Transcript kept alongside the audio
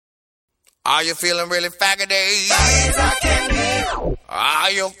Are you feeling really faggoty?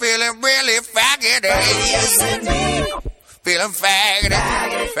 Are you feeling really faggoty? Feeling faggoty,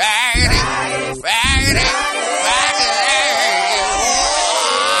 faggoty, faggoty, faggoty.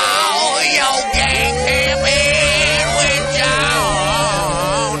 Oh, your gang came in with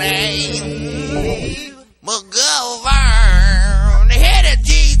Johnny McGovern. Hit it,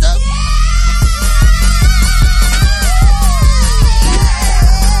 Jesus.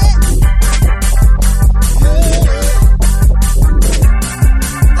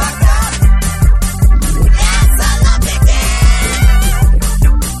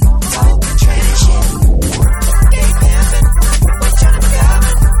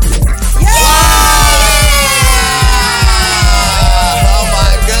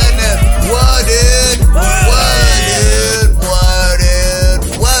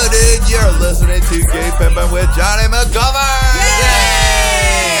 With Johnny McGovern.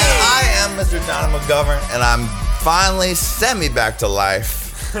 Yay! And I am Mr. Johnny McGovern, and I'm finally back to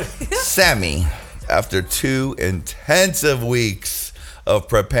life. After 2 intensive weeks of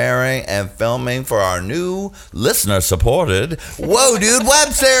preparing and filming for our new listener-supported Whoa Dude web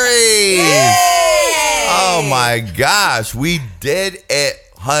series. Yay! Oh my gosh, we did it,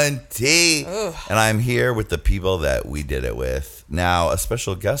 hunty. Ooh. And I'm here with the people that we did it with. Now, a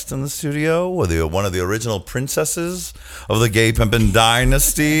special guest in the studio, one of the original princesses of the Gay Pimpin'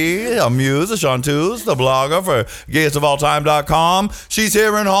 Dynasty, a muse, a chanteuse, the blogger for gayestofalltime.com. She's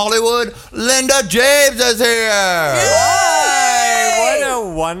here in Hollywood. Linda James is here. Hi! What a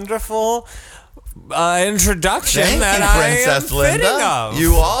wonderful introduction. Thank that you, Princess I am Linda. fitting of.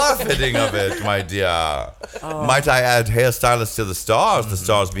 You are fitting of it, my dear. Might I add hairstylist to the stars, the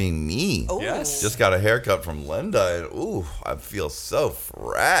stars being me. Oh. Yes. Just got a haircut from Linda, and ooh, I feel so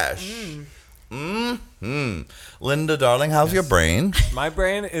fresh. Linda, darling, how's your brain? My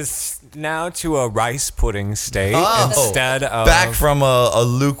brain is now to a rice pudding state instead of... Back from a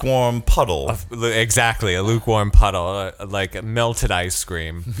lukewarm puddle. Exactly, a lukewarm puddle, like melted ice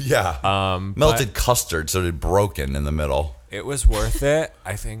cream. Yeah. Melted custard, so it's broken in the middle. It was worth it.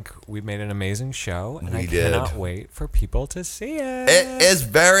 I think we made an amazing show, and I cannot wait for people to see it. It is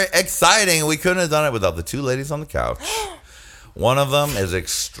very exciting. We couldn't have done it without the two ladies on the couch. One of them is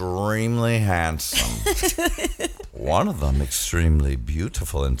extremely handsome. One of them extremely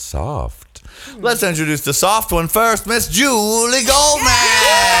beautiful and soft. Let's introduce the soft one first, Miss Julie Goldman.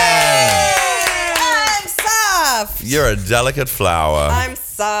 I'm soft. You're a delicate flower. I'm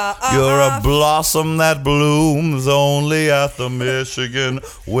soft. You're a blossom that blooms only at the Michigan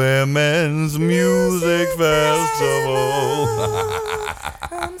Women's Music Festival.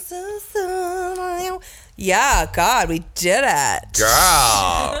 I'm so soft. Yeah, God, we did it.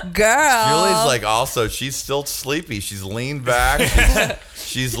 Girl. Julie's like also, she's still sleepy. She's leaned back.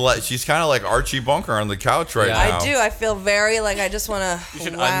 She's kind of like Archie Bunker on the couch right now. I do. I feel very like I just want to. You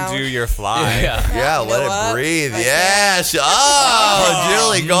should undo your fly. Yeah, let it breathe. Yeah.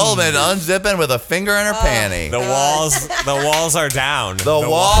 Julie Goldman unzipping with a finger in her panty. The walls are down. The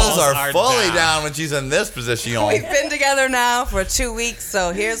walls are fully down when she's in this position. We've been together now for 2 weeks,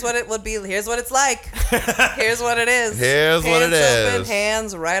 so here's what it would be. Here's what it's like. Here's what it is. Here's what it is. Open,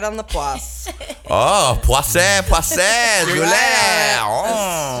 hands right on the poisse. Oh, poisse, Julie.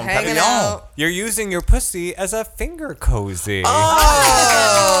 Hanging out. You're using your pussy as a finger cozy.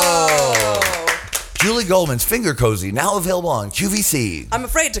 Oh. Julie Goldman's Finger Cozy, now available on QVC. I'm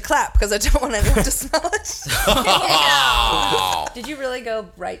afraid to clap because I don't want anyone to smell it. Did you really go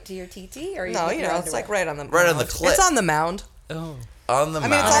right to your TT? Or No, it's like right on the clit. It's on the mound. Oh. On the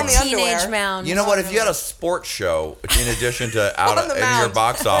mound. It's on the teenage underwear. mound. You know what? If you had a sports show, in addition to in your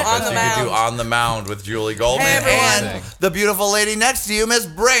box office, you could do On the Mound with Julie Goldman and the beautiful lady next to you, Miss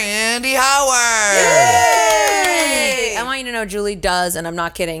Brandy Howard. Yay! I want you to know Julie does, and I'm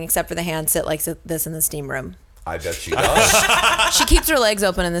not kidding, except for the hand sit like this in the steam room. I bet she does. She keeps her legs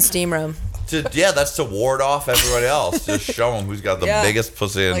open in the steam room. That's to ward off everybody else. Just show them who's got the biggest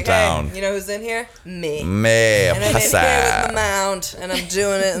pussy in town. Hey, you know who's in here? Me. And I'm in here with the mound, and I'm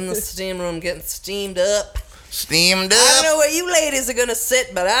doing it in the steam room, getting steamed up. Steamed up. I don't know where you ladies are gonna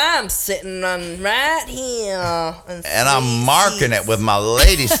sit, but I'm sitting on right here. And I'm marking it with my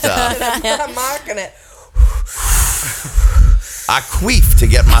lady stuff. I'm marking it. I queef to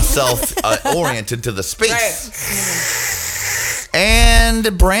get myself oriented to the space.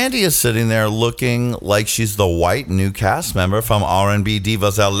 And Brandy is sitting there looking like she's the white new cast member from R&B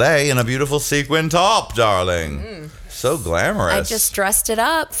Divas LA in a beautiful sequin top, darling. So glamorous. I just dressed it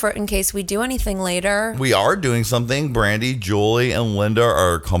up for in case we do anything later. We are doing something. Brandy, Julie, and Linda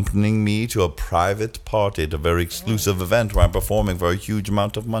are accompanying me to a private party at a very exclusive event where I'm performing for a huge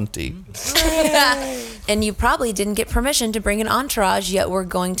amount of money. And you probably didn't get permission to bring an entourage, yet we're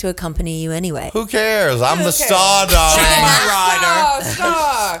going to accompany you anyway. Who cares? I'm the star, darling. Oh,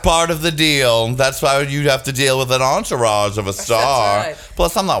 star. Part of the deal. That's why you'd have to deal with an entourage of a star. right.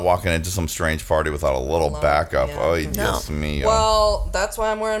 Plus, I'm not walking into some strange party without a little backup. Yeah. Oh, yes, me. Well, that's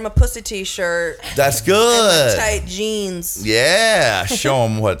why I'm wearing my pussy t-shirt. That's And good. my tight jeans. Yeah, show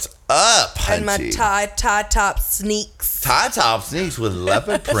them what's up, And my hunty. tie top sneaks. Tie top sneaks with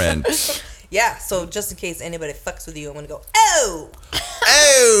leopard print. Yeah, so just in case anybody fucks with you, I'm going to go, oh,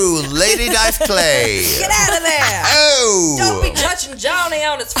 Oh, Lady Dice Clay. get out of there. Oh. Don't be touching Johnny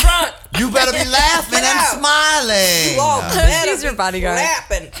on his front. You better be laughing Get and out. smiling. You all better She's your be bodyguard.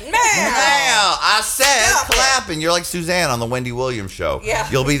 clapping. Now. Now, I said Stop it. clapping. You're like Suzanne on the Wendy Williams show. Yeah.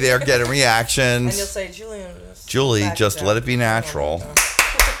 You'll be there getting And reactions. you'll say, Julie, back just down. let it be natural.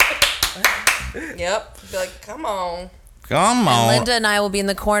 Yep. Be like, come on. Come on. Linda and I will be in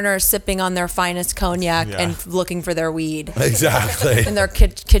the corner sipping on their finest cognac and looking for their weed Exactly. in their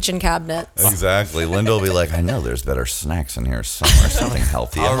kitchen cabinets. Exactly. Linda will be like, I know there's better snacks in here somewhere. Something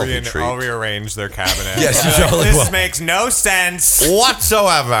healthy. A healthy treat. I'll rearrange their cabinet. Yes, you I'll be totally this will. makes no sense.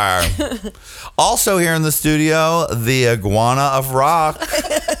 Whatsoever. Also here in the studio, the iguana of rock.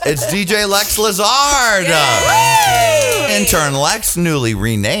 It's DJ Lex Lazard. Intern Lex, newly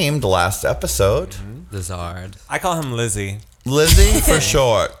renamed last episode. Lizard. I call him Lizzie. Lizzie for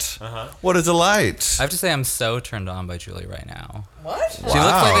short. What a delight. I have to say I'm so turned on by Julie right now. What? She looks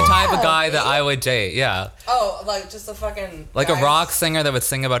like the type of guy that I would date, yeah. Oh, like just a fucking... Like a rock singer that would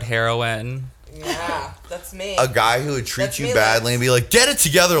sing about heroin. Yeah, that's me. A guy who would treat That's you me, badly Lex. and be like, get it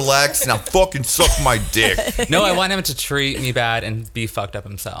together, Lex. Now fucking suck my dick. No, I want him to treat me bad and be fucked up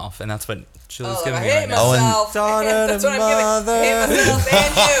himself. And that's what Julie's Oh, giving I me hate right now. Oh, and- myself. Daughter That's to what I'm giving. I hate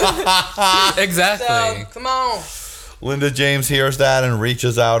myself and you. Exactly. So, come on. Linda James hears that and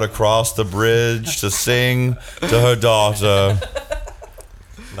reaches out across the bridge to sing to her daughter.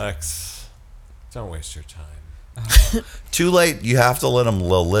 Lex, don't waste your time. Too late. You have to let him,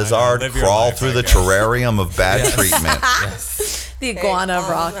 little lizard, live your crawl life, through I the guess. terrarium of bad treatment. The iguana of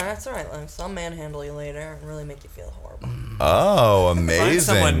rock. That's all right, Lex. I'll manhandle you later and really make you feel horrible. Oh, Find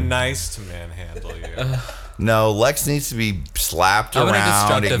someone amazing. nice to manhandle you. No, Lex needs to be slapped I'm in a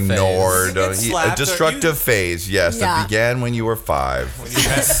around, destructive phase. ignored. You get A slapped or destructive you- phase, yes, Yeah. that began when you were 5. When you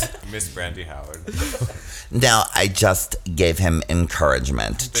met Miss Brandy Howard. No, I just gave him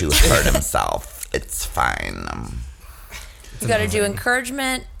encouragement to hurt himself. It's fine. You got to do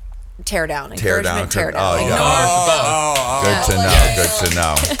encouragement, tear down. Tear down. Encouragement, tear down. Oh, Like, yeah. Good to know. Good to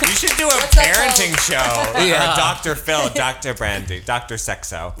know. You should do a that parenting show. Yeah. Or Dr. Phil, Dr. Brandy, Dr.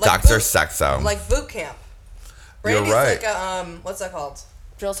 Sexo. Like Dr. boot- Sexo. Like boot camp. You're Brandy's right. like a, what's that called?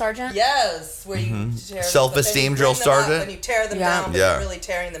 Drill sergeant? Yes, where you tear Self-esteem but then you drill bring them up sergeant? And you tear them Yeah. down, but Yeah. you're really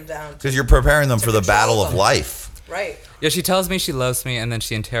tearing them down. Because you're preparing them for the control battle of them. life. Right. Yeah, she tells me she loves me and then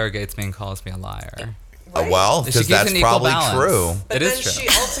she interrogates me and calls me a liar. Right. Well, She because keeps that's an equal probably balance. true. But It then is true. she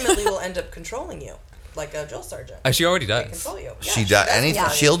ultimately will end up controlling you, like a drill sergeant. She already They does. control you. Yeah, She does anything.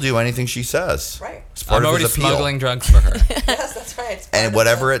 control you. She'll do anything she says. Right. It's part I'm of already his appeal. smuggling drugs for her. Yes, that's right. It's part And of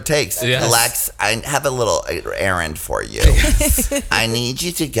whatever the- it takes. Yes. Lex, I have a little errand for you. I need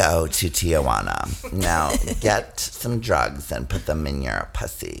you to go to Tijuana. Now, get some drugs and put them in your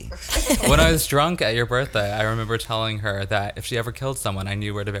pussy. When I was drunk at your birthday, I remember telling her that if she ever killed someone, I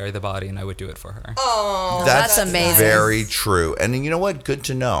knew where to bury the body and I would do it for her. Oh, That's amazing. Very true. And you know what? Good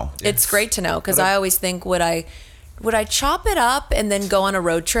to know. It's great to know because I always think, would I chop it up and then go on a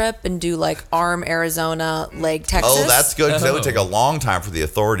road trip and do like arm Arizona, leg Texas? Oh, that's good. 'Cause that would Oh. take a long time for the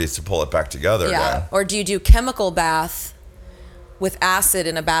authorities to pull it back together Yeah. again. Or do you do chemical bath with acid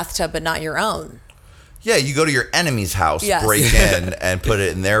in a bathtub but not your own? Yeah, you go to your enemy's house, Yes. break in, and put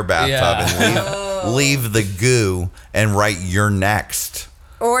it in their bathtub Yeah. and leave the goo and write "you're next"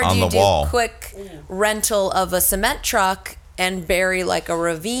 Or on do the you do wall. quick rental of a cement truck and bury like a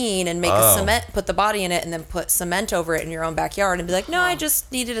ravine and make a cement, put the body in it, and then put cement over it in your own backyard and be like, no, I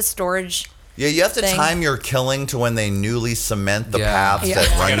just needed a storage. Yeah, you have to thing. time your killing to when they newly cement the Yeah. paths Yeah. at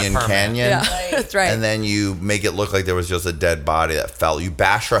Get a Runyon permit. Canyon. Yeah, that's right. And then you make it look like there was just a dead body that fell. You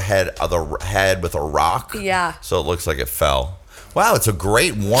bash her head with a rock. Yeah. So it looks like it fell. Wow, it's a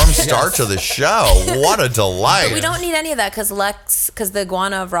great warm start to the show. What a delight. But we don't need any of that because the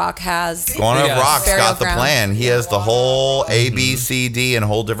Iguana of Rock has... Iguana of Rock's Burial got the ground. plan. He has the whole A, B, C, D, and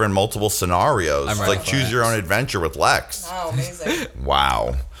whole different multiple scenarios. I'm It's ready like for choose it. your own adventure with Lex. Oh, amazing.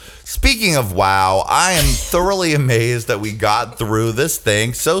 Wow. Speaking of wow, I am thoroughly amazed that we got through this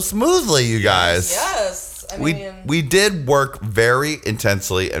thing so smoothly, you guys. Yes. I mean, We did work very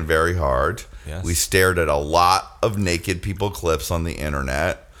intensely and very hard. Yes. We stared at a lot of naked people clips on the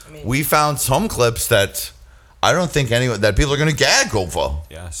internet. We found some clips that I don't think that people are going to gag over.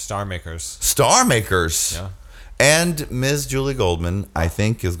 Yeah, star makers. Star makers. Yeah. And Ms. Julie Goldman, I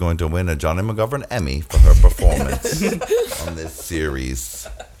think, is going to win a Johnny McGovern Emmy for her performance on this series.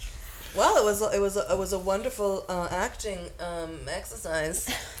 well, it was a wonderful acting exercise.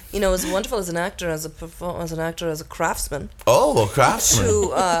 You know, it was wonderful as an actor, as a craftsman. Oh, a craftsman.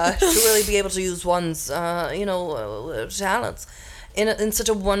 To really be able to use one's talents in such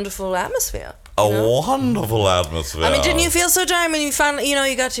a wonderful atmosphere. A wonderful atmosphere. I mean, didn't you feel so darn when you finally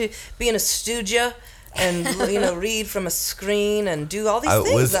you got to be in a studio and read from a screen and do all these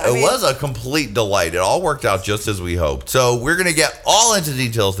things? It was a complete delight. It all worked out just as we hoped. So we're going to get all into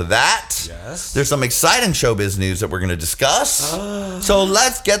details of that. Yes. There's some exciting showbiz news that we're going to discuss. So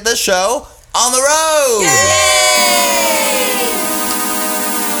let's get the show on the road.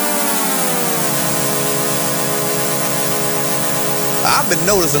 I've been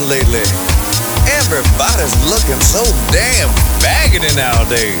noticing lately, everybody's looking so damn baggy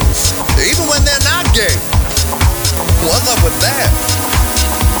nowadays, even when they're not gay. What's up with that?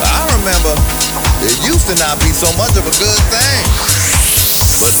 I remember it used to not be so much of a good thing,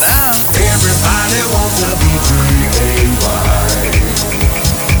 but now everybody wants to be G-A-Y.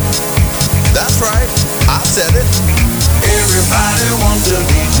 That's right, I said it. Everybody wants to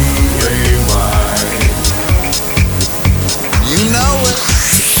be G-A-Y. You know it.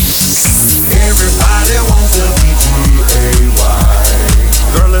 Everybody wants to be G-A-Y.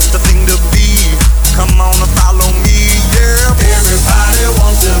 Girl, it's the thing to be. Come on and follow me, yeah. Everybody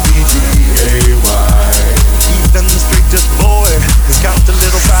wants to be G-A-Y. Even the straightest boy has got a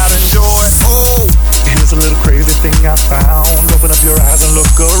little pride and joy. Oh, here's a little crazy thing I found. Open up your eyes and look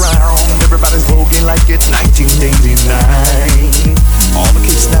around. Everybody's voguing like it's 1989. All the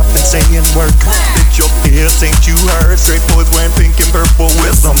kids snapping, saying work. Bitch, your ears ain't you heard? Straight boys wearing pink and purple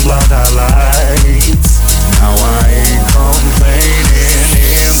with some blonde highlights. Now I ain't complaining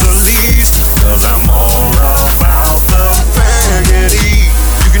in the least, 'cause I'm all about the faggoty.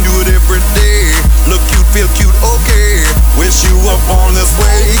 You can do it every day. Look cute, feel cute, okay. Wish you up on this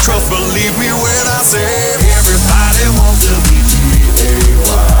way. Trust, believe me when I say everybody wants to be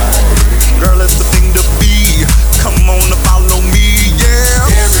G-A-Y. Girl, it's the thing to be. Come on and follow me,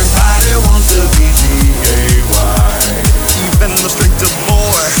 yeah. Everybody wants to be G-A-Y. Even the straightest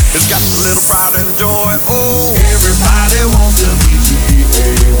boy has got a little pride and joy. Oh, everybody wants to be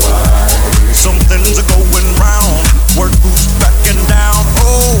G-A-Y. Something's going round. Work boots backing down.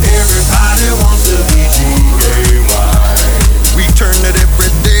 Oh, everybody wants to be G-A-Y. We turn it every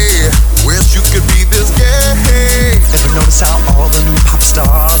day. Wish you could be this gay. Ever notice how all the new pop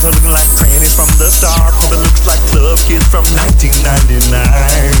stars are looking like grannies from the start? Probably looks like club kids from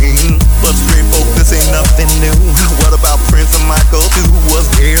 1999. But straight folk, this ain't nothing new. What about Prince and Michael too? Was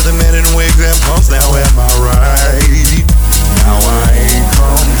gayer than men in wigs and pumps? Now am I right? Now I ain't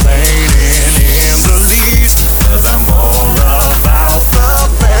complaining in the least, 'cause I'm all about the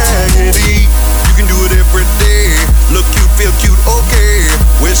baggity. You can do it every day. Look cute, feel cute, okay.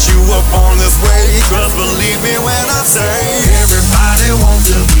 Wish you up on this way. Trust, believe me when I say everybody wants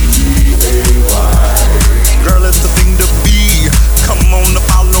to be G-A-Y. Girl, it's the thing to be. Come on and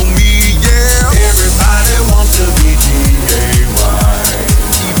follow me, yeah. Everybody wants to be G-A-Y.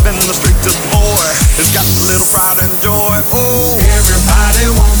 Even the straightest boy has got a little pride and joy. Oh, everybody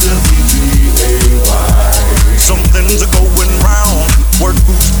wants to be G-A-Y. Something's going round. Work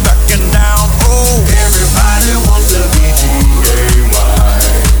boots backing down. Oh, everybody wants to be G-A-Y.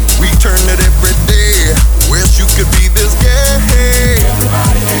 We turn it every day. Wish you could be this gay.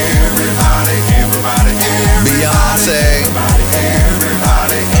 Everybody, everybody, everybody, everybody. Beyonce, everybody,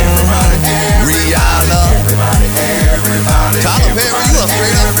 everybody, everybody, Rihanna, everybody, everybody, Tyler Perry, you a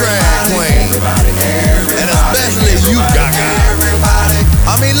straight up drag queen, and especially you, Gaga.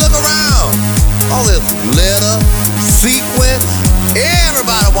 I mean, look around. All this glitter, sequins.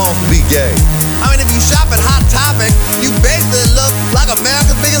 Everybody wants to be gay. I mean, if you shop at Hot Topic, you basically look like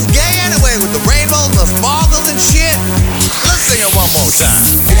America's biggest gay anyway, with the rainbows and the sparkles and shit. Let's sing it one more time.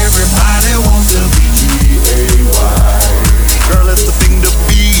 Everybody wants to be G-A-Y. Girl, it's the thing to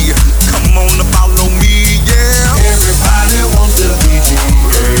be. Come on and follow me, yeah. Everybody wants to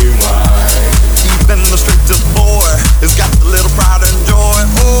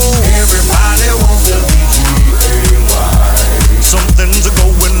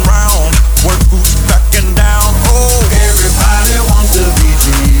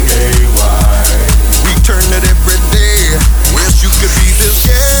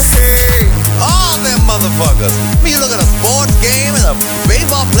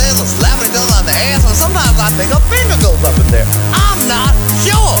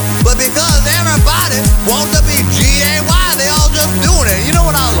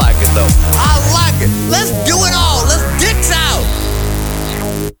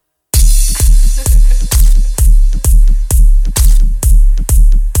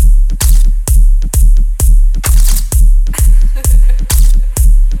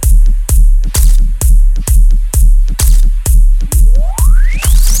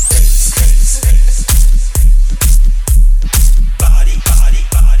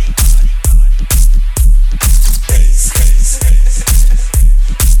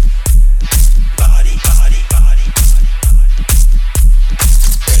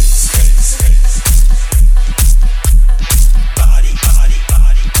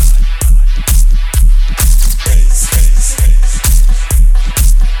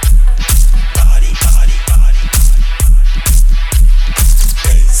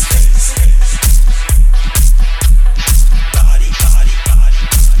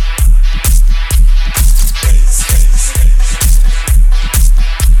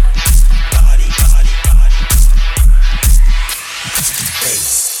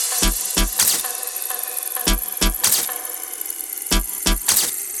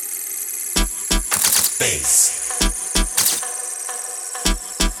face.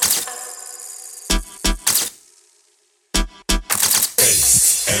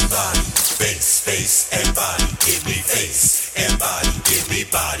 And body, face and body, give me face and body, give me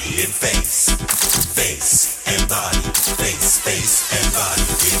body and face and body, face and body,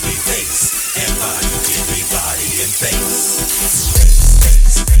 give me face and body, give me body and face.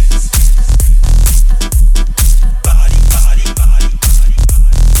 Body, body, body, body, body,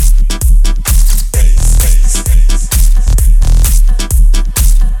 face,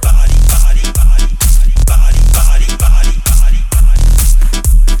 body, body, body,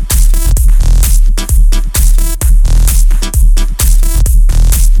 body,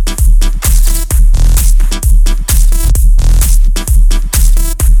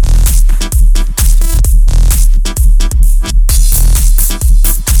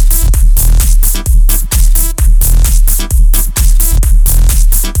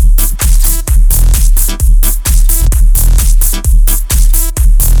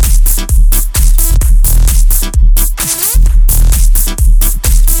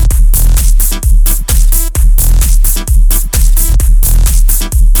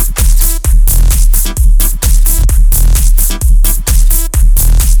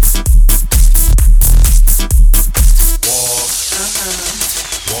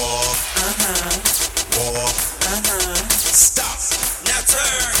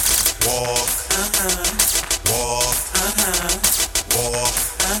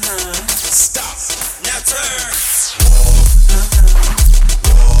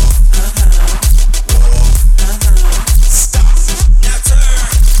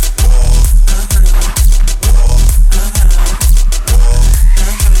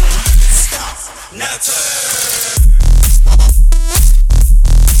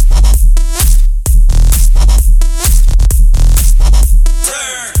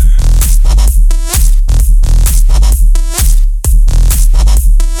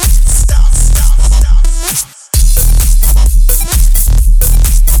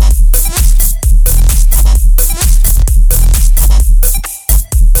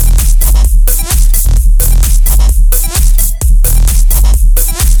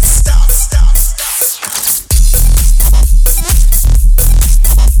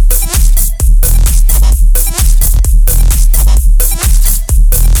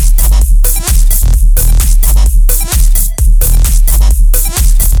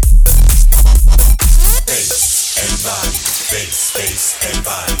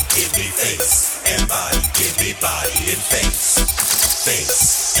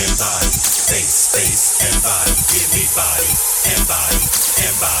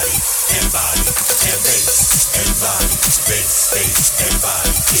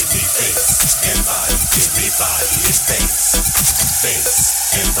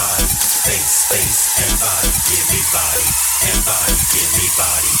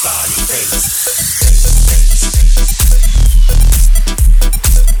 body, body, body.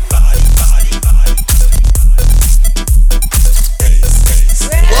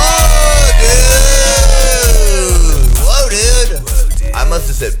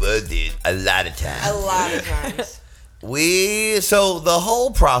 So the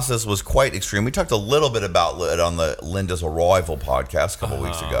whole process was quite extreme. We talked a little bit about it on the Linda's Arrival podcast a couple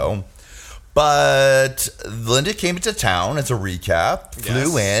weeks ago. But Linda came into town as a recap,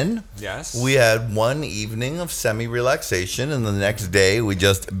 flew in. Yes. We had one evening of semi-relaxation, and the next day we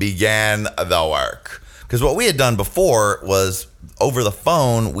just began the work. Because what we had done before was, over the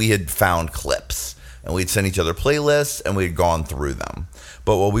phone, we had found clips. And we'd send each other playlists, and we'd gone through them.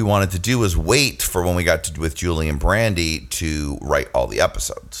 But what we wanted to do was wait for when we got to with Julie and Brandy to write all the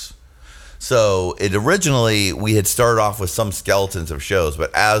episodes. So it originally, we had started off with some skeletons of shows, but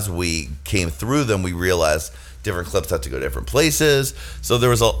as we came through them, we realized different clips had to go different places. So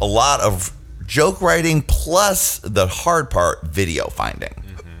there was a lot of joke writing plus the hard part, video finding.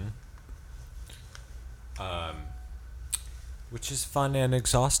 Which is fun and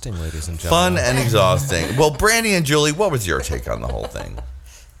exhausting, ladies and gentlemen. Fun and exhausting. Well, Brandy and Julie, what was your take on the whole thing?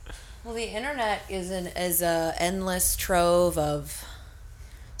 Well, the internet is a endless trove of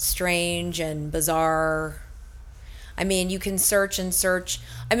strange and bizarre. I mean, you can search and search.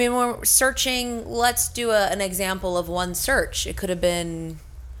 I mean, when we're searching, let's do an example of one search. It could have been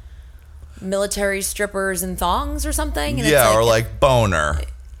military strippers and thongs or something. And yeah, or like boner.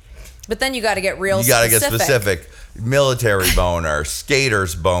 But then you got to get real specific. You got to get specific. Military boner,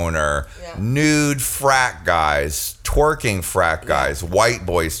 skaters boner, nude frat guys, twerking frat guys, white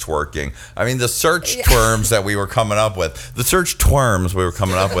boys twerking. I mean, the search terms that we were coming up with,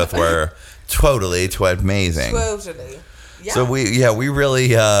 were totally amazing. Totally. Yeah. So we really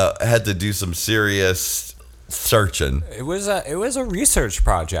had to do some serious searching. It was a research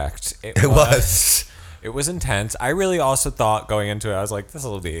project. It was. It was intense. I really also thought going into it, I was like,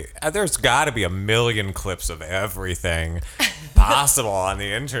 there's got to be a million clips of everything possible on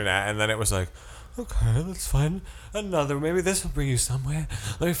the internet. And then it was like, okay, let's find another. Maybe this will bring you somewhere.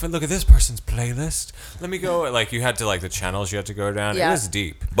 Let me look at this person's playlist. Let me go. Like, you had to, like, the channels you had to go down. Yeah. It was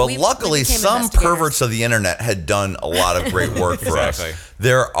deep. But We luckily, became some investigators. perverts of the internet had done a lot of great work for Exactly. us.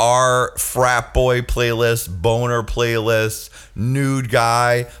 There are frat boy playlists, boner playlists, nude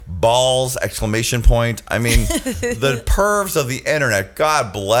guy, balls, exclamation point. I mean, the pervs of the internet,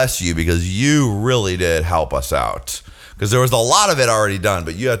 God bless you, because you really did help us out. Because there was a lot of it already done,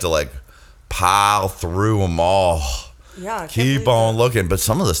 but you had to, like, pile through them all. Yeah. I can't Keep believe on that. looking. But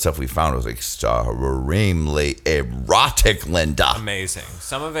some of the stuff we found was extremely erotic, Linda. Amazing.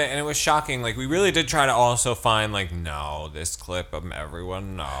 Some of it, and it was shocking. Like, we really did try to also find, like, no, this clip of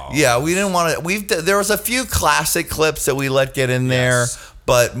everyone, no. Yeah, we didn't want to. There was a few classic clips that we let get in there, Yes.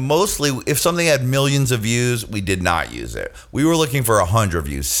 but mostly, if something had millions of views, we did not use it. We were looking for 100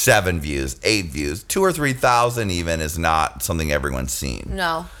 views, 7 views, 8 views, 2,000 or 3,000 even is not something everyone's seen.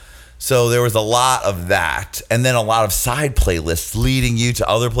 No. So there was a lot of that, and then a lot of side playlists leading you to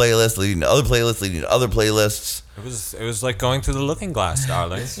other playlists, leading to other playlists, leading to other playlists. It was like going through the looking glass,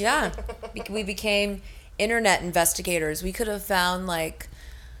 darling. Yeah. We became internet investigators. We could have found, like,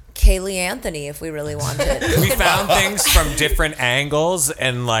 Kaylee Anthony if we really wanted. We found things from different angles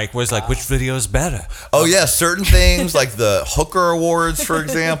and, like, was like, which video is better? Oh yeah, certain things like the Hooker Awards, for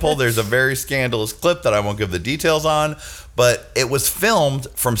example. There's a very scandalous clip that I won't give the details on, but it was filmed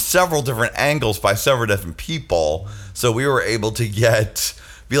from several different angles by several different people. So we were able to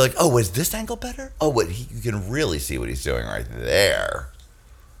be like, oh, is this angle better? Oh, you can really see what he's doing right there.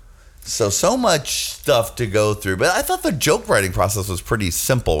 So much stuff to go through. But I thought the joke writing process was pretty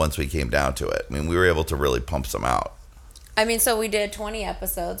simple once we came down to it. I mean, we were able to really pump some out. I mean, so we did 20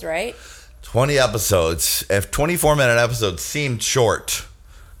 episodes, right? 20 episodes. If 24-minute episodes seemed short,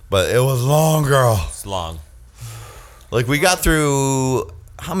 but it was long, girl. It's long. Like, we got through,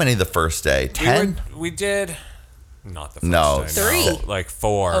 how many the first day? 10? We did, not the first No. day, no, 3. like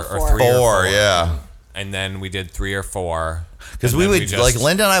 4 Oh, or 4. 3 or 4. 4, yeah. And then we did 3 or 4. Because And we then would, just- like,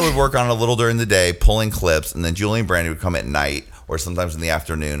 Linda and I would work on it a little during the day, pulling clips, and then Julie and Brandy would come at night or sometimes in the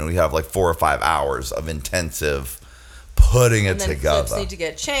afternoon, and we'd have like 4 or 5 hours of intensive putting it And then together. clips need to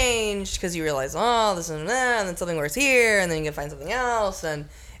get changed because you realize, oh, this and that, and then something works here, and then you can find something else, and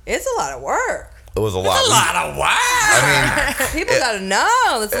it's a lot of work. It was a lot. of work. I mean, People gotta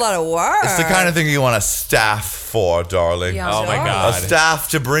know that's a lot of work. it's the kind of thing you want a staff for, darling. Yeah. Oh my Sure. A God. staff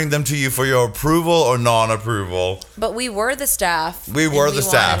to bring them to you for your approval or non-approval. But we were the staff. We and were the wanted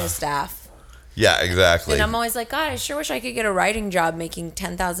staff. a staff. Yeah, exactly. And I'm always like, God, I sure wish I could get a writing job making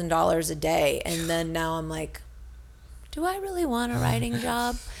 $10,000 a day. And then now I'm like, do I really want a writing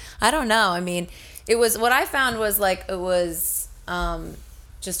job? I don't know. I mean, it was, what I found was like, it was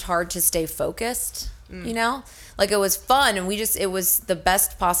just hard to stay focused, you know? Like, it was fun and it was the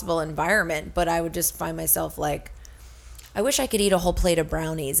best possible environment, but I would just find myself like, I wish I could eat a whole plate of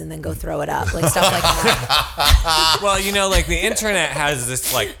brownies and then go throw it up, like stuff like that. Well, you know, like the internet has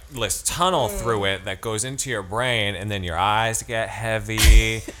this tunnel through it that goes into your brain, and then your eyes get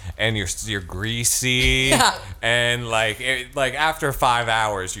heavy, and you're greasy, Yeah. and like after 5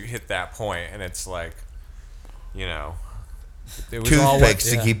 hours, you hit that point, and it's like, you know, it was all Toothpicks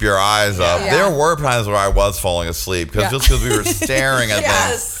to keep your eyes up. Yeah. There were times where I was falling asleep just because we were staring at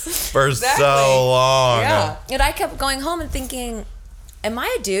Yes, things for exactly. so long. Yeah. And I kept going home and thinking, am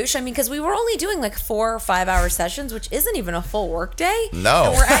I a douche? I mean, because we were only doing like 4 or 5 hour sessions, which isn't even a full work day. No.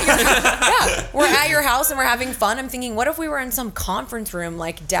 And we're at your house and we're having fun. I'm thinking, what if we were in some conference room,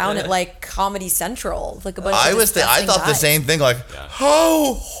 like down at like Comedy Central, like a bunch of I disgusting thought the guys. same thing. Like,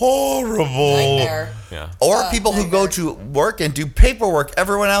 how horrible. Nightmare. Yeah. Or people who go to work and do paperwork.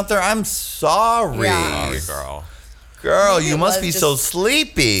 Everyone out there, I'm sorry. Yeah. Sorry, girl. Girl, Maybe you it must was be just- so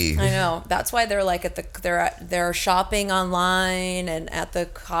sleepy. I know. That's why they're like they're shopping online and at the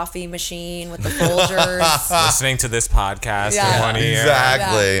coffee machine with the Folgers. Listening to this podcast Yeah. in 1 year.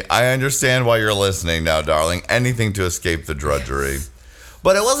 Exactly. I understand why you're listening now, darling. Anything to escape the drudgery.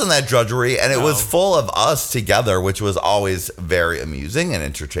 But it wasn't that drudgery, and it was full of us together, which was always very amusing and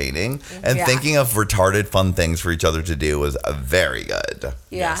entertaining. And Yeah. thinking of retarded fun things for each other to do was very good.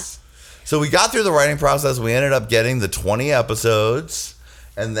 Yeah. So we got through the writing process. We ended up getting the 20 episodes.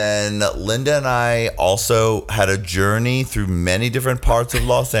 And then Linda and I also had a journey through many different parts of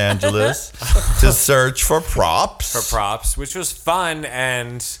Los Angeles to search for props. For props, which was fun,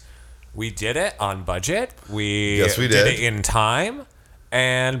 and We did it on budget. Yes, we did did. it in time.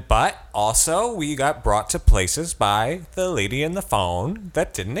 But also we got brought to places by the lady in the phone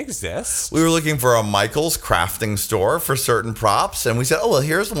that didn't exist. We were looking for a Michael's crafting store for certain props, and we said, oh, well,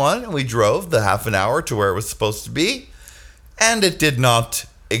 here's one. And we drove the half an hour to where it was supposed to be, and it did not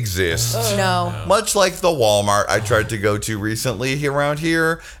exist. No. Much like the Walmart I tried to go to recently here around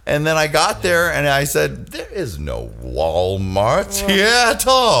here, and then I got there and I said, there is no Walmart here at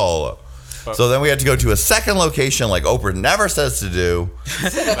all. So then we had to go to a second location like Oprah never says to do.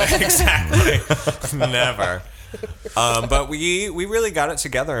 Exactly. Never. But we really got it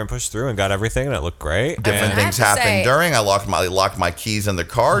together and pushed through and got everything, and it looked great. Different And things I have to happened say- during. I locked my keys in the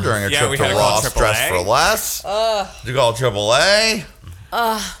car during a Yeah, trip we to had to call Ross Dress AAA. for Less. To call AAA.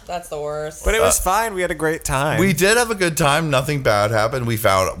 That's the worst. But it was fine. We had a great time. We did have a good time. Nothing bad happened.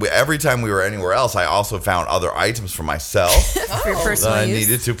 Every time we were anywhere else, I also found other items for myself For your that personal I use.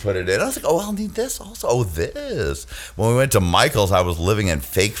 needed to put it in. I was like, oh, I'll need this also. Oh, this. When we went to Michael's, I was living in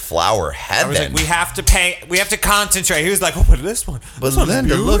fake flower I heaven. was like, we have to pay. We have to concentrate. He was like, oh, what is this one? But This one's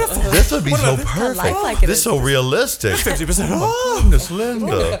Linda, look, beautiful. this would be so lifelike perfect. it This is. so realistic. 50% off. Oh, goodness,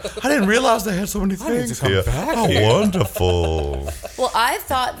 Linda. I didn't realize they had so many need to things come here. back How here. wonderful. Well, I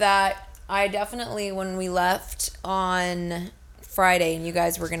thought that I definitely, when we left on Friday and you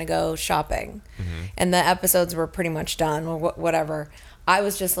guys were going to go shopping and the episodes were pretty much done or whatever, I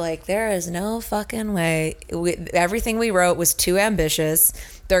was just like, there is no fucking way. Everything we wrote was too ambitious.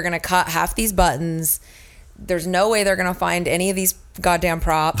 They're going to cut half these buttons. There's no way they're going to find any of these goddamn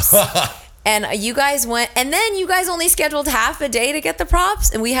props. And you guys went, and then you guys only scheduled half a day to get the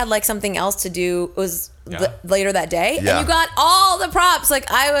props, and we had like something else to do. It was Yeah. later that day, Yeah. and you got all the props. Like,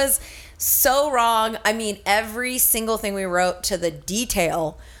 I was so wrong. I mean, every single thing we wrote to the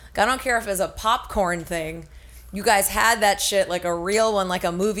detail. Like, I don't care if it's a popcorn thing. You guys had that shit like a real one, like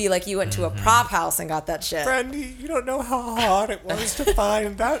a movie. Like, you went to a prop house and got that shit. Brandy, you don't know how hard it was to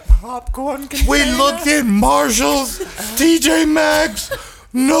find that popcorn container. We looked in Marshall's, TJ Maxx,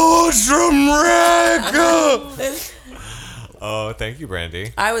 Nordstrom Rack. Oh, thank you,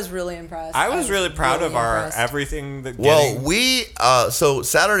 Brandy. I was really impressed. I was really proud of our impressed. everything that. Well, getting- we so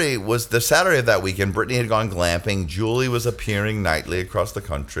Saturday was the Saturday of that weekend. Brittany had gone glamping. Julie was appearing nightly across the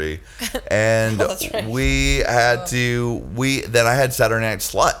country, and we had to. Then I had Saturday Night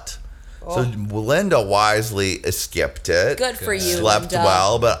Slut. So Linda wisely skipped it. Good for you, Slept Linda.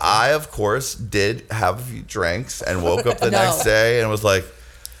 well, but I, of course, did have a few drinks and woke up the No. next day and was like,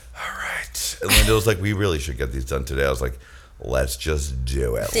 "All right." And Linda was like, "We really should get these done today." I was like, "Let's just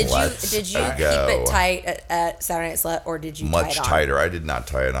do it." Did Let's you go. keep it tight at Saturday Night Slut, or did you Much tie it on? tighter. I did not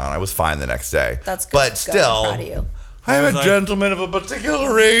tie it on. I was fine the next day. That's good. But Good. still, I'm proud of you. I'm was a like- gentleman of a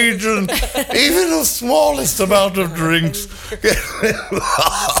particular age, and even the smallest amount of drinks.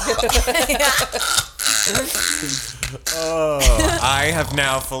 I have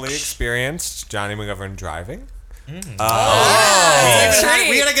now fully experienced Johnny McGovern driving. We had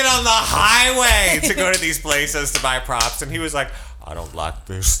to get on the highway to go to these places to buy props, and he was like, "I don't like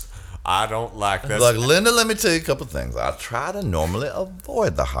this. I don't like this." Look, Linda, let me tell you a couple things. I try to normally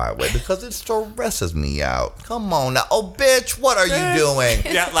avoid the highway because it stresses me out. Come on now. Oh, bitch, what are you doing?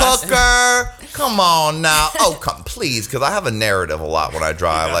 Yeah, last- Hooker, come on now. Oh, come, please, because I have a narrative a lot when I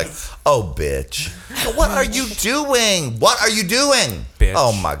drive. Like, oh, bitch. What are you doing? What are you doing? Bitch.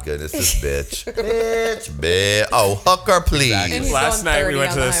 Oh, my goodness, this bitch. bitch. Oh, Hooker, please. He's last going night we 30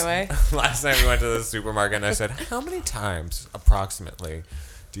 went on to the this. highway. Last night we went to the supermarket, and I said, "How many times, approximately,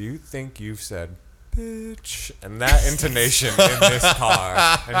 do you think you've said bitch?" And that intonation in this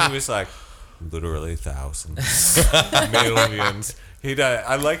car, and he was like, "Literally thousands, millions." He does.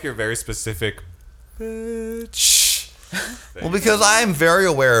 I like your very specific bitch. Well, because I am very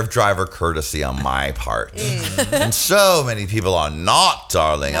aware of driver courtesy on my part. And so many people are not,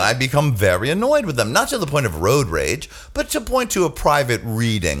 darling. And I become very annoyed with them. Not to the point of road rage, but to point to a private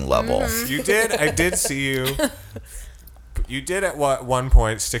reading level. You did. I did see you. You did at one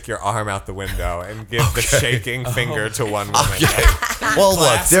point stick your arm out the window and give the shaking finger to one woman. Well, look,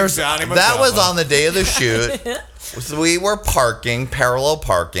 Classic there's Johnny that was McDowell. on the day of the shoot. So we were parallel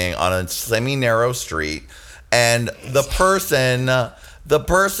parking on a semi-narrow street. And the person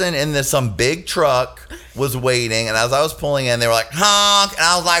in this some big truck was waiting, and as I was pulling in, they were like, honk, and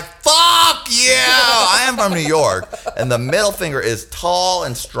I was like, fuck you! I am from New York, and the middle finger is tall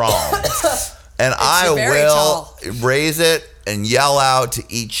and strong. And I very will tall. raise it and yell out to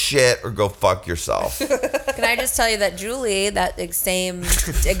eat shit or go fuck yourself. Can I just tell you that Julie, that same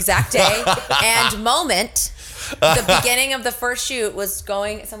exact day and moment, the beginning of the first shoot was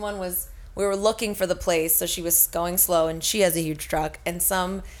going, someone was we were looking for the place, so she was going slow, and she has a huge truck, and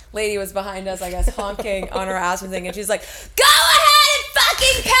some lady was behind us, I guess, honking on her ass thing, and she's like, "Go ahead and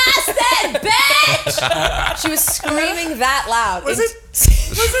fucking pass that, bitch!" She was screaming that loud. Was it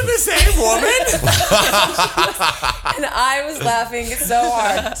the same woman? And I was laughing so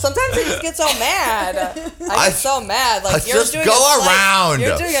hard. Sometimes I just get so mad. I get so mad. Like you're just doing go a around.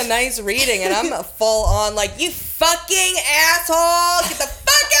 You're doing a nice reading, and I'm full on like, you fucking asshole! Get the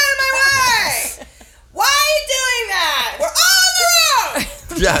fuck out of my way! Why are you doing that? We're all on the road.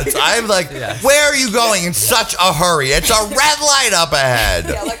 Yes, I'm like, where are you going in such a hurry? It's a red light up ahead.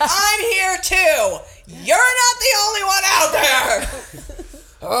 Yeah, like I'm here too. You're not the only one out there.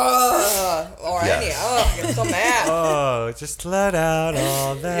 I get so mad. Oh, just let out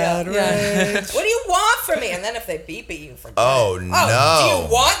all that rage. Yeah. What do you want from me? And then if they beep at you for Oh, do no.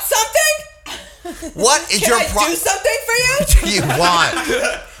 you want something? What is Can your I do something for you? do you want?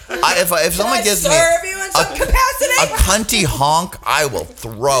 If someone Can I gives me serve you in some capacity? a cunty honk, I will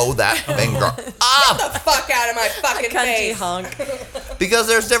throw that finger up. Get the fuck out of my fucking Cunty face. honk. Because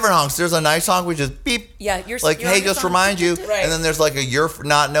there's different honks. There's a nice honk which is beep. Yeah, you're Like, you're hey, on your just song. remind you. Right. And then there's like a you're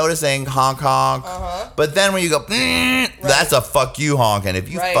not noticing honk honk. But then when you go, that's a fuck you honk. And if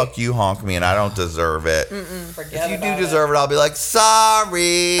you Right. fuck you honk me and I don't deserve it, Forget if you do about deserve it, I'll be like,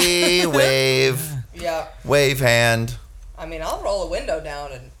 sorry, wave, Yeah. wave hand. I mean, I'll roll a window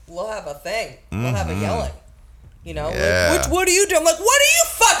down and we'll have a thing. We'll have a yelling. You know? Yeah. Like, what do you do? I'm like, what are you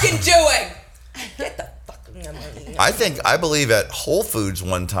fucking doing? Get the fucking... I believe at Whole Foods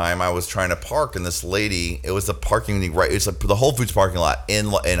one time I was trying to park and this lady, it was the parking right, it's the Whole Foods parking lot in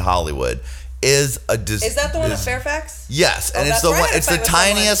Hollywood is that the one in Fairfax? Yes, and it's that's the right, one. I It's the fight with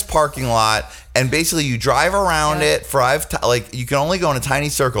someone. tiniest parking lot, and basically you drive around it for like you can only go in a tiny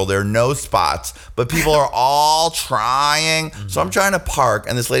circle. There are no spots, but people are all trying. So I'm trying to park,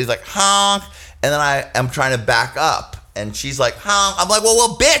 and this lady's like honk, and then I am trying to back up. And she's like, honk. I'm like,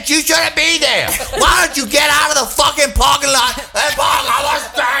 well, bitch, you shouldn't be there. Why don't you get out of the fucking parking lot and park on the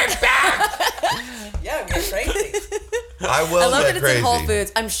same back? Yeah, we're crazy. I will I love get that it's crazy. in Whole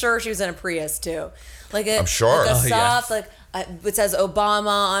Foods. I'm sure she was in a Prius too. Like I'm sure. Like a Oh, soft, it says Obama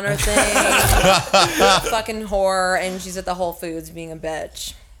on her thing. Fucking whore, and she's at the Whole Foods being a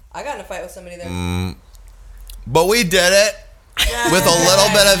bitch. I got in a fight with somebody there. But we did it with a little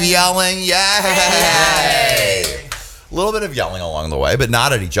bit of yelling. Yay! A little bit of yelling along the way, but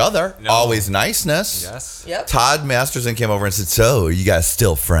not at each other. No. Always niceness. Yes. Yep. Todd Masterson came over and said, so, are you guys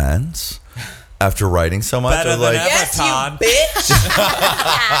still friends? After writing so much? Better I was than like, ever. Yes, Todd. you bitch.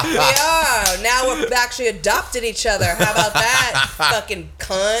 We are. Now we're actually adopted each other. How about that, fucking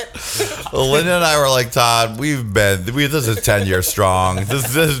cunt? Linda and I were like, Todd, this is 10 years strong.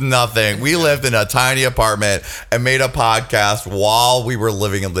 This is nothing. We lived in a tiny apartment and made a podcast while we were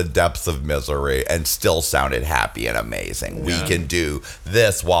living in the depths of misery and still sounded happy and amazing. We can do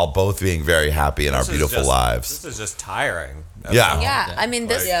this while both being very happy in our This is beautiful just- lives. This is just tiring. That's Yeah. all. Yeah, I mean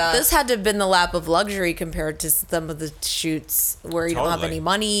this Yeah. this had to have been the lap of luxury compared to some of the shoots where you don't have Totally. any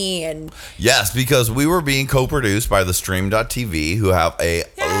money and Yes, because we were being co-produced by the Stream.tv, who have a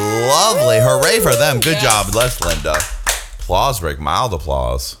lovely, hooray for them. Good job, Les Linda. Applause break, mild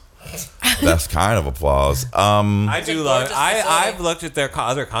applause. Best kind of applause. I do love it. gorgeous facility. I've looked at their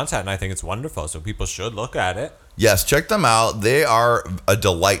other content and I think it's wonderful. So people should look at it. Yes, check them out. They are a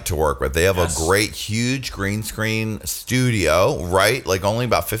delight to work with. They have Yes. a great, huge green screen studio, right? Like only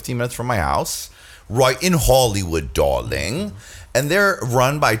about 15 minutes from my house, right in Hollywood, darling. And they're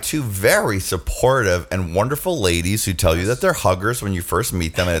run by two very supportive and wonderful ladies who tell you that they're huggers when you first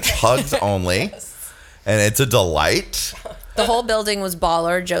meet them, and it's hugs only. And it's a delight. the whole building was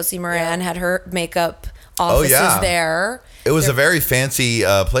baller. Josie Moran had her makeup offices yeah. there. It was a very fancy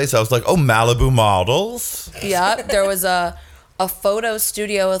place. I was like, oh, Malibu models. Yep, there was a photo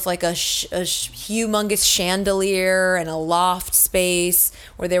studio with like a humongous chandelier and a loft space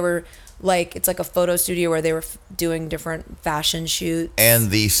where they were like, it's like a photo studio where they were doing different fashion shoots. And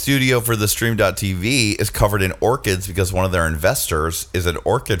the studio for the Stream.tv is covered in orchids because one of their investors is an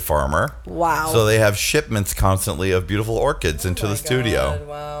orchid farmer. Wow. So they have shipments constantly of beautiful orchids into the studio. God,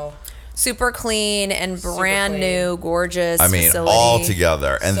 wow. Super clean and brand clean. new, gorgeous I mean, facility. all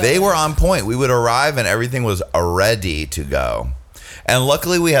together. And So they were nice. on point. We would arrive and everything was ready to go. And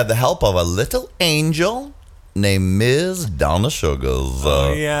luckily we had the help of a little angel named Ms. Donna Sugars.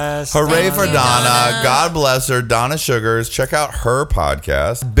 Oh, yes. Hooray Thank for you, Donna. Donna. God bless her. Donna Sugars. Check out her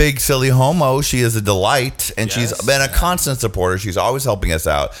podcast. Big Silly Homo. She is a delight. And she's Yes. been a constant supporter. She's always helping us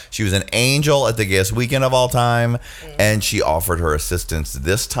out. She was an angel at the gayest weekend of all time. And she offered her assistance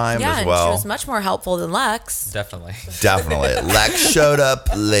this time Yeah, as and well. she was much more helpful than Lex. Definitely. Definitely. Lex showed up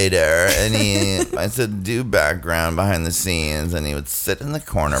later and I said, do background behind the scenes. And he would sit in the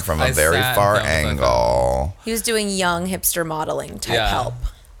corner from a I very sat far and filmed with my angle. He was doing young hipster modeling type Yeah. help,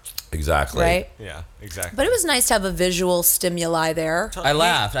 Exactly. right? Yeah, exactly. But it was nice to have a visual stimuli there. I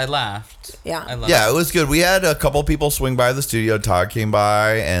laughed. Yeah. I laughed. Yeah, it was good. We had a couple people swing by the studio. Todd came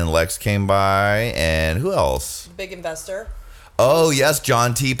by and Lex came by. And who else? Big investor. Oh, yes.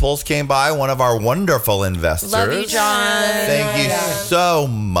 John T. Pulse came by, one of our wonderful investors. Love you, John. Thank you so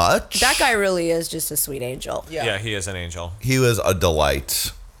much. That guy really is just a sweet angel. Yeah, he is an angel. He was a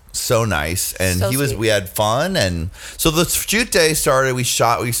delight. So nice. And So he was sweet. we had fun, and so the shoot day started. We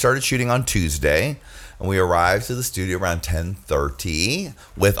started shooting on Tuesday, and we arrived to the studio around 10:30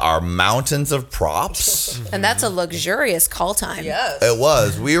 with our mountains of props. And that's a luxurious call time. Yes. It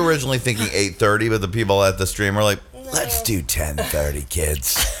was. We were originally thinking 8:30, but the people at the stream were like, let's do 10:30,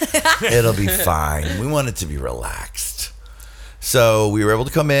 kids. It'll be fine. We want it to be relaxed. So we were able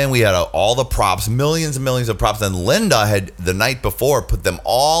to come in. We had all the props, millions and millions of props. And Linda had, the night before, put them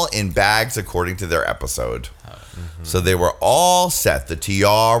all in bags according to their episode. So they were all set. The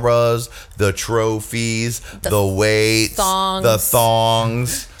tiaras, the trophies, the weights, thongs. the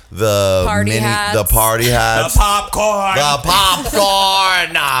thongs, the Party hats. the party hats, The popcorn. the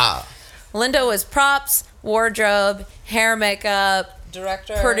popcorn. Linda was props, wardrobe, hair, makeup,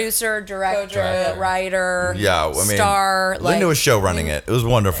 Director. producer, director, Co-director. writer, Yeah, I mean, star. Linda like, was show running it. It was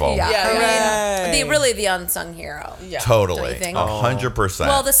wonderful. Yeah, Yeah, I mean, really the unsung hero. Yeah. Totally, Don't you think? 100%.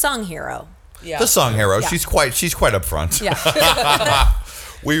 Well, the sung hero. Yeah. the song hero, Yeah. she's quite upfront. Yeah.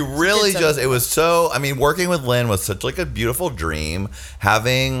 We really did so it was so, I mean, working with Lynn was such like a beautiful dream.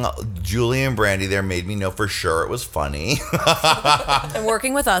 Having Julie and Brandy there made me know for sure it was funny. And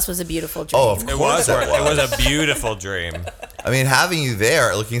working with us was a beautiful dream. Oh, of It course was a beautiful dream. I mean, having you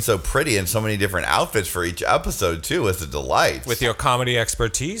there looking so pretty in so many different outfits for each episode too was a delight. With your comedy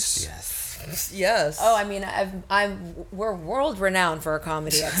expertise. Yes. Oh, I mean, we're world renowned for our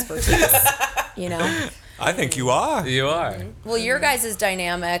comedy expertise. You know. I think you are. You are. Well, your guys'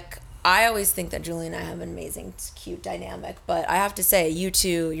 dynamic. I always think that Julie and I have an amazing, cute dynamic, but I have to say, you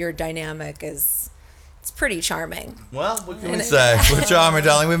two, your dynamic it's pretty charming. Well, what can we say? We're charming,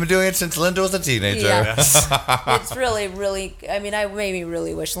 darling. We've been doing it since Linda was a teenager. Yeah. It's really, really. I mean, I maybe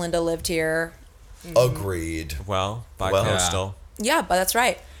really wish Linda lived here. Agreed. Well, by Well, coastal. Yeah, but that's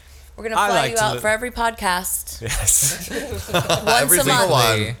right. We're gonna I fly like you to out li- for every podcast Yes. once Every a single month.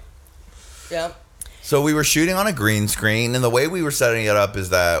 one. Yep. So we were shooting on a green screen, and the way we were setting it up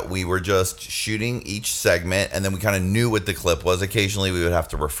is that we were just shooting each segment, and then we kind of knew what the clip was. Occasionally, we would have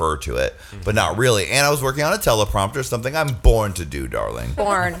to refer to it, but not really. And I was working on a teleprompter, something I'm born to do, darling.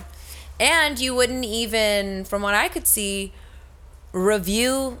 Born, and you wouldn't even, from what I could see,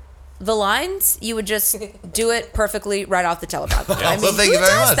 review the lines. You would just do it perfectly right off the teleprompter. I mean, Well, thank who you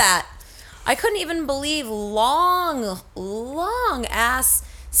very does much. that? I couldn't even believe long ass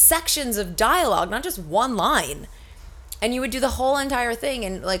sections of dialogue, not just one line. And you would do the whole entire thing,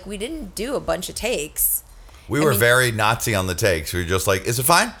 and like we didn't do a bunch of takes. We were very Nazi on the takes. We were just like, is it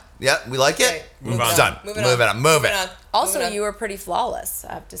fine? Yeah, we like it. Okay, Move on. It's done. Moving Move it on. Move it. Moving on. Also, Moving on. you were pretty flawless,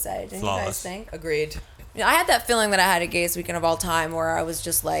 I have to say. Didn't you guys Flawless. think? Agreed. You know, I had that feeling that I had at Gayest Weekend of All Time, where I was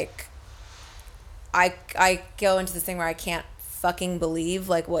just like, I go into this thing where I can't fucking believe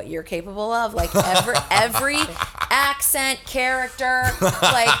like what you're capable of, like every accent, character,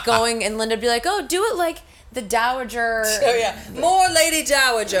 like going, and Linda would be like, oh, do it like the Dowager. Oh yeah. More Lady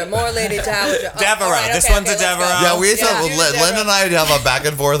Dowager. More Lady Dowager. Oh, Deborah. all right, This okay, one's a let's go. Deborah. Yeah, we used to, Yeah, do Linda Deborah. and I would have a back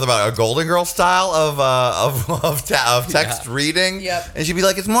and forth about a Golden Girl style of text reading. Yep. And she'd be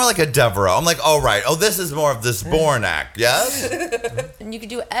like, it's more like a Deborah. I'm like, oh, right. Oh, this is more of this Bourne act. Yes? And you could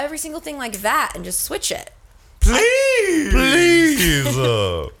do every single thing like that and just switch it. Please.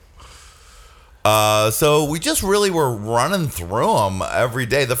 So we just really were running through them every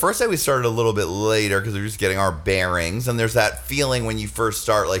day. The first day we started a little bit later because we were just getting our bearings. And there's that feeling when you first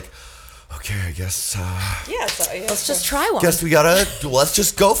start, like, okay, I guess Yeah. So, yeah. Let's just try one. let's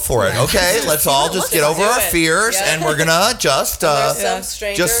just go for it. Okay, let's all just get over do our it. fears, Yeah. and we're gonna just There's some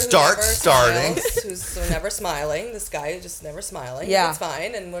stranger just who start never starting. smiles, who's never smiling. This guy is just never smiling. Yeah. It's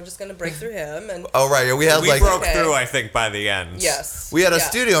fine, and we're just gonna break through him. And Oh right, we had We like broke Okay. through, I think, by the end. yes, we had a yeah.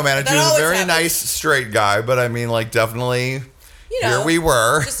 studio manager That who's a always very happens. nice straight guy, but I mean like definitely you know, here we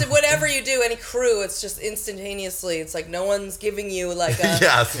were. Just whatever you do, any crew, it's just instantaneously. It's like no one's giving you like a,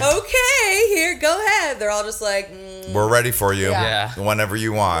 Yes. okay, here, go ahead. They're all just like, We're ready for you. Yeah. Whenever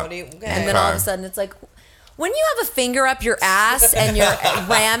you want. what do you, okay. And then all of a sudden it's like when you have a finger up your ass and you're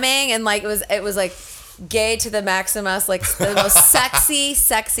ramming and like it was like gay to the maximus, like the most sexy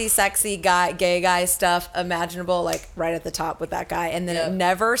gay guy stuff imaginable, like right at the top with that guy, and then it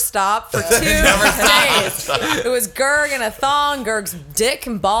never stopped for 2 days. It was Gerg in a thong, Gerg's dick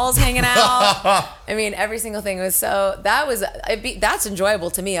and balls hanging out. I mean, every single thing was so that's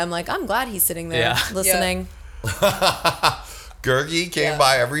enjoyable to me. I'm like, I'm glad he's sitting there listening. Gergie came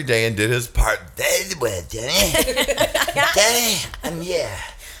by every day and did his part. Danny, I'm here.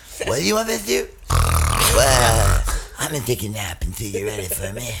 What do you want me to do? Well, I'm gonna take a nap until you're ready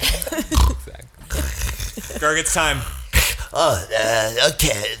for me. Gerg, it's time. Oh,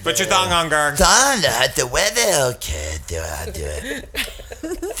 okay. Put your thong on, Gerg. Thong, the weather. Okay, I'll do it.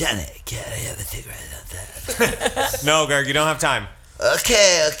 Johnny, can I have a cigarette on that? No, Gerg, you don't have time.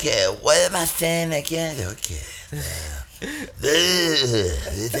 Okay. What am I saying again? Okay.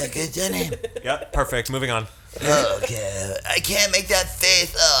 Is that good, Johnny? Yep, perfect. Moving on. Okay. I can't make that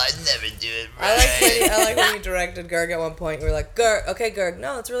face. Oh, I'd never do it right. I like when you directed Gerg at one point. We were like, Gerg, okay, Gerg,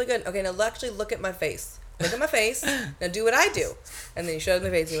 no, it's really good. Okay, now actually look at my face. Look at my face. Now do what I do. And then you showed my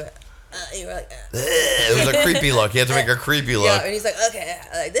face. And you went, you were like, It was a creepy look. He had to make a creepy look. yeah. And he's like, okay,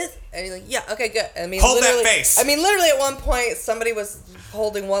 I like this. And he's like, yeah, okay, good. I mean, Hold that literally- face. I mean, literally at one point, somebody was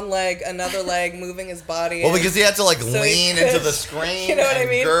holding one leg, another leg, moving his body. Well, because he had to like he lean could- into the screen. You know what I and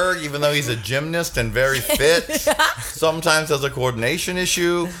mean? Gerg, even though he's a gymnast and very fit, sometimes has a coordination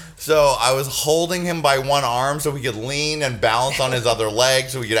issue. So I was holding him by one arm so he could lean and balance on his other leg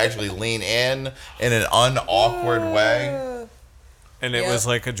so he could actually lean in an unawkward way. And it Yeah. was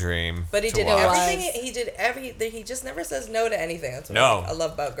like a dream. But he to did watch. everything. He just never says no to anything. That's what No. I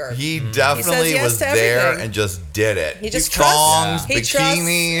love about Gerg. He definitely He says yes was to there everything. and just did it. He just thongs, trusts. He trusts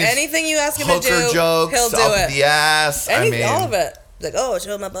bikinis, anything you ask him to hooker do. jokes, He'll do up it. the ass. All of it. Like, oh,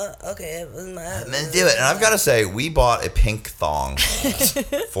 show my butt. Okay, it was my. I'm gonna do it. And I've got to say, we bought a pink thong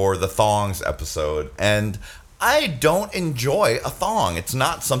for the thongs episode, and I don't enjoy a thong. It's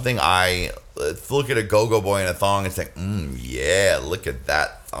not something I look at a go-go boy in a thong and think, yeah, look at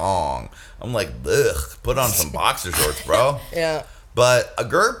that thong. I'm like, ugh, put on some boxer shorts, bro. Yeah. But a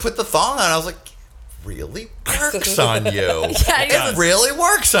Gerg put the thong on. I was like, really works on you. Yeah, It really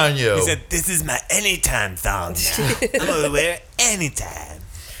works on you. He said, "This is my anytime thong now. I'm gonna wear it anytime."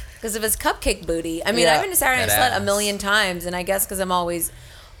 because of his cupcake booty. I mean, Yeah. I've been to Saturday Night That Slut a ass. million times, and I guess because I'm always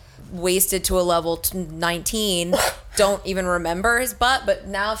wasted to a level 19, don't even remember his butt. But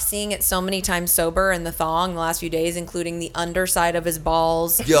now seeing it so many times sober in the thong the last few days, including the underside of his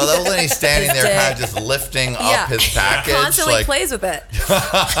balls. Yo, that was when he's standing there His kind of dick. just lifting Yeah. up his package. Constantly like, plays with it.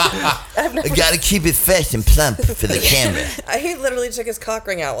 I gotta keep it fresh and plump for the camera. He literally took his cock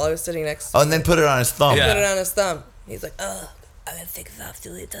ring out while I was sitting next to Oh, and then put it on his thumb. Yeah. Put it on his thumb. He's like, oh, I gotta take this off,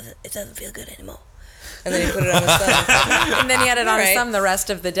 Julie. It doesn't feel good anymore. And then he put it on his thumb. And then he had it on his Right. thumb the rest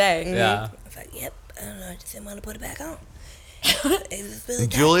of the day. Yeah. I was like, yep, I don't know, I just didn't want to put it back on. It was really tight.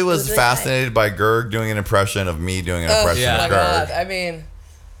 Julie It was really fascinated by Gerg doing an impression of me doing an tight. impression Yeah. Oh my of god! Gerg. I mean,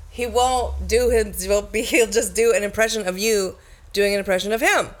 he won't do his. He'll just do an impression of you doing an impression of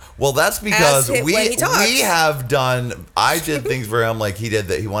him. Well, that's because As we when he talks. we have done. I did things for him like he did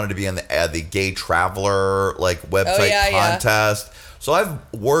that. He wanted to be on the Gay Traveler like website yeah. contest. So I've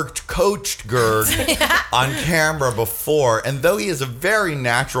coached Gerg on camera before, and though he is a very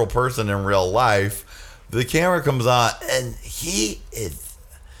natural person in real life, the camera comes on and he is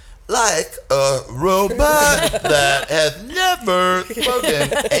like a robot that has never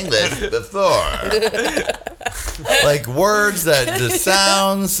spoken English before. Like words that the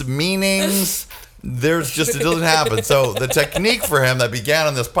sounds, meanings, it doesn't happen. So the technique for him that began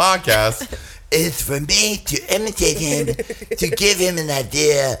on this podcast is for me to imitate him, to give him an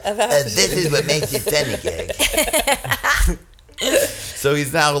idea of this is what makes it funny, Greg. So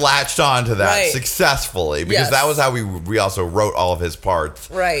he's now latched on to that Right. successfully because Yes. that was how we also wrote all of his parts.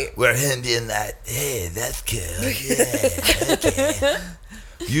 Right. Where him being that, hey, that's cool. Yeah, okay.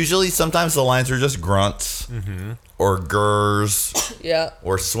 Usually, sometimes the lines are just grunts or gurs Yeah.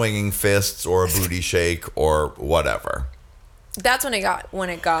 or swinging fists or a booty shake or whatever. That's when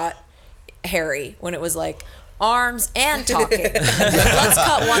it got hairy, when it was like arms and talking. Let's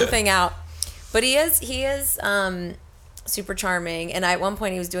cut one thing out. But he is super charming, and at one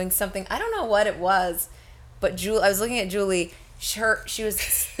point he was doing something, I don't know what it was, but I was looking at Julie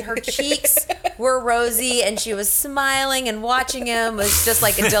her cheeks were rosy, and she was smiling and watching him was just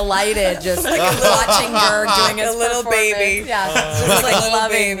like delighted, just like watching Gerg doing his a little performance. baby. Yeah, just like little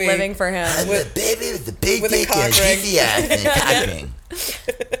loving baby. living for him. The baby with the big with a dick cock and ring. shitty ass and cock ring.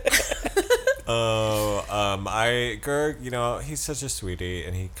 Gerg, he's such a sweetie,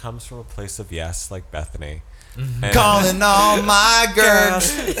 and he comes from a place of yes, like Bethany. And, Calling all my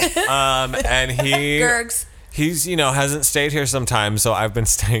girls. and Gergs. he's hasn't stayed here sometimes, so I've been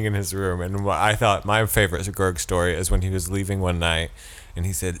staying in his room. And what I thought my favorite Gerg story is when he was leaving one night, and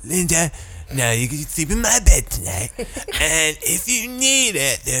he said, "Linda, now you can sleep in my bed tonight, and if you need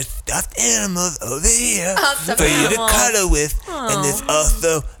it, there's stuffed animals over here stuffed for you to animals. cuddle with, and there's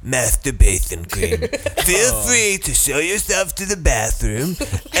also masturbation cream. Feel free to show yourself to the bathroom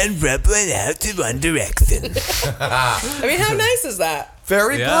and rub one out to One Direction." I mean, how nice is that?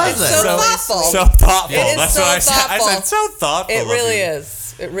 Very Yeah. pleasant. So thoughtful. So thoughtful. It is That's so what I said. thoughtful. I said so thoughtful. It of really you. is.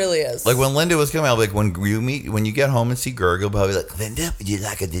 It really is. Like when Linda was coming, I'll be like, when you get home and see Gerg, you'll probably be like, Linda, would you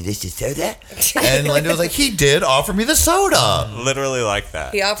like a delicious soda? And Linda was like, he did offer me the soda. Literally like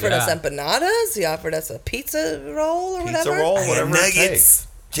that. he offered us Yeah. empanadas. He offered us a pizza roll or Pizza whatever. roll, I got whatever it nuggets. takes.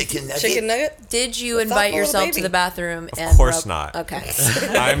 Chicken nugget. Chicken nugget. Did you A invite thoughtful yourself little to baby. the bathroom? Of And course not. Okay.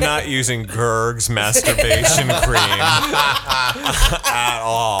 I'm not using Gerg's masturbation cream at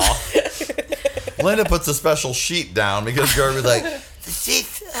all. Linda puts a special sheet down because Gerg was like, the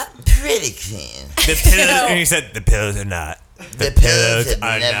sheets are pretty clean. The pillows, and he said, the pillows are not. The pillows have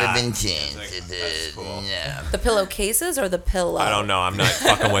are never not. been changed. That's cool. No. The pillowcases or the pillow? I don't know. I'm not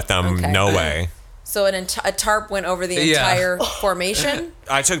fucking with them. Okay. No way. So a tarp went over the Yeah. entire formation.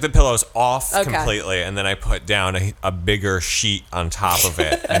 I took the pillows off Okay. completely, and then I put down a bigger sheet on top of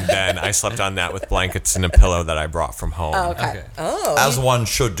it, and then I slept on that with blankets and a pillow that I brought from home. Oh, okay. Okay. Oh. As one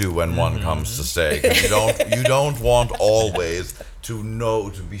should do when one comes to stay. 'Cause you don't want always to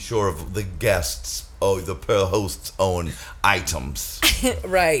be sure of the guests or the host's own items.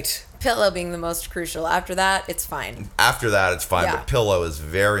 Right. Pillow being the most crucial. After that, it's fine. After that, it's fine, Yeah. but pillow is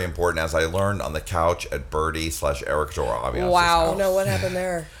very important, as I learned on the couch at Birdie/Eric Jorabias' Wow. Oh house. no, what happened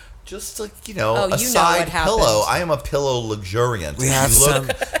there? Just like, Oh, you know a what side happened. pillow. I am a pillow luxuriant. We If have you look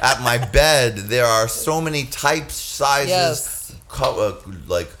at my bed, there are so many types, sizes, Yes.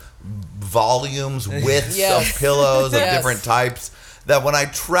 like volumes, widths Yes. of pillows of Yes. different types, that when I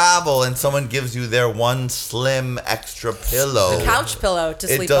travel and someone gives you their one slim extra pillow, Couch pillow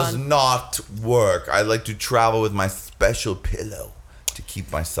to it sleep does on. not work. I like to travel with my special pillow to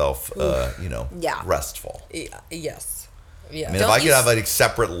keep myself, Yeah. restful. Yes. Yeah. I mean, if Don't I you could have s- like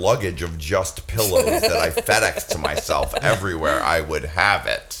separate luggage of just pillows that I FedEx to myself everywhere, I would have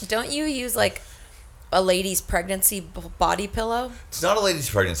it. Don't you use like a lady's pregnancy body pillow? It's not a lady's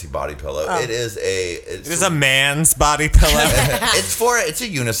pregnancy body pillow. Oh. It is It is a man's body pillow. it's a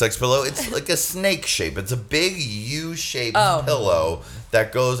unisex pillow. It's like a snake shape. It's a big U-shaped Oh. pillow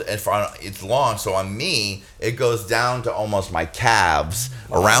that goes in front. It's long, so on me it goes down to almost my calves,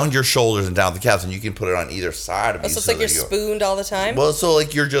 around your shoulders and down the calves, and you can put it on either side of Oh, you. so it's so like you're that you- spooned all the time. Well, so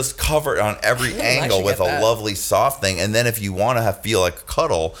like you're just covered on every angle should with a get that. lovely soft thing, and then if you want to feel like a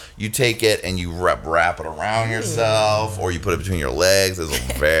cuddle, you take it and you wrap it around yourself, or you put it between your legs. It's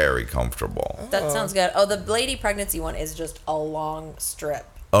very comfortable. That sounds good. Oh, the lady pregnancy one is just a long strip.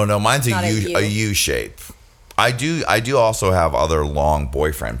 Oh no, mine's Not a a U U. a U shape. I do also have other long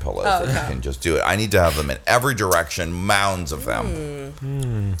boyfriend pillows that you okay. can just do it. I need to have them in every direction, mounds of them.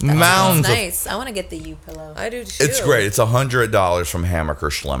 Sounds Mounds of nice. I want to get the U pillow. I do too. It's great. It's $100 from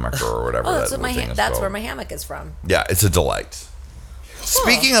Hammacher Schlemmacher or whatever. Oh, that's that what my thing is that's called. where my hammock is from. Yeah, it's a delight.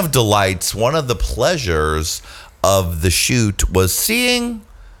 Speaking of delights, one of the pleasures of the shoot was seeing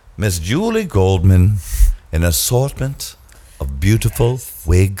Miss Julie Goldman in an assortment of beautiful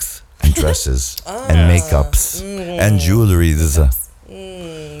wigs and dresses and makeups and jewelry.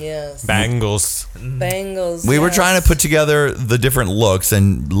 Yes. Bangles. Bangles. We were yes. trying to put together the different looks,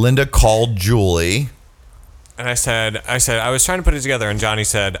 and Linda called Julie. And I said, I was trying to put it together, and Johnny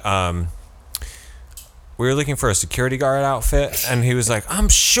said, we were looking for a security guard outfit, and he was like, I'm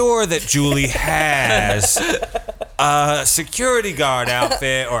sure that Julie has a security guard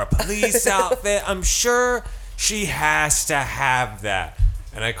outfit or a police outfit. I'm sure she has to have that.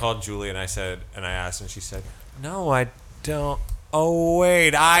 And I called Julie, and I asked, and she said, no, I don't. Oh,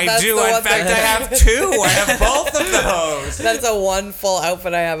 wait, I That's do. the In one fact, thing. I have two. I have both of those. That's a one full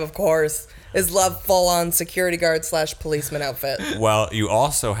outfit I have, of course. is love full-on security guard / policeman outfit. Well, you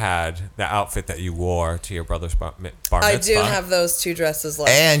also had the outfit that you wore to your brother's bar mitzvah. I do have those 2 dresses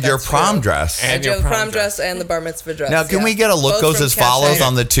left. And your That's prom true. dress. I And do your have the prom prom dress and the bar mitzvah dress. Now, can yeah. we get a look Both goes from as follows Cache.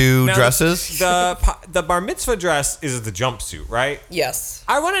 on the 2 Now, dresses? The bar mitzvah dress is the jumpsuit, right? Yes.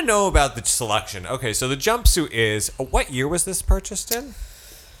 I want to know about the selection. Okay, so the jumpsuit is what year was this purchased in?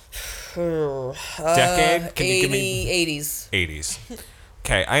 Decade? Can you give me 80s. 80s?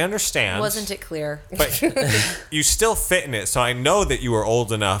 Okay, I understand. Wasn't it clear? But you still fit in it, so I know that you were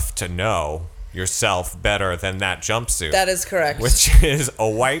old enough to know yourself better than that jumpsuit. That is correct. which is a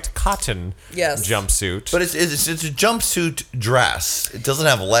white cotton Yes. jumpsuit. But it's a jumpsuit dress. It doesn't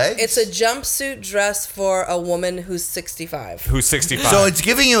have legs. It's a jumpsuit dress for a woman who's 65. who's 65. So it's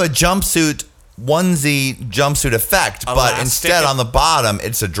giving you a jumpsuit onesie jumpsuit effect, but Elastic. instead on the bottom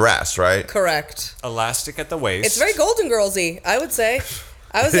it's a dress, right? Correct. elastic at the waist. It's very Golden Girls-y, I would say.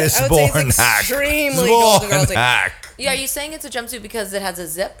 I would It's say born it's hack. extremely It's Golden born Girls-y. hack. Yeah, are you saying it's a jumpsuit because it has a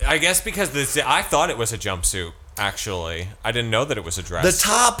zip? I guess because I thought it was a jumpsuit. Actually, I didn't know that it was a dress. The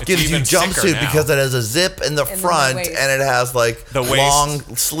top It's gives you even thicker jumpsuit now. because it has a zip in the the front waist. and it has like The waist.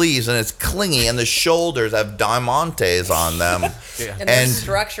 long sleeves and it's clingy and the shoulders have diamantes on them. And they're And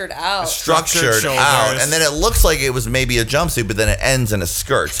structured out. structured Structured out, shoulders. and then it looks like it was maybe a jumpsuit, but then it ends in a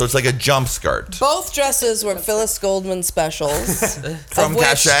skirt, so it's like a jump skirt. Both dresses were Phyllis Goldman specials. From of which-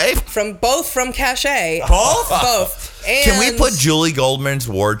 Cache? From Cache. Both? Both. And, Can we put Julie Goldman's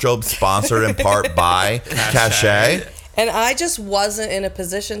wardrobe sponsored in part by Cache? And I just wasn't in a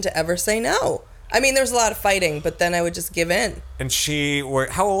position to ever say no. I mean, there was a lot of fighting, but then I would just give in. And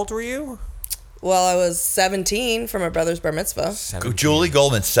how old were you? Well, I was 17 for my brother's bar mitzvah. Julie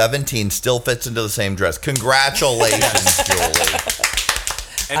Goldman, 17, still fits into the same dress. Congratulations, Julie.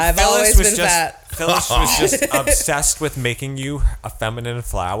 And I've always been fat. Phyllis was just obsessed with making you a feminine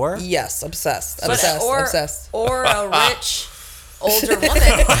flower. Yes, obsessed. But- Obsessed. or, Obsessed. Or a rich older woman.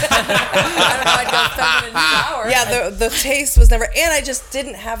 I don't know, I'd go feminine flower. Yeah, the taste was never, and I just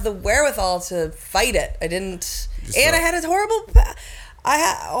didn't have the wherewithal to fight it. I didn't, and I had a horrible. I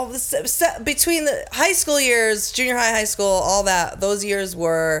had between the high school years, junior high school, all that. Those years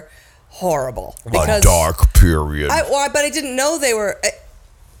were horrible A dark period. but I didn't know they were.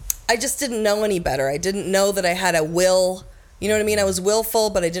 I just didn't know any better. I didn't know that I had a will. You know what I mean? I was willful,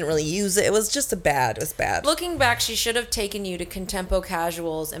 but I didn't really use it. It was just it was bad. Looking back, she should have taken you to Contempo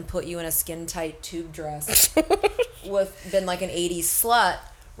Casuals and put you in a skin-tight tube dress with been like an 80s slut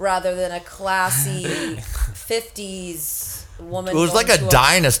rather than a classy 50s woman. It was like a going to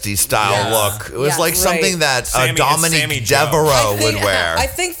dynasty style Yes. look. It was Yes. like something Right. that Sammy Dominique Joe. Devereaux would wear. I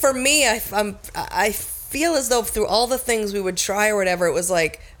think for me, I feel as though through all the things we would try or whatever, it was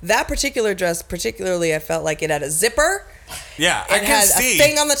like that particular dress, particularly, I felt like it had a zipper. Yeah, I It can had see. a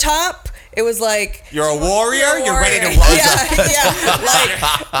thing on the top. It was like You're a warrior. You're ready to warrior. run.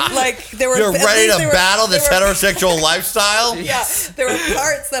 yeah, like there were. You're at ready least to there were- battle this there were- heterosexual lifestyle? Yeah, there were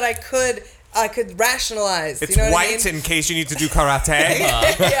parts that I could rationalize. It's you know what I white mean? in case you need to do karate.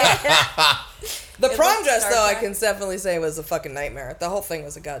 The prom looks dress, Star though, I Trek. can definitely say was a fucking nightmare. The whole thing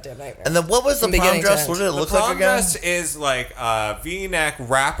was a goddamn nightmare. And then what was the From prom beginning to dress? end. What did it The look like prom again? dress is like a V-neck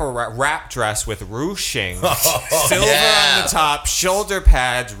wrap dress with ruching, silver yeah. on the top, shoulder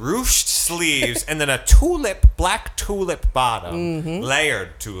pads, ruched sleeves, and then a black tulip bottom,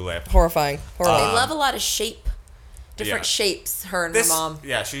 layered tulip. Horrifying. They Horrifying. love a lot of different Yeah. shapes, her and her mom.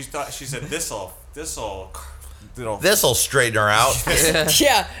 Yeah, she said this'll This'll straighten her out.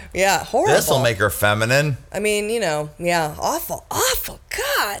 yeah, horrible. This'll make her feminine. I mean, yeah, awful.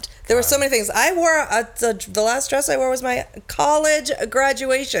 God, there were so many things. I wore the last dress I wore was my college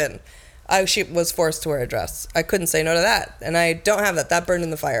graduation. She was forced to wear a dress. I couldn't say no to that, and I don't have that. That burned in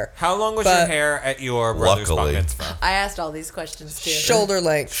the fire. How long was your But- hair at your brother's bar Luckily. mitzvah? I asked all these questions too. Shoulder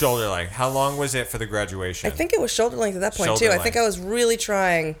length. Shoulder length. How long was it for the graduation? I think it was shoulder length at that point Shoulder too. I think length. I was really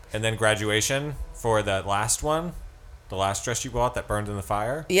trying. And then graduation for the last one, the last dress you bought that burned in the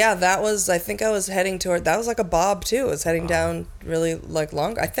fire. Yeah, that was. I think I was heading toward. That was like a bob too. It was heading down really like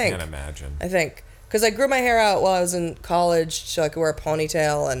long. I think. Can't imagine. I think because I grew my hair out while I was in college, so I could wear a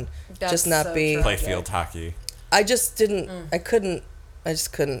ponytail and That's just not so be. true. Play field hockey. I just didn't. I couldn't. I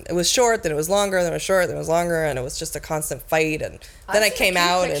just couldn't. It was short, then it was longer, then it was short, then it was longer, and it was just a constant fight. And then I seen a came cute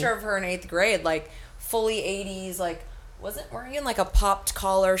out picture and of her in 8th grade, like fully 80s, like wasn't wearing like a popped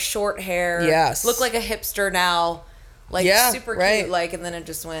collar, short hair. Yes. Looked like a hipster now, like Yeah, super right. cute. Like, and then it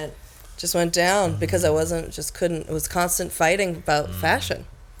just went. just went down because I wasn't. Just couldn't. It was constant fighting about fashion.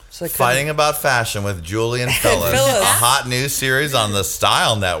 So I couldn't- Fighting About Fashion with Julie and Phyllis. Phyllis. A hot new series on the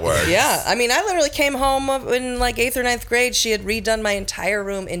Style Network. Yeah, I mean, I literally came home in like 8th or 9th grade. She had redone my entire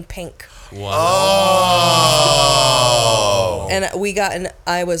room in pink. Oh. And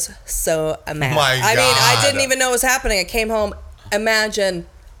I was so mad. My I mean, I God. didn't even know it was happening. I came home, imagine.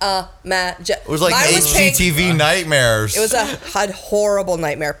 It was like Mine was pink. HGTV nightmares. It was a horrible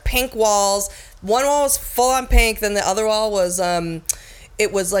nightmare. Pink walls. One wall was full on pink. Then the other wall was,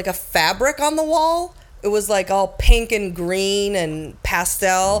 it was like a fabric on the wall. It was like all pink and green and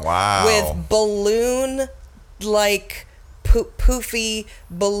pastel. Wow. With balloon, like poofy,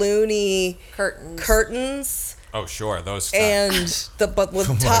 balloony curtains. Oh, sure, those stuff. And it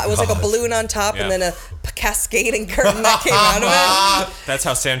was like a balloon on top, Yeah. and then a cascading curtain that came out of it. That's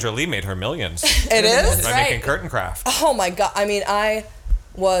how Sandra Lee made her millions. It is. By making curtain craft. Oh my God! I mean, I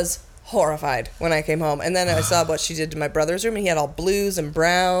was horrified when I came home, and then I saw what she did to my brother's room, and he had all blues and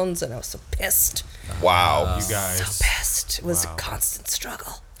browns, and I was so pissed. Wow. You guys. So pissed. It was a constant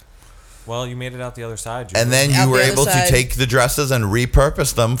struggle. Well, you made it out the other side. Julie. And then Out you were the other able to side. take the dresses and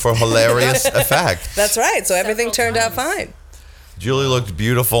repurpose them for hilarious effect. That's right. So everything turned out times. fine. Julie looked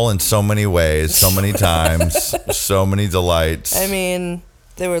beautiful in so many ways, so many times, so many delights. I mean,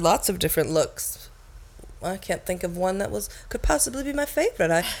 there were lots of different looks. I can't think of one that could possibly be my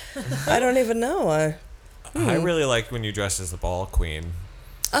favorite. I don't even know. I really liked when you dressed as the ball queen.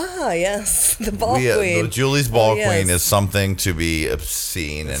 Yes, the ball queen. Julie's ball Oh, yes. queen is something to be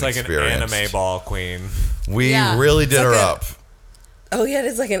seen It's and like experienced. an anime ball queen. We Yeah. really did It's her like a- up. Oh yeah,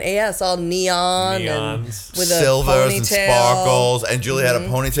 it's like an AS, all neon and Neons. with a Silvers and ponytail. sparkles, and Julie had a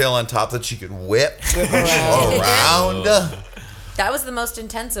ponytail on top that she could whip around. That was the most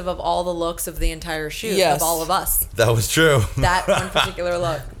intensive of all the looks of the entire shoot Yes. of all of us. That was true. That one particular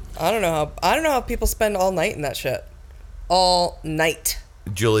look. I don't know how people spend all night in that shit. All night.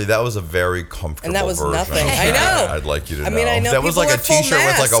 Julie, that was a very comfortable And that was version nothing. of I that. know. I'd like you to know. I mean, I know that was people like a wear full t-shirt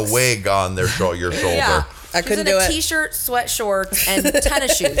with like a masks. wig on your shoulder. Yeah. I She was couldn't in do a it. t-shirt, sweat shorts, and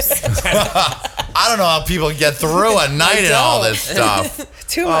tennis shoes. I don't know how people get through a night and all this stuff.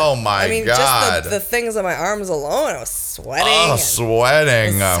 Too much. Oh my I mean, God. just the things on my arms alone. I was sweating. Oh, and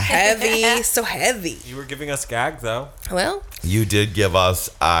sweating. heavy, so heavy. You were giving us gag, though. Well, You did give us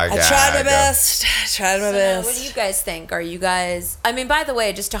a I gag. tried my best. What do you guys think? Are you guys... I mean, by the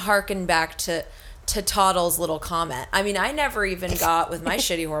way, just to harken back to Toddle's little comment. I mean, I never even got, with my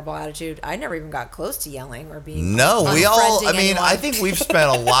shitty, horrible attitude, I never even got close to yelling or being No, we all, unfriending I mean, anyone. I think we've spent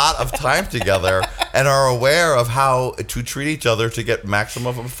a lot of time together and are aware of how to treat each other to get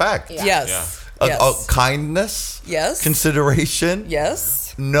maximum effect. Yeah. Yes. Yes. Kindness, Yes. consideration,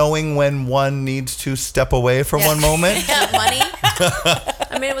 Yes. knowing when one needs to step away for one moment. Money.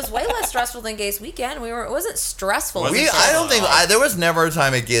 I mean, it was way less stressful than Gays Weekend. It wasn't stressful. I don't think there was never a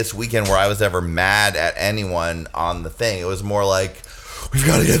time at Gay's Weekend where I was ever mad at anyone on the thing. It was more like, we've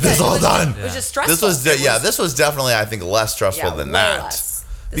got to get this all done. It was just stressful. This was definitely, I think, less stressful Yeah, than way that. less.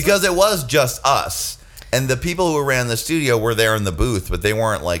 Because it was just us. And the people who ran the studio were there in the booth, but they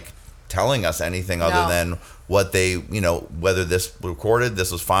weren't like telling us anything other No. than what they, whether this recorded, this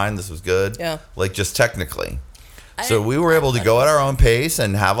was fine, this was good. Yeah. Like just technically. I So didn't- we were able to go at our own pace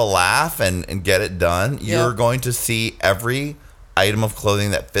and have a laugh and get it done. Yeah. You're going to see every item of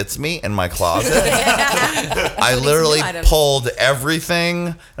clothing that fits me in my closet. I literally new items. pulled everything.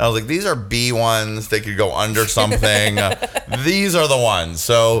 And I was like, these are B ones. They could go under something. These are the ones.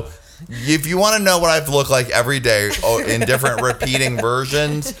 So if you want to know what I've looked like every day in different repeating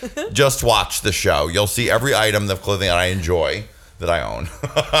versions, just watch the show. You'll see every item of clothing that I enjoy that I own.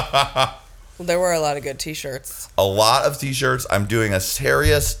 Well, there were a lot of good T-shirts. A lot of t-shirts. I'm doing a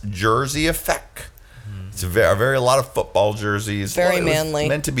serious jersey effect. It's a lot of football jerseys. Very It was manly.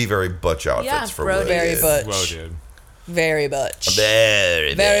 meant to be very butch outfits Yeah, for bro, women. very butch. Whoa, dude. Very butch.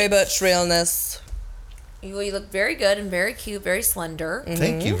 Very, Very butch realness. You look very good and very cute, very slender.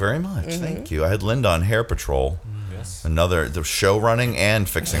 Thank you very much. Mm-hmm. Thank you. I had Linda on Hair Patrol. Yes. The show running and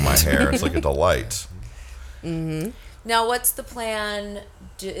fixing my hair. It's like a delight. Now, what's the plan?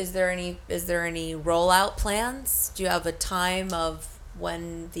 Is there any rollout plans? Do you have a time of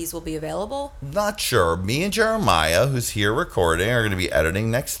when these will be available? Not sure. Me and Jeremiah, who's here recording, are going to be editing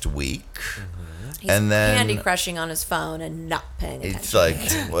next week. He's And then- Candy crushing on his phone and not paying attention. It's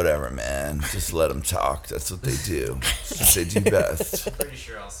like, whatever, man. Just let them talk. That's what they do. That's what they do best. Pretty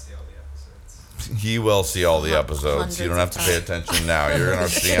sure I'll see all the episodes. He will see all the episodes. You don't have to pay attention now. You're going to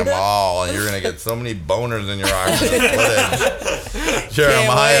see them all, and you're going to get so many boners in your eyes. Footage.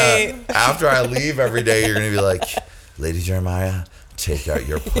 Jeremiah, wait. after I leave every day, you're going to be like, Lady Jeremiah, take out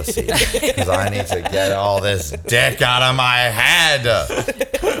your pussy. Because I need to get all this dick out of my head.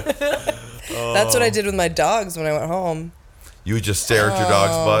 That's what I did with my dogs when I went home. You would just stare at your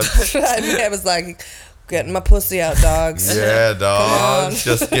dog's butt. I was like, Getting my pussy out, dogs. Yeah, dogs.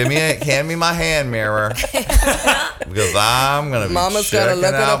 Just hand me my hand mirror. Because I'm going to be Mama's gotta checking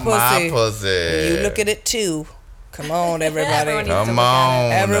look at out her my pussy. pussy. You look at it too. Come on, everybody. Come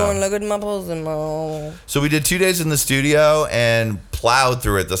on. Everyone look at my pussy, Mom. So we did 2 days in the studio and plowed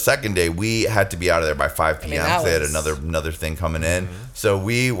through it. The second day, we had to be out of there by 5 p.m. that They had was- another thing coming in. So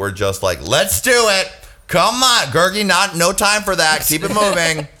we were just like, let's do it. Come on, Gergie, no time for that. Keep it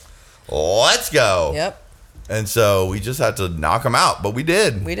moving. Let's go. Yep, And so we just had to knock them out, but we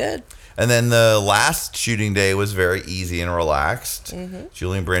did. we did. And then the last shooting day was very easy and relaxed.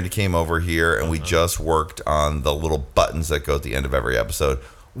 Julie and Brandy came over here, and we just worked on the little buttons that go at the end of every episode,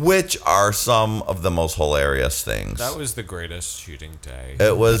 which are some of the most hilarious things. That was the greatest shooting day.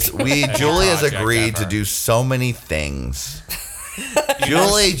 It was. Julie has project agreed to ever. do so many things.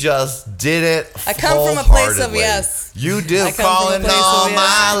 Julie just did it. I come from a place of wholeheartedly. yes. You do, I come from a calling place of on yes.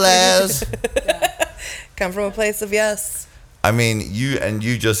 my Les. Come from a place of yes. I mean, you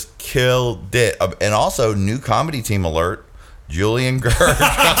just killed it. And also, new comedy team alert. Julie and Gerg.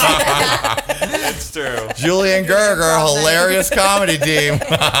 It's true. Julie and Gerg are a hilarious comedy team.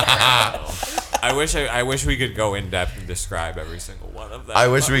 I wish we could go in depth and describe every single one of them. I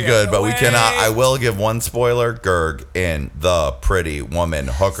wish we could, but we Wait. cannot. I will give one spoiler. Gerg in the pretty woman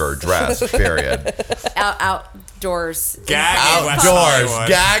hooker dress, period. Outdoors. Gagging West Outdoors, Hollywood.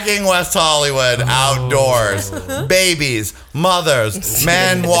 gagging West Hollywood, outdoors, babies, mothers,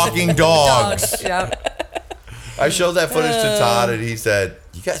 men walking dogs. Yep. I showed that footage to Todd, and he said,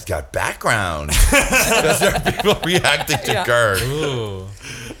 "You guys got background." Because there are people reacting to Gerg. Ooh.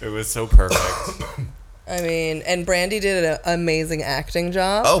 It was so perfect. I mean, and Brandy did an amazing acting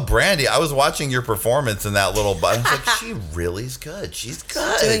job. Oh, Brandy, I was watching your performance in that little button. I was like, she really is good. She's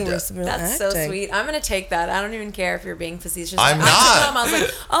good. Doing real That's so acting. sweet. I'm gonna take that. I don't even care if you're being facetious. I'm I not. was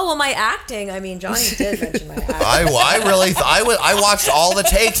like, oh well, my acting. I mean, Johnny did mention my acting. I watched all the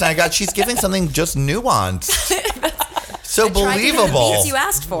takes, and she's giving something just nuanced. So Tried to do the believable. beats you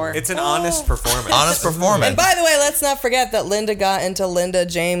asked for. It's an honest performance. Honest performance. And by the way, let's not forget that Linda got into Linda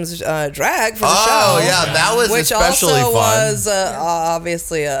James drag for the show. Oh, yeah, that was which especially also fun. was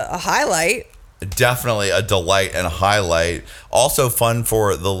obviously a highlight. Definitely a delight and a highlight. Also fun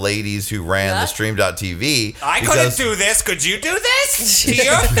for the ladies who ran the Yeah. Stream.tv. I couldn't because- do this. Could you do this to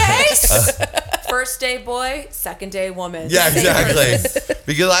your face? First day boy, second day woman. Yeah, Same exactly. person.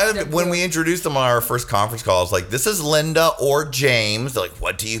 Because when we introduced them on our first conference call, I was like, this is Linda or James. They're like,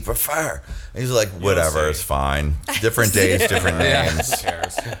 what do you prefer? And he's like, whatever, see. it's fine. Different days, different names. Who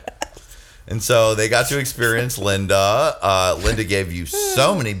cares? And so they got to experience Linda. Linda gave you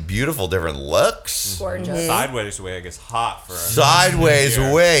so many beautiful different looks. Gorgeous. Sideways wig is hot for a Sideways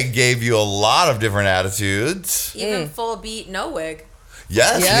Yeah. wig gave you a lot of different attitudes. Even full beat, no wig.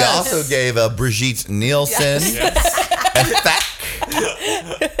 Yes, Yes. we also gave Brigitte Nielsen a thack.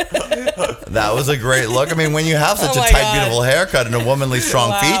 That was a great look. I mean, when you have such Oh a my tight, God. beautiful haircut and a womanly strong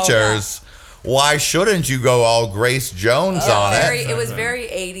Wow. features, why shouldn't you go all Grace Jones on it? It was very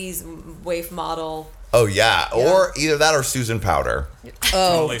 80s waif model. Oh, yeah. Or either that or Susan Powder.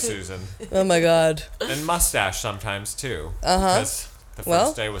 Totally Susan. Oh my God. And mustache sometimes too. Because the first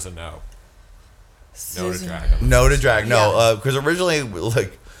Well. day was a no. No to Susan. drag 'em. No to drag. No, because originally,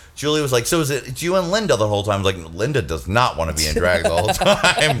 like, Julie was like, so is it you and Linda the whole time? I was like, Linda does not want to be in drag the whole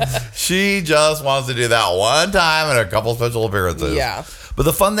time. She just wants to do that one time and a couple special appearances. Yeah. But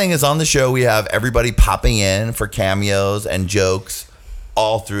the fun thing is on the show, we have everybody popping in for cameos and jokes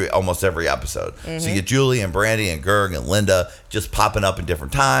all through almost every episode. So you get Julie and Brandy and Gerg and Linda just popping up in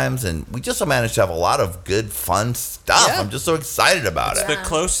different times. And we just managed to have a lot of good, fun stuff. Yeah. I'm just so excited about it. The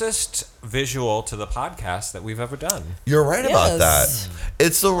closest visual to the podcast that we've ever done. You're right about that. Yes.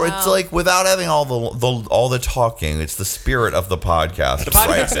 It's like without having all the talking, it's the spirit of the podcast. The podcast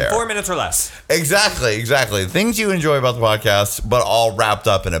right in there. 4 minutes or less. Exactly. Things you enjoy about the podcast, but all wrapped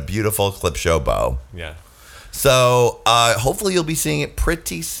up in a beautiful clip show bow. Yeah. So hopefully you'll be seeing it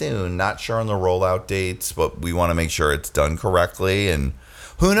pretty soon. Not sure on the rollout dates, but we want to make sure it's done correctly. And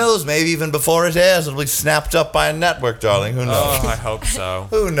who knows, maybe even before it airs, it'll be snapped up by a network, darling. Who knows? Oh, I hope so.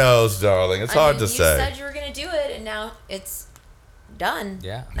 Who knows, darling? It's hard to you say. said you were going to do it, and now it's done.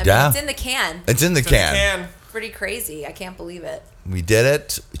 Yeah. I mean, Yeah. it's in the can. It's in the can. Can. Pretty crazy. I can't believe it. We did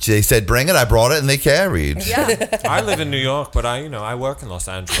it. They said, bring it. I brought it, and they carried. Yeah. I live in New York, but I work in Los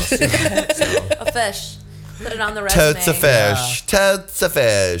Angeles. A fish. Put it on the resume. Totes a fish. Totes a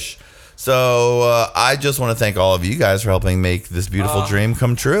fish. So I just want to thank all of you guys for helping make this beautiful dream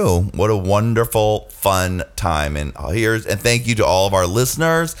come true. What a wonderful, fun time. And thank you to all of our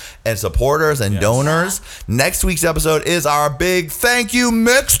listeners and supporters and donors. Next week's episode is our big thank you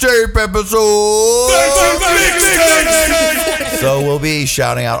mixtape episode. So we'll be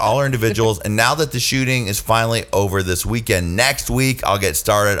shouting out all our individuals. And now that the shooting is finally over this weekend, next week I'll get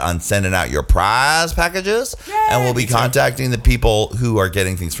started on sending out your prize packages. And we'll be contacting the people who are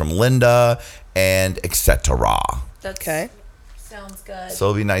getting things from Linda and etc. That's Okay. Sounds good. So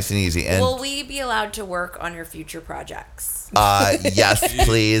it'll be nice and easy. And Will we be allowed to work on your future projects? yes,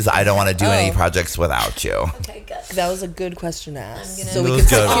 please. I don't want to do any projects without you. Okay, good. That was a good question to ask. gonna- So we It can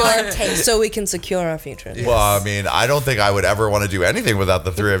was good. secure our future. Well, I mean, I don't think I would ever want to do anything without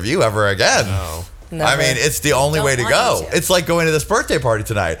the three of you ever again. No. I mean, it's the only Don't way to want go. you to. It's like going to this birthday party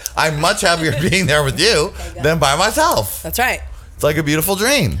tonight. I'm much happier being there with you than by myself. That's right. It's like a beautiful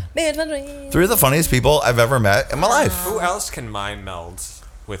dream. Three of the funniest people I've ever met in my life. Who else can mind meld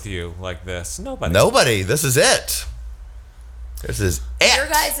with you like this? Nobody. Nobody. This is it. This is it. Your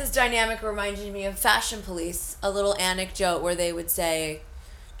guys' dynamic reminded me of Fashion Police, a little anecdote where they would say,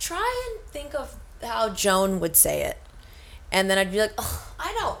 try and think of how Joan would say it. And then I'd be like, oh,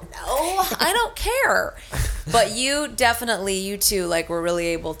 I don't know. I don't care. But you two, like, were really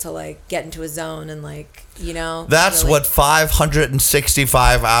able to, like, get into a zone and, like, you know. That's really- what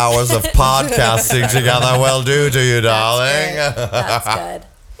 565 hours of podcasting together will do to you, darling. That's good.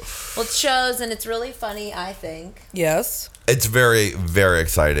 Well, it shows, and it's really funny, I think. Yes. It's very, very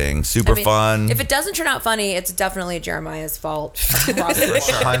exciting. Super I mean, fun. If it doesn't turn out funny, it's definitely Jeremiah's fault. Across the board.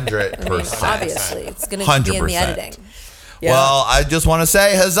 100%. Obviously, it's going to be in the 100%. editing. Yeah. Well, I just want to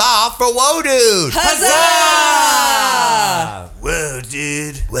say huzzah for Whoa Dude. Huzzah! Whoa,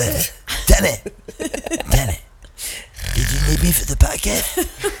 dude. Whoa. Damn it. Did you need me for the podcast?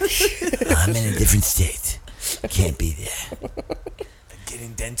 I'm in a different state. Can't be there.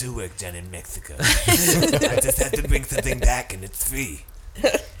 Getting dental work done in Mexico. I just have to bring something back and it's free.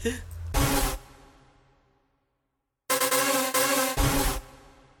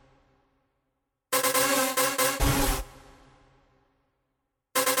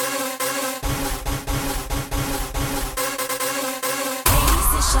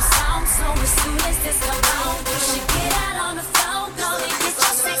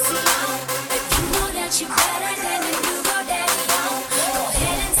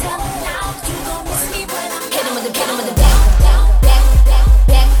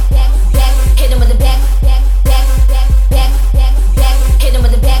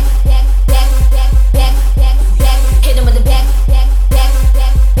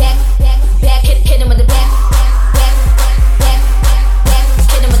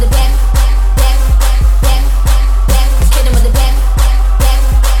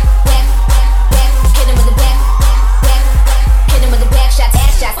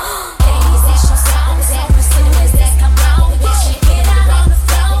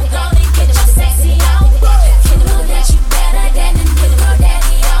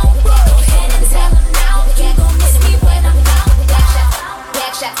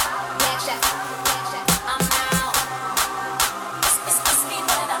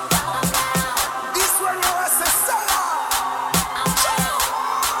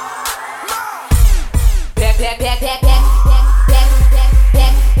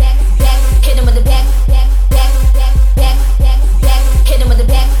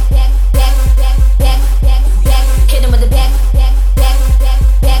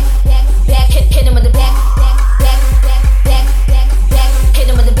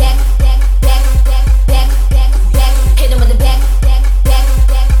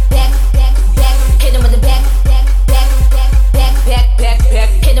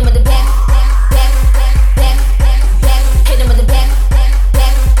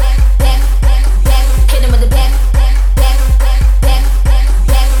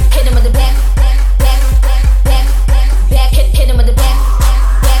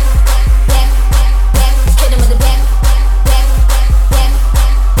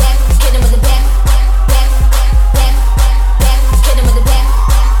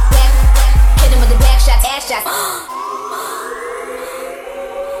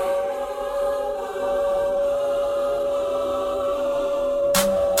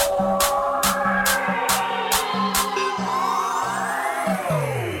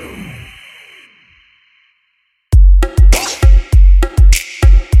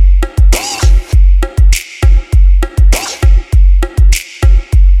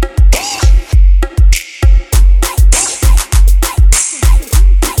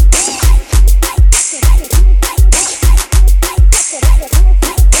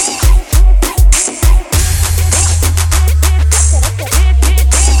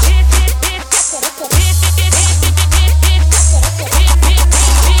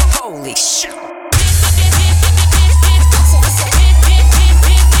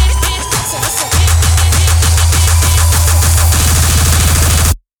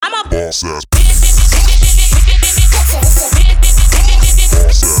 Boss ass.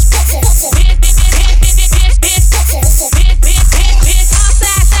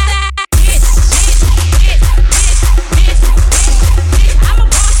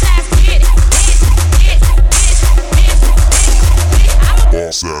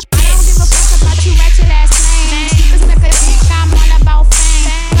 Boss ass. I don't give a fuck about you ratchet ass names. Keep it simple, bitch, I'm all about fame.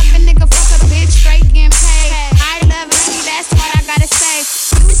 Fuck a nigga, fuck a bitch, straight getting paid. I love money, that's what I gotta say.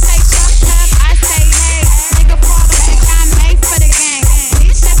 You say fuck up, I say hey. Nigga fall back, I'm made for the game.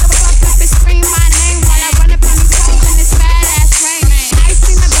 Bitch, shut the fuck up and scream my name while I run up on these hoes in this badass rain. I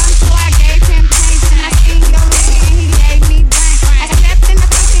seen the gun, so I gave him pain. And I seen your nigga and he gave me brain. I stepped in the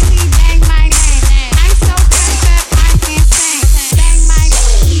fucking, he bang my name. I'm so turned up, I'm insane. Bang my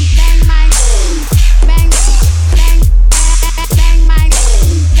name, bang my name, bang, bang, bang my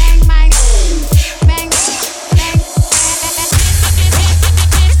name, bang my name, bang, bang.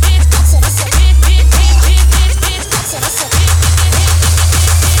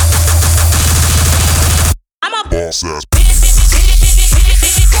 I'm a Boss ass.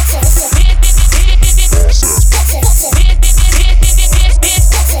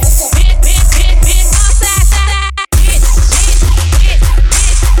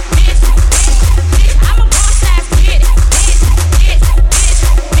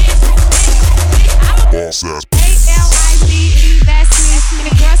 Boss ass. A-L-I-Z-E, that's me.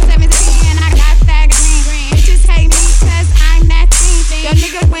 The girl 17 and I got that green. Bitches hate me 'cause I'm that teen. Your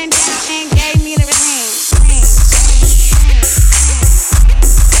nigga went down and gave me the ring.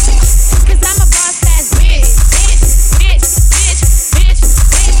 'Cause I'm a boss ass bitch. Bitch.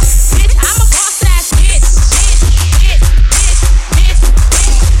 I'm a boss ass bitch. Bitch.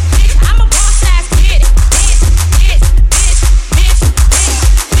 I'm a boss ass bitch. Bitch.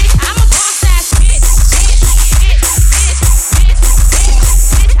 I'm a boss ass bitch.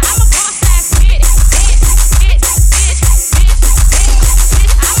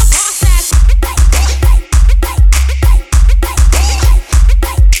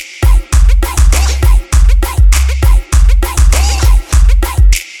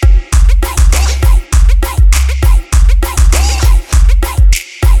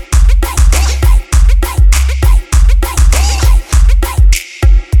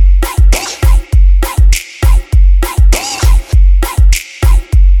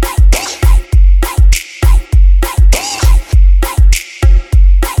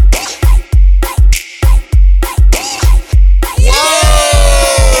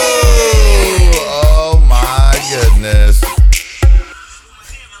 Oh my goodness.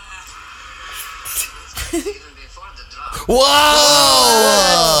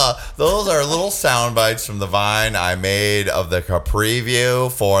 Whoa! Those are little sound bites from the Vine I made of the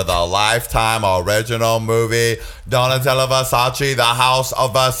preview for the Lifetime original movie Donatella Versace, The House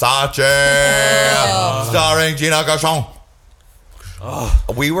of Versace, starring Gina Gershon.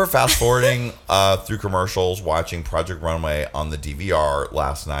 We were fast forwarding through commercials, watching Project Runway on the DVR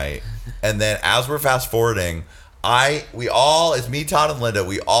last night, and then as we're fast forwarding, we all, it's me, Todd, and Linda,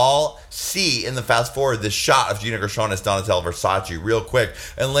 we all see in the fast forward this shot of Gina Gershon as Donatella Versace real quick,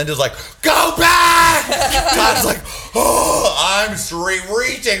 and Linda's like, "Go back!" Todd's like, "Oh, I'm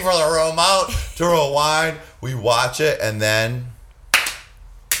reaching for the remote to rewind." We watch it, and then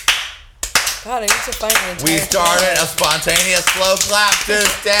God, I need to find the entire we started trailer. a spontaneous slow clap to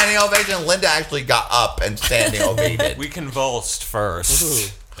standing ovation. Linda actually got up and standing ovated. We convulsed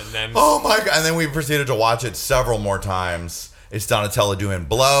first. And then Oh my god! And then we proceeded to watch it several more times. It's Donatella doing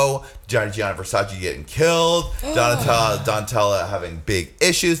blow, Gianna Versace getting killed, Donatella having big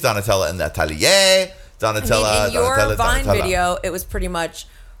issues, Donatella and Atelier, Donatella. in your Donatella, Vine Donatella. video, it was pretty much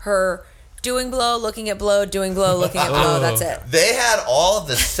her doing blow, looking at blow, doing blow, looking at blow. That's it. They had all of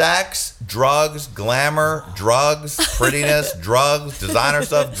the sex, drugs, glamour, drugs, prettiness, drugs, designer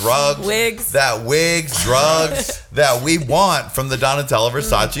stuff, drugs, Wigs. drugs that we want from the Donatella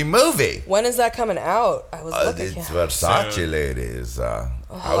Versace movie. When is that coming out? I was looking. It's Versace, ladies. I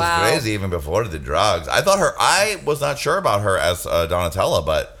was wow. crazy even before the drugs. I was not sure about her as Donatella,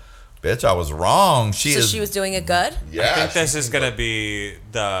 but bitch, I was wrong. She was doing it good. Yeah, I think this is gonna be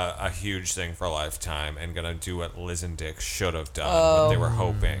a huge thing for Lifetime and gonna do what Liz and Dick should have done. What they were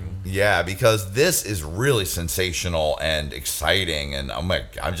hoping. Yeah, because this is really sensational and exciting, and I'm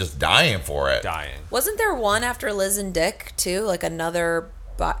just dying for it. Dying. Wasn't there one after Liz and Dick too? Like another.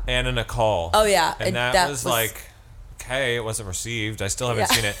 Anna Nicole. Oh, yeah. And And that was like, okay, it wasn't received. I still haven't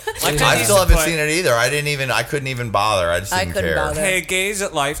Yeah. seen it. I still haven't seen it either. I couldn't even bother. I just didn't couldn't care. bother. Hey, gays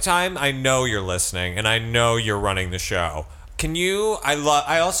at Lifetime, I know you're listening, and I know you're running the show. Can you?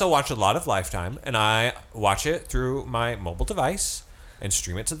 I also watch a lot of Lifetime, and I watch it through my mobile device. and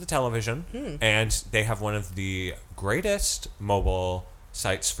stream it to the television. And they have one of the greatest mobile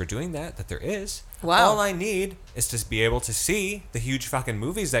sites for doing that there is. Wow. All I need is to be able to see the huge fucking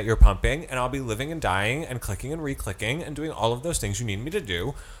movies that you're pumping, and I'll be living and dying and clicking and re-clicking and doing all of those things you need me to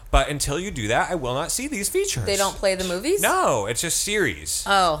do. But until you do that, I will not see these features. They don't play the movies? No, it's just series.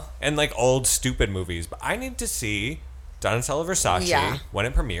 Oh. And like old stupid movies. But I need to see Donatella Versace when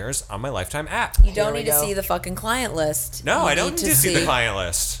it premieres on my Lifetime app. You don't need to see the fucking client list. No, You I don't need to see the client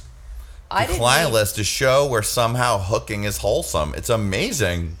list. The client list, a show where somehow hooking is wholesome. It's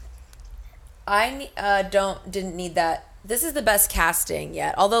amazing. I didn't need that. This is the best casting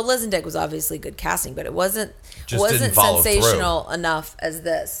yet. Although Liz and Dick was obviously good casting, but it wasn't didn't follow sensational enough as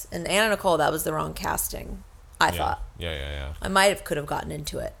this. And Anna Nicole, that was the wrong casting. I thought. Yeah. I could have gotten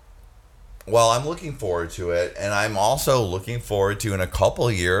into it. Well, I'm looking forward to it, and I'm also looking forward to, in a couple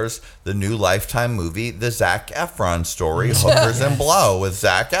of years, the new Lifetime movie, the Zac Efron story, Hookers and Blow, with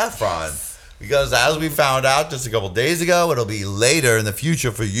Zac Efron. Because as we found out just a couple days ago, it'll be later in the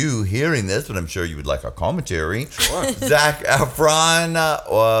future for you hearing this, but I'm sure you would like our commentary. Sure. Zac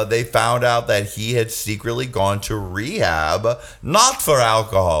Efron, they found out that he had secretly gone to rehab, not for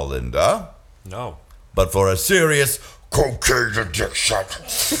alcohol, Linda. No. But for a serious cocaine addiction.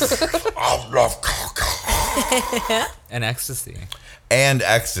 I love cocaine. And ecstasy. And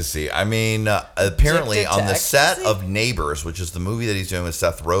ecstasy. I mean, apparently Addicted to on the set ecstasy? of Neighbors, which is the movie that he's doing with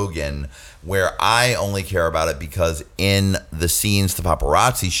Seth Rogen, where I only care about it because in the scenes the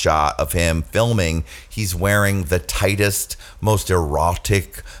paparazzi shot of him filming, he's wearing the tightest, most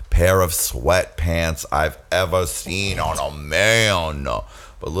erotic pair of sweatpants I've ever seen on a man.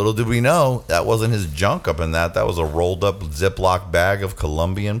 But little did we know, that wasn't his junk up in that. That was a rolled up Ziploc bag of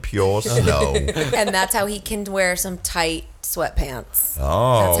Colombian pure snow. And that's how he can wear some tight sweatpants.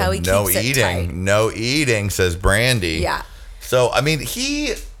 Oh, That's how he no keeps it eating. tight. No eating, says Brandy. Yeah. So, I mean,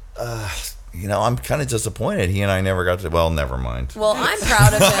 I'm kind of disappointed. He and I never got to, well, never mind. Well, I'm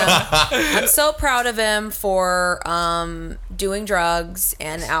proud of him. I'm so proud of him for doing drugs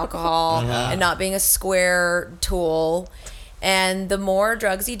and alcohol and not being a square tool. And the more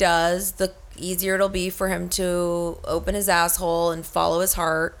drugs he does, the easier it'll be for him to open his asshole and follow his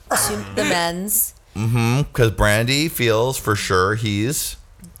heart to the men's. Because Brandy feels for sure he's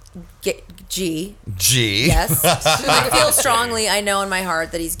G. G. Yes. I feel strongly, I know in my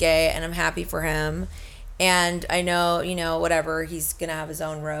heart that he's gay, and I'm happy for him. And I know, whatever, he's going to have his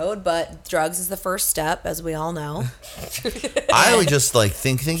own road, but drugs is the first step, as we all know. I always just like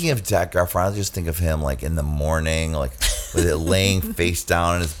thinking of Zac Efron, I just think of him like in the morning, like with it laying face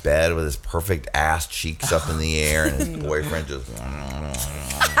down in his bed with his perfect ass cheeks up in the air and his boyfriend just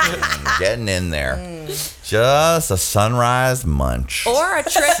getting in there. Just a sunrise munch. Or a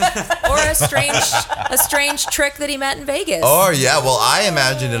trick, or a strange trick that he met in Vegas. Oh, yeah. Well, I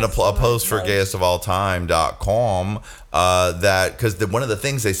imagined in a post for gayestofalltime.com that because one of the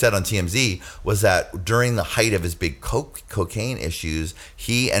things they said on TMZ was that during the height of his big cocaine issues,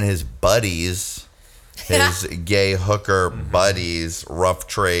 he and his buddies, his gay hooker buddies, rough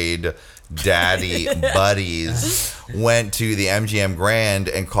trade daddy buddies, went to the MGM Grand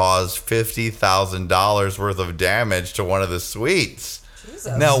and caused $50,000 worth of damage to one of the suites.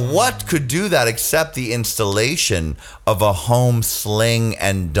 Jesus. Now, what could do that except the installation of a home sling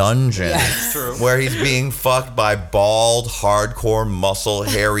and dungeon, Yes. True. where he's being fucked by bald, hardcore, muscle,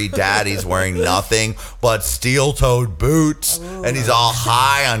 hairy daddies wearing nothing but steel-toed boots, and he's all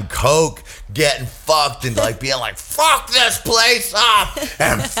high on coke, getting fucked and like being like, fuck this place up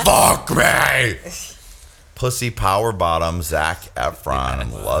and fuck me. Pussy power bottom Zac Efron.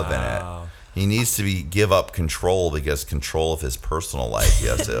 I'm loving it. He needs to give up control because control of his personal life,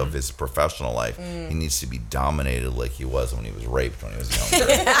 yes, of his professional life. He needs to be dominated like he was when he was raped when he was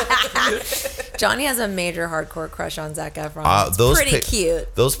younger. Johnny has a major hardcore crush on Zac Efron. It's pretty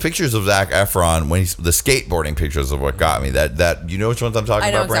cute. Those pictures of Zac Efron, when he's the skateboarding pictures of what got me. That you know which ones I'm talking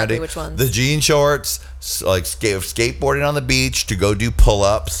I know about, Brandy? exactly which ones. The jean shorts, like skateboarding on the beach to go do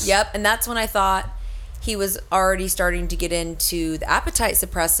pull-ups. Yep, and that's when I thought he was already starting to get into the appetite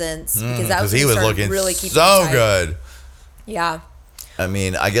suppressants because that was when he was started looking really keeping so it tight. good. Yeah. I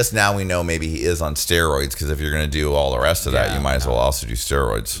mean, I guess now we know maybe he is on steroids because if you're going to do all the rest of that, you might as well also do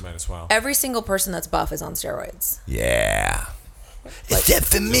steroids. Might as well. Every single person that's buff is on steroids. Yeah. Except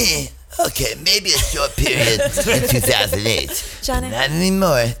for me. Okay, maybe a short period in 2008. Johnny. Not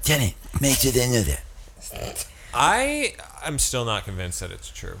anymore. Johnny, make sure they know that. I'm still not convinced that it's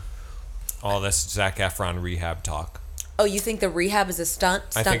true. All this Zac Efron rehab talk. Oh, you think the rehab is a stunt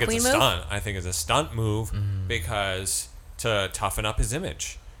I think queen it's a move? stunt. I think it's a stunt move because to toughen up his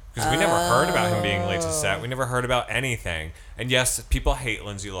image. Because we never heard about him being late to set. We never heard about anything. And yes, people hate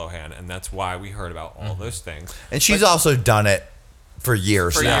Lindsay Lohan, and that's why we heard about all those things. And she's also done it for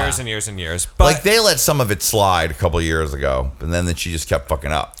years For now. years and years and years. But Like, they let some of it slide a couple of years ago, and then she just kept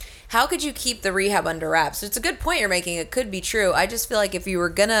fucking up. How could you keep the rehab under wraps? It's a good point you're making. It could be true. I just feel like if you were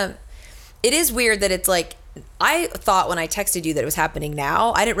gonna, it is weird that it's like, I thought when I texted you that it was happening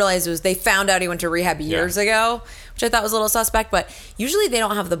now. I didn't realize it was, they found out he went to rehab years ago, which I thought was a little suspect. But usually they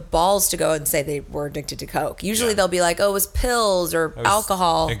don't have the balls to go and say they were addicted to coke. Usually they'll be like, oh, it was pills or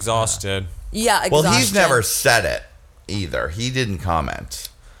alcohol. Exhausted. Yeah, Well, exhaustion. he's never said it either. He didn't comment.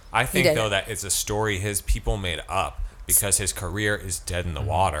 I think, didn't. though, that it's a story his people made up because his career is dead in the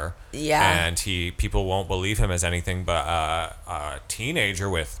water. Yeah. And people won't believe him as anything but a teenager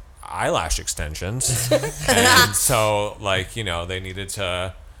with eyelash extensions. And so, like, you know, they needed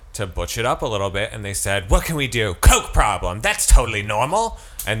to butch it up a little bit, and they said, what can we do? Coke problem. That's totally normal.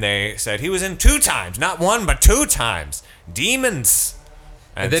 And they said he was in 2 times, not 1, but 2 times. Demons.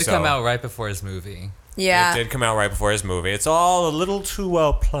 And It did come out right before his movie. Yeah. It did come out right before his movie. It's all a little too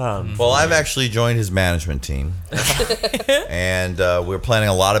well planned. Well, I've actually joined his management team, and we're planning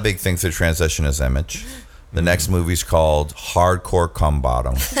a lot of big things to transition his image. The next movie's called Hardcore Cum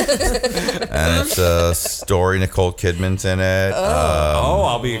Bottom, and it's a story. Nicole Kidman's in it.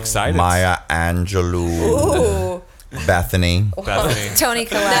 I'll be excited. Maya Angelou, Bethany. Bethany. Tony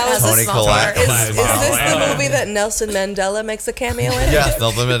Collette. Now is has a Tony small Collette. part. Is this the movie that Nelson Mandela makes a cameo in? Yes,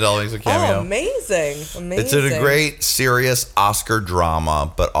 Nelson Mandela makes a cameo. Oh, amazing. It's a great, serious Oscar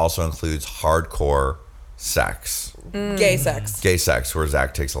drama, but also includes hardcore sex. Gay sex. Gay sex, where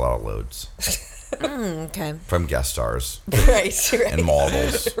Zach takes a lot of loads Okay. from guest stars Right. and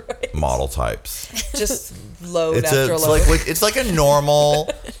models, model types. Just load It's after it's load. it's like a normal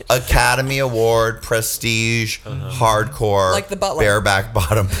Academy Award prestige hardcore Like The Butler. bareback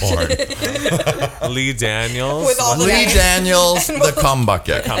bottom porn. Lee Daniels. With all the Lee names. Daniels, the cum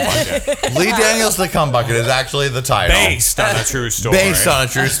bucket. Lee Daniels, the cum bucket is actually the title. Based on a true story. Based on a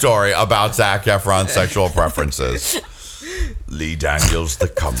true story about Zac Efron's sexual preferences. Lee Daniels, the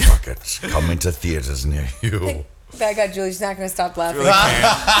cum bucket, coming to theaters near you. That guy, Julie's not going to stop laughing. Julie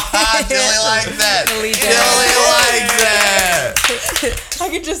likes that. Lee Julie likes it. I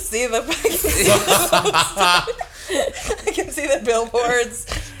can just see the I can see the billboards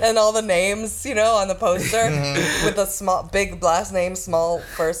and all the names, you know, on the poster with a small, big last name, small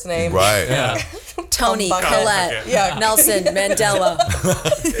first name. Right. Yeah. Tony Bucket. Collette. Yeah. Nelson Mandela.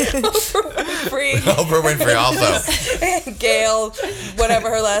 Free. Oprah Winfrey also. And Gail, whatever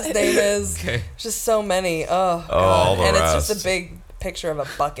her last name is. Okay. Just so many. Oh, God. all the and rest. it's just a big picture of a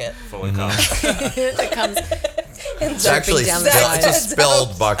bucket. Full of cum. It comes It's actually down the it's a line.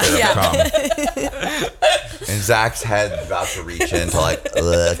 spilled bucket of Yeah. cum. And Zach's head about to reach in to like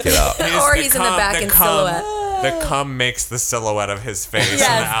look it up. Or he's in the back in silhouette. The cum makes the silhouette of his face Yes.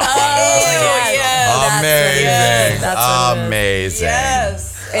 and the outline of his face. Amazing. That's what it is. Amazing.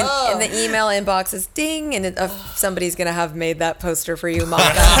 Yes. And the email inbox is ding, and somebody's gonna have made that poster for you,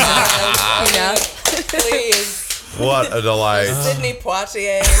 Monica. You know, Please. What a delight. Sidney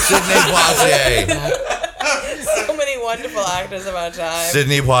Poitier. Sidney Poitier. So many wonderful actors of our time.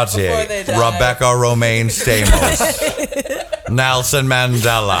 Sidney Before they Poitier. die. Rebecca Romaine Stamos. Nelson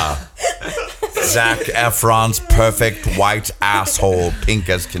Mandela. Zac Efron's perfect white asshole, pink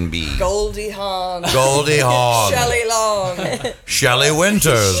as can be. Goldie Hawn. Goldie Hawn. Shelley Long. Shelley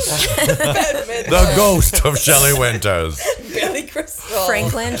Winters. Bette Midler. The ghost of Shelley Winters. Billy Crystal.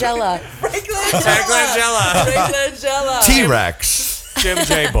 Frank Langella. Franklin Langella. Langella. T-Rex. Jim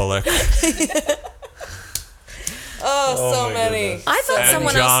J. Bullock. Oh, so my many. goodness. I thought And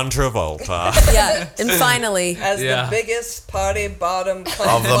someone else. John Travolta. Yeah, and finally, As Yeah. the biggest party bottom cum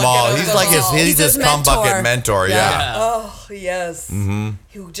Of them bucket all. of He's them like his, all. he's his his cum bucket mentor. mentor, yeah. Oh, yes. Mm-hmm.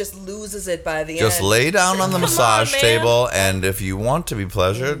 Who just loses it by the Just end. lay down on the massage man. table, and if you want to be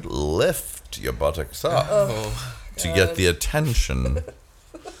pleasured, lift your buttocks up to get the attention.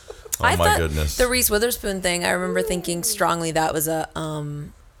 Oh I my thought goodness. the Reese Witherspoon thing. I remember thinking strongly that was a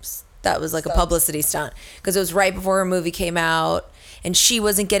that was like a publicity stunt because it was right before her movie came out, and she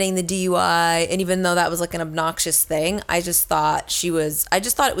wasn't getting the DUI. And even though that was like an obnoxious thing, I just thought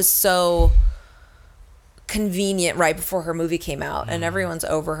it was so convenient right before her movie came out, and everyone's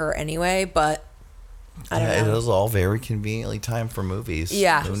over her anyway. But I don't Yeah, know. it was all very conveniently timed for movies.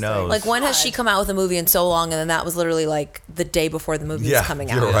 Yeah. Who knows? Like, when has she come out with a movie in so long? And then that was literally like the day before the movie was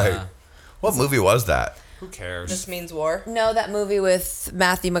coming out. You're right. What movie was that? Who cares? This means war. No, that movie with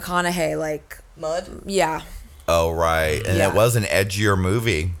Matthew McConaughey, like, Mud. yeah. Oh, right. And Yeah. it was an edgier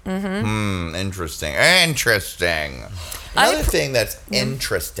movie. Interesting. Interesting. Another thing that's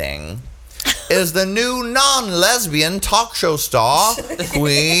interesting is the new non-lesbian talk show star,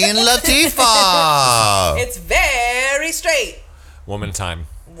 Queen Latifah. It's very straight. Woman time.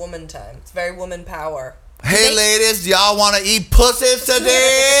 Woman time. It's very woman power. Hey ladies, y'all want to eat pussies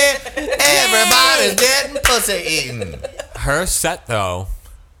today? Everybody's getting pussy eaten. Her set though.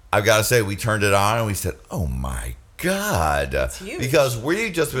 I've got to say, we turned it on and we said, "Oh my god!" huge. Because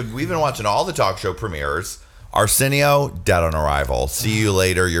we've been watching all the talk show premieres. Arsenio, dead on arrival. See you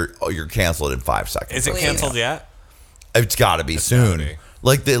later. You're canceled in 5 seconds. Is it canceled yet? It's got to be soon. gotta be.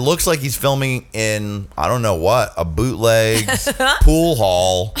 Like it looks like he's filming in I don't know what, a bootleg pool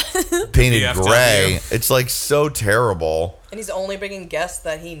hall painted VFW. gray. It's like so terrible. And he's only bringing guests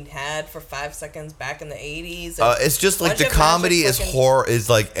that he had for 5 seconds back in the 80s. It's just like Bunch the of comedy magic is fucking- is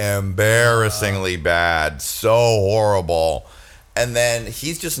like embarrassingly bad, so horrible. And then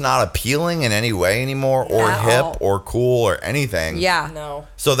he's just not appealing in any way anymore, or At hip, all. or cool, or anything. Yeah. No.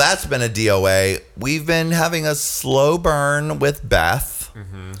 So that's been a DOA. We've been having a slow burn with Beth.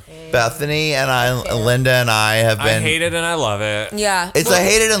 Bethany and Linda and I have I been. hate it and I love it. Yeah. It's a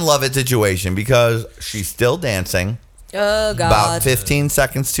hate it and love it situation because she's still dancing Oh God. about 15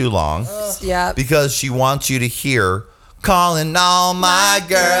 seconds too long Yeah. because she wants you to hear calling all my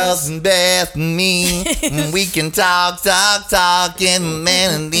girls and Beth and me. And we can talk in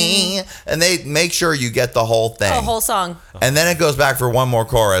melody. And they make sure you get the whole thing. A whole song. And then it goes back for one more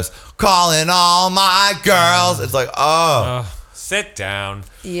chorus. Calling all my girls. It's like, oh. Sit down.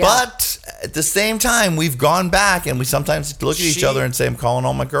 Yeah. But at the same time, we've gone back and we sometimes look at each She- other and say, I'm calling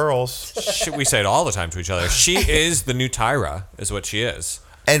all my girls. We say it all the time to each other. She is the new Tyra, is what she is.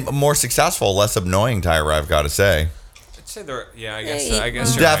 And more successful, less annoying Tyra, I've got to say. I'd say they're, yeah, I guess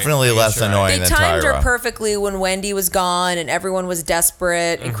you're Definitely right. I less guess you're right. annoying They than timed Tyra. her perfectly when Wendy was gone and everyone was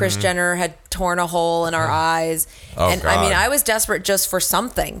desperate and Kris Jenner had torn a hole in our eyes. Oh, and I mean, God. I was desperate just for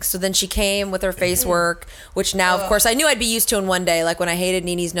something. So then she came with her face work, which now, of course, I knew I'd be used to in one day. Like when I hated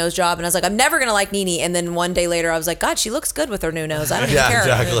Nene's nose job and I was like, I'm never going to like Nene. And then one day later, I was like, God, she looks good with her new nose. I don't even Yeah, care.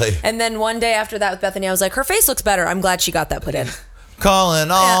 exactly. And then one day after that with Bethany, I was like, her face looks better. I'm glad she got that put in. Calling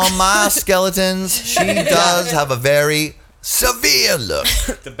all my skeletons. She does have a very severe look.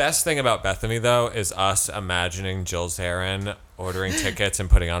 The best thing about Bethany, though, is us imagining Jill Zarin ordering tickets and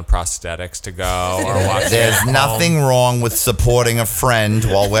putting on prosthetics to go or watching There's it at nothing wrong with supporting a friend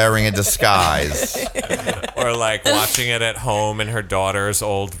while wearing a disguise. home, or like watching it at home in her daughter's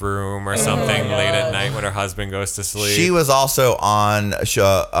old room or something late at night when her husband goes to sleep. She was also on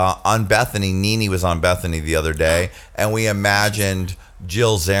Bethany. Nene was on Bethany the other day, and we imagined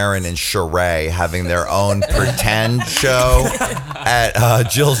Jill Zarin and Sheree having their own pretend show at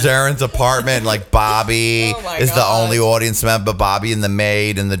Jill Zarin's apartment. Like Bobby Oh my is the God. only audience member. Bobby and the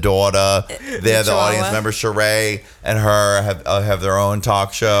maid and the daughter, they're the Chihuahua. audience member. Sheree and her have their own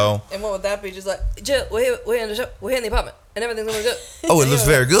talk show. And what would that be? Just like, Jill, we're here in the show. We're here in the apartment. And everything's going to be good. Oh, it looks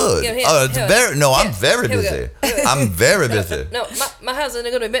very good. Yeah, here, Oh, it's here. very. No, I'm Here, very here we go. busy. Here we go. I'm very busy. No, my house isn't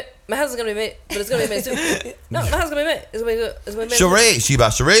going to be made. My house is going to be made, but it's going to be made soon. No, my house is going to be made. It's going to be good. It's going to be made. Sheree, Sheba,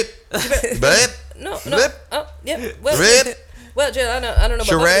 Sheree, Babe. No. Rip. Oh, yeah. Well, Rip. well, Jill, I don't know.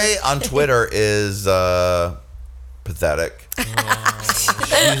 Sheree on Twitter is pathetic.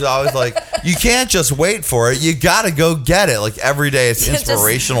 She's always like, you can't just wait for it. You got to go get it. Like every day, it's Just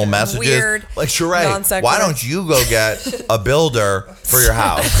inspirational messages. weird, Like Sheree, non sequitur. why don't you go get a builder for your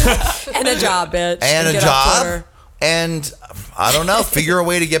house And a job, bitch. and a get off job? Twitter. And I don't know, figure a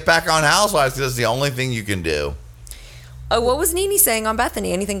way to get back on Housewives because it's the only thing you can do. Oh, what was Nene saying on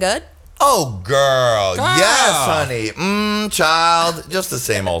Bethany? Anything good? Oh, girl. Yes, honey. Child. Just the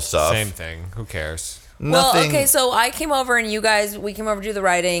same old stuff. Same thing. Who cares? Nothing. Well, okay, so I came over and we came over to do the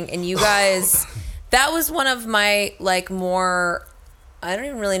writing, and you guys, that was one of my, like, more, I don't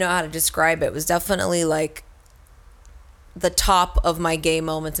even really know how to describe it. It was definitely, like, the top of my gay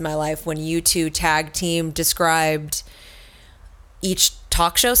moments in my life when you two tag team described each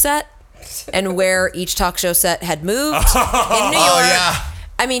talk show set and where each talk show set had moved in New York. Oh, yeah.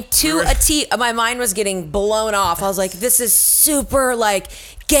 I mean, to a T, my mind was getting blown off. I was like, this is super, like,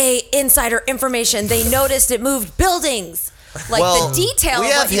 gay insider information. They noticed it moved buildings. Like, the detail of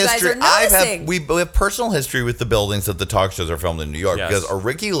what you guys are noticing. We have personal history with the buildings that the talk shows are filmed in New York Yes. because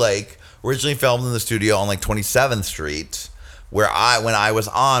Ricky Lake originally filmed in the studio on like 27th Street, when I was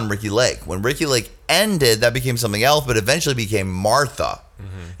on Ricky Lake. When Ricky Lake ended, that became something else, but eventually became Martha.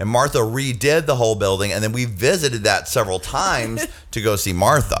 And Martha redid the whole building, and then we visited that several times to go see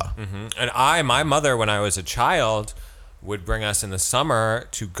Martha. And my mother, when I was a child, would bring us in the summer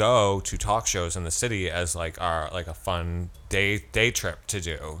to go to talk shows in the city as like a fun day trip to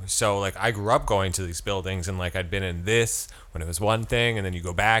do. So like I grew up going to these buildings, and like I'd been in this when it was one thing, and then you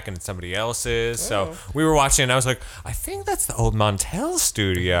go back and it's somebody else's. So we were watching, and I was like, I think that's the old Montel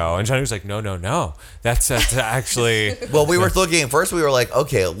studio. And Johnny was like, no, that's actually. Well, we were looking at first. We were like,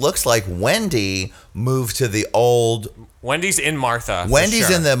 okay, it looks like Wendy moved to the old. Wendy's in Martha. Wendy's for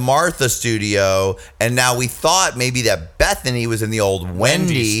sure. in the Martha studio, and now we thought maybe that Bethany was in the old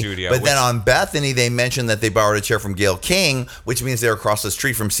Wendy studio, but then which- on Bethany they mentioned that they borrowed a chair from Gayle King, which means they're across the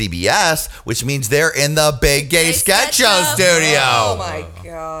street from CBS, which means they're in the Big Gay Sketch Show studio. Oh my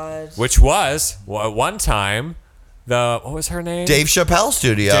god. Which was at one time what was her name? Dave Chappelle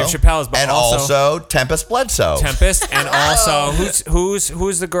studio. Dave Chappelle's, but and also Tempest Bledsoe. Tempest, and also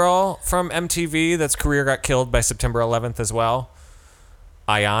who's the girl from MTV that's career got killed by September 11th as well?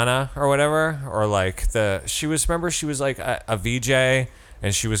 Ayana or whatever, or like she was like a VJ,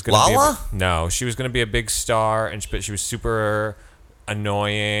 and she was gonna Lala? she was gonna be a big star, but she was super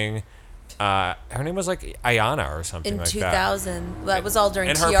annoying. Her name was like Ayana or something In like 2000. That was all during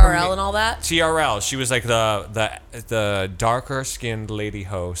And her TRL and all that? TRL. She was like the darker skinned lady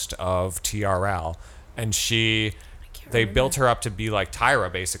host of TRL, and they built her up to be like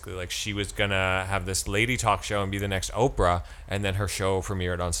Tyra, basically. Like she was gonna have this lady talk show and be the next Oprah, and then her show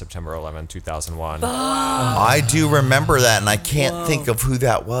premiered on September 11, 2001. I do remember that, and I can't think of who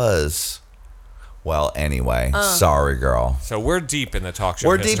that was. Well, anyway, sorry, girl. So we're deep in the talk show.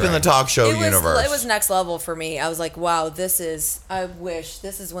 We're deep in the talk show universe. It was next level for me. I was like, wow, I wish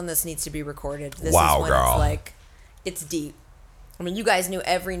this is when this needs to be recorded. This Wow, is when girl. it's like, it's deep. I mean, you guys knew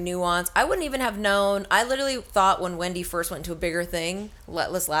every nuance. I wouldn't even have known. I literally thought when Wendy first went to a bigger thing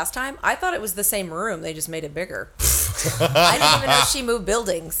last time, I thought it was the same room. They just made it bigger. I didn't even know she moved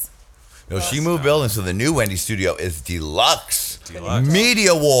buildings. No, she moved buildings, so the new Wendy studio is deluxe. Deluxe.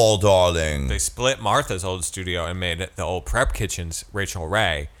 Media wall, darling. They split Martha's old studio and made the old prep kitchens Rachel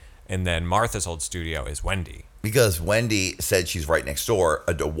Ray, and then Martha's old studio is Wendy. Because Wendy said she's right next door,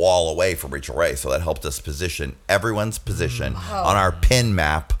 a wall away from Rachel Ray, so that helped us position everyone's position on our pin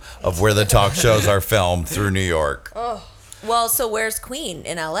map of where the talk shows are filmed through New York. Well, so where's Queen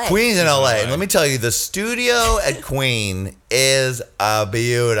in LA? Queen's in LA. And let me tell you, the studio at Queen is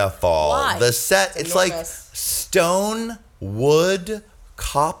beautiful. Why? The set, it's like enormous. stone, wood,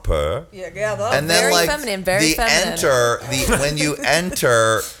 copper. Yeah, that. And then Very like feminine, very feminine. when you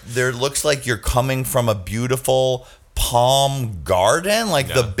enter, there looks like you're coming from a beautiful palm garden, like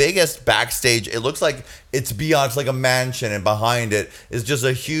the biggest backstage. It looks like it's like a mansion, and behind it is just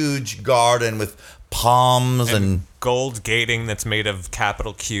a huge garden with palms and gold gating that's made of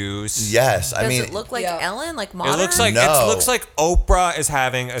capital Qs. yes, Does it look like Yeah. Ellen, like modern? It looks like No. it looks like Oprah is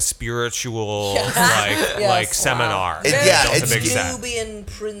having a spiritual like seminar. It- yeah, Built a it's big set. Nubian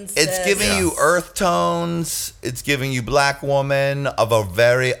princess. It's giving you earth tones. It's giving you black woman of a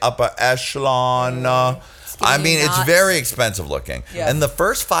very upper echelon. I mean, it's knots. very expensive looking. Yeah. And the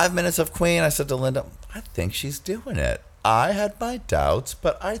first 5 minutes of Queen, I said to Linda, I think she's doing it. I had my doubts,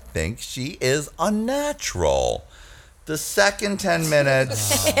 but I think she is unnatural. The second 10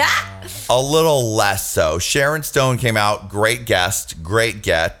 minutes, a little less so. Sharon Stone came out, great guest, great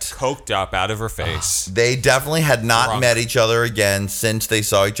get. Coked up out of her face. They definitely had not Drunk. met each other again since they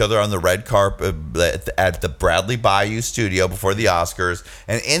saw each other on the red carpet at the Bradley Bayou studio before the Oscars.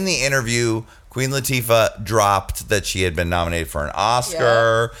 And in the interview, Queen Latifah dropped that she had been nominated for an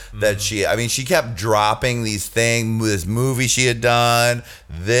Oscar, that she kept dropping these things, this movie she had done,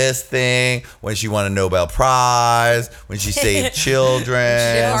 this thing, when she won a Nobel Prize, when she saved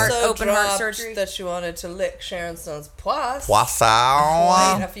children. Heart- Also open heart dropped surgery. that she wanted to lick Sharon Stone's poisse. Poisson.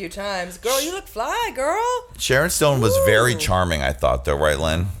 A few times. Girl, you look fly, girl. Sharon Stone was very charming, I thought, though, right,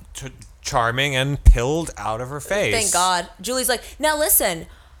 Lynn? Charming and pilled out of her face. Thank God. Julie's like, now listen,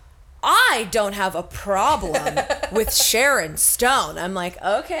 I don't have a problem with Sharon Stone. I'm like,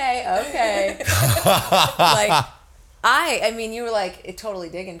 okay. Like, I mean, you were like totally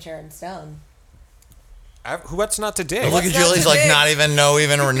digging Sharon Stone. What's not to dig? Look at not Julie's to like dig? no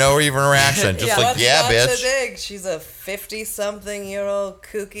even reaction. Just like, What's yeah, not to bitch. dig? She's a 50-something-year-old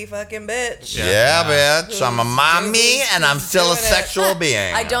kooky fucking bitch. Yeah, bitch. I'm a mommy and I'm still a doing it. sexual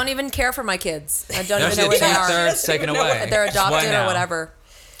being. I don't even care for my kids. I don't No, even know where they are. they're taken away. They're Just why adopted or now? whatever.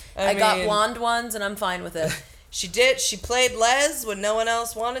 I got mean, blonde ones and I'm fine with it. She played Les when no one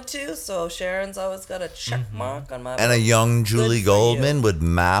else wanted to, so Sharon's always got a check mark on my And a book. young Julie for Goldman would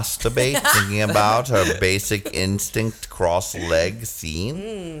masturbate thinking about her basic instinct cross-leg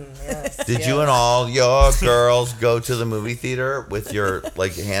scene. Did you and all your girls go to the movie theater with your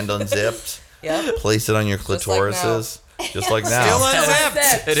like hand unzipped? Yep. Place it on your Just like clitorises. just like now. Still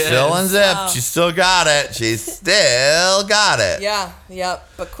unzipped. It is. Still unzipped. She still got it. She still got it. Yeah, yep.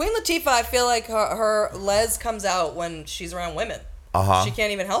 But Queen Latifah, I feel like her les comes out when she's around women. Uh-huh. She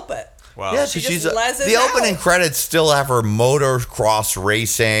can't even help it. Wow. Yeah, She she's just lezzes the opening out. credits still have her motocross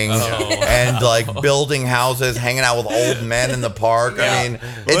racing and like building houses, hanging out with old men in the park. Yeah. I mean,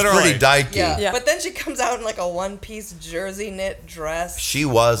 it's Literally. pretty dykey. Yeah. But then she comes out in like a one-piece jersey knit dress. She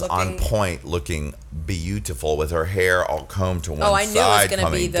was on looking- point, looking beautiful with her hair all combed to one Oh, I knew it was side, going to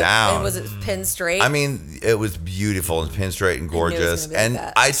coming be the. down. Was it pin straight? I mean, it was beautiful and pin straight and knew it was gorgeous. gonna be like And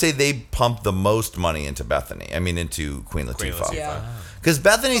that. I'd say they pumped the most money into Bethany. I mean, into Queen Latifah. Yeah. Because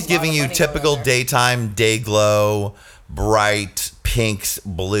Bethany's giving of you money going typical there. daytime, day glow, bright pinks,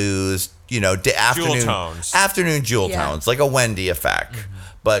 blues, afternoon jewel Yeah. tones, like a Wendy effect.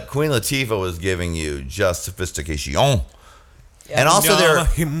 But Queen Latifah was giving you just sophistication. And also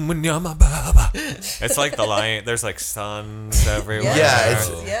It's like the lion. There's like suns everywhere.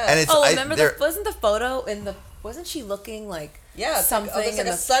 Yeah. and it's oh, I- remember they're- wasn't the photo in the? Wasn't she looking like Yeah, something there's like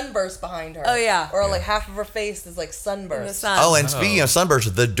in a sunburst behind her. Oh, yeah. Or like half of her face is like in the sunburst. sun? Oh, and speaking of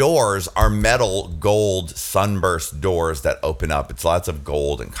sunburst, the doors are metal gold sunburst doors that open up. It's lots of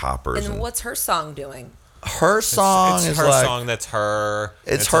gold and coppers. and And what's her song doing? her song It's is her like song. That's her.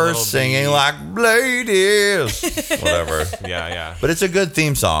 it's a her little singing beat. like ladies, whatever. Yeah. But it's a good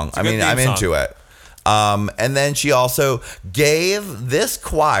theme song. I good mean, theme I'm song. into it. And then she also gave this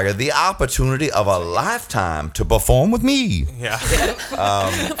choir the opportunity of a lifetime to perform with me. Yeah.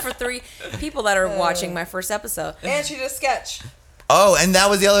 For 3 people that are watching my first episode. And she did a sketch. Oh, and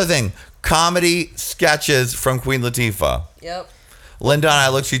that was the other thing. Comedy sketches from Queen Latifah. Yep. Linda and I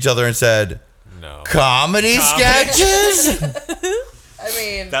looked at each other and said, No. Comedy sketches? I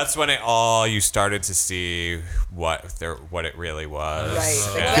mean, That's when you started to see what it really was.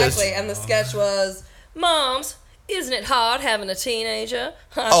 right, Yeah. exactly. And the sketch was, Moms, isn't it hard having a teenager?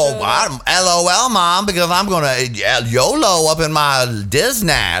 Oh, I'm LOL, Mom, because I'm going to YOLO up in my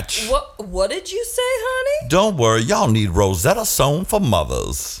Disnatch. What did you say, honey? Don't worry, y'all need Rosetta Stone for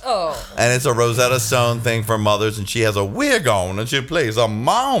mothers. Oh, And it's a Rosetta Stone thing for mothers, and she has a wig on, and she plays a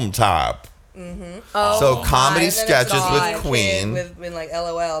mom type. Oh, So comedy and then it's sketches a with kid Queen. with like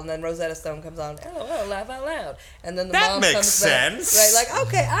LOL, and then Rosetta Stone comes on, LOL, laugh out loud, and then the That mom makes comes back, sense. right? Like,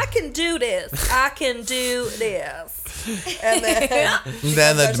 okay, I can do this, I can do this, and then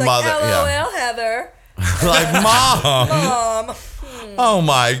Then the it's mother, like, LOL, yeah. Heather, Like, Mom. Mom, Oh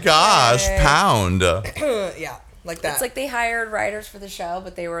my gosh, Hey. pound. yeah, like that. It's like they hired writers for the show,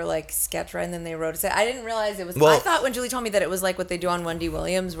 but they were like sketch writing, and then they wrote it. I didn't realize it was. Well- I thought when Julie told me that it was like what they do on Wendy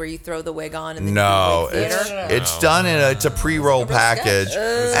Williams, where you throw the wig on and then No, you do wig it's theater. it's done in it's a pre-roll package,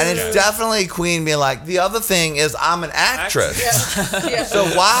 and it's definitely Queen being like, the other thing is I'm an actress, yeah. so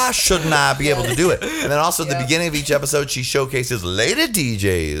why shouldn't I be able to do it? And then also at the Yeah. beginning of each episode, she showcases lady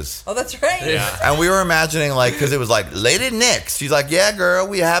DJs. Oh, that's right. Yeah. And we were imagining, like, because it was like, Lady Nix. She's like, yeah, girl,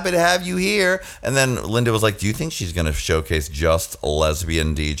 we're happy to have you here. And then Linda was like, do you think she's going to showcase just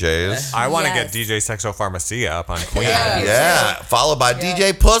lesbian DJs? I want to Yes. get DJ Sexo Pharmacia up on Queen. Yeah. Yeah, followed by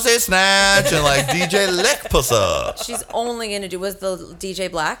DJ Pussy Snatch and like DJ Lick Pussy. She's only gonna do. Was the DJ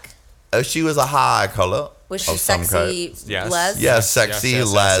black? She was a high color. Was she of some sexy? kind. Yes. Les? Yeah, sexy yes,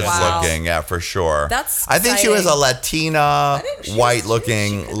 Les Wow. looking, yeah, for sure. That's I think she was a exciting. Latina, think white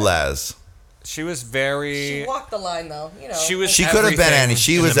looking could've- Les. She was very. She walked the line, though. You know, She was. She could have been everything any.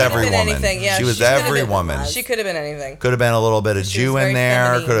 She in was the middle. every Could've been woman. anything, yeah, She was she could've every been woman. She could have been anything. Could have been a little bit of She Jew was in very there.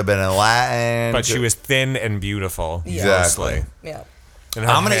 feminine. Could have been in Latin. But she was thin and beautiful. Exactly. Mostly. Yeah. And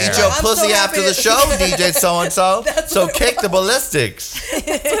her I'm gonna hair. eat your I'm so pussy after happy the that- show, DJ so and so. So what- kick the ballistics.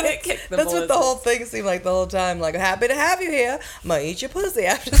 That's what the whole thing seemed like the whole time. Like, happy to have you here. I'm gonna eat your pussy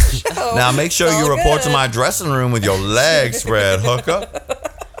after the show. Now make sure It's you all report to good. my dressing room with your legs spread, hooker.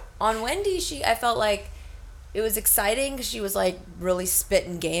 On Wendy, I felt like it was exciting because she was like really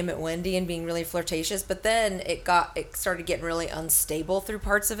spitting game at Wendy and being really flirtatious. But then it started getting really unstable through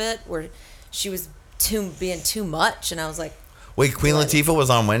parts of it where she was being too much, and I was like, Wait, Queen Latifah was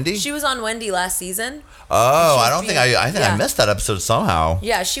on Wendy? she was on Wendy last season. Oh, she I was don't think being- I think I yeah. missed that episode somehow.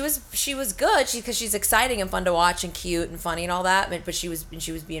 Yeah, she was good because she's exciting and fun to watch and cute and funny and all that. But she was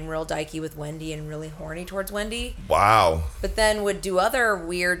being real dykey with Wendy and really horny towards Wendy. Wow. But then would do other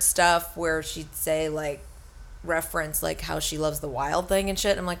weird stuff where she'd say like reference like how she loves the Wild Thing and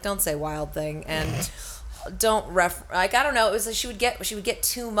shit. I'm like, don't say Wild Thing and don't like I don't know. It was like she would get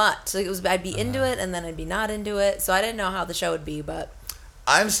too much. Like it was I'd be into it and then I'd be not into it. So I didn't know how the show would be, but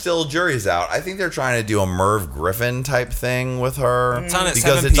I'm still jury's out. I think they're trying to do a Merv Griffin type thing with her. It's on at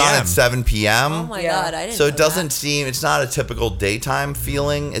because 7 it's on p.m. at 7 p.m. oh my Yeah. god, I didn't. So know it doesn't that. seem, it's not a typical daytime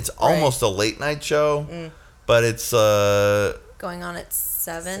feeling. It's almost a late night show. but it's Going on at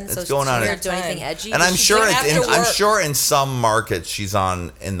 7. It's so going on Here at- do anything edgy. and I'm She's sure doing it's after I'm work. sure in some markets she's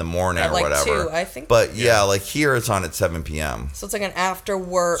on in the morning At or like whatever. 2, I think. But yeah, like here it's on at 7 p.m. So it's like an after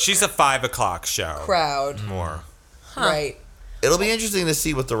work She's a 5 o'clock show. crowd. More. Right. It'll be interesting to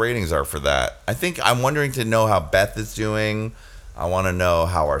see what the ratings are for that. I'm wondering to know how Beth is doing. I want to know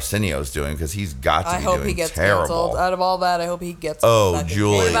how Arsenio's doing because he's got to I be hope doing he gets terrible. canceled. Out of all that, I hope he gets. Oh, fucking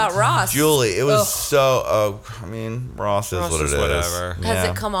Julie. What about Ross? Julie, it was Ugh. so. I mean, Ross is Ross what it is is. whatever. Has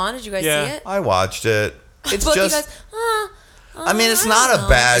Yeah. it come on? Did you guys Yeah. see it? I watched it. It's Both just. you guys, I mean, it's I not don't a know.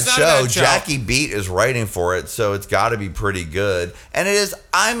 bad It's not a show. bad show. Jackie Beat is writing for it, so it's got to be pretty good. And it is.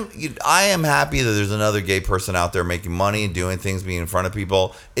 I am happy that there's another gay person out there making money and doing things, being in front of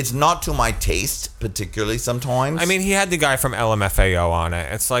people. It's not to my taste, particularly sometimes. I mean, he had the guy from LMFAO on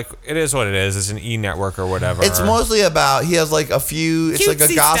it. It's like, it is what it is. It's an E-network or whatever. it's mostly about he has like a few. It's like a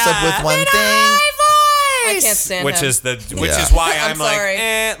Cutesy gossip stuff. with one thing. I can't stand Which him. is Yeah. why I'm I'm like,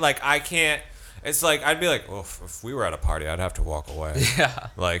 sorry. like I can't. It's like I'd be like, well, if we were at a party, I'd have to walk away. Yeah.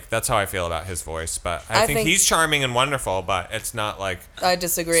 Like that's how I feel about his voice. But I I think think- he's charming and wonderful. But it's not like I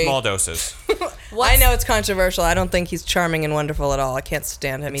disagree. small doses. I know it's controversial. I don't think he's charming and wonderful at all. I can't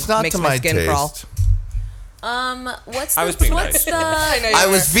stand him. He It's not makes to my my skin taste. crawl. What's I the was being what's nice. the I know I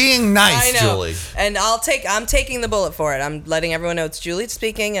you was were. being nice, I know. Julie. And I'm taking the bullet for it. I'm letting everyone know it's Julie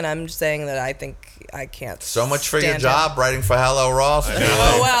speaking, and I'm just saying that I think I can't. So much for your stand him. job writing for Hello Ross.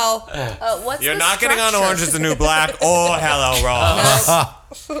 Oh well. what's You're the not getting on structure? Orange is the New Black or Hello Ross.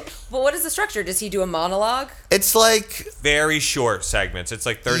 But what is the structure? Does he do a monologue? It's like Very short segments. It's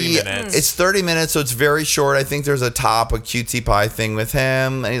like 30 Yeah, minutes. It's 30 minutes, so it's very short. I think there's a cutesy pie thing with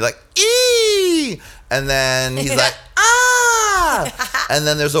him, and he's like, "Ee!" And then he's like, "Ah!" And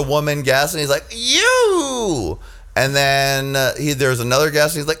then there's a woman guest, and he's like, "You!" And then there's another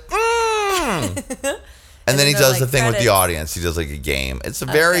guest, and he's like, "Mm." And then he they're does the like thing with the credits. audience. He does like a game. It's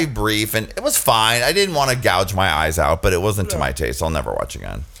very brief, and it was fine. I didn't want to gouge my eyes out, but it wasn't to my taste. I'll never watch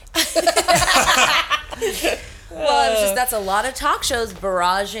again. Well, it's just that's a lot of talk shows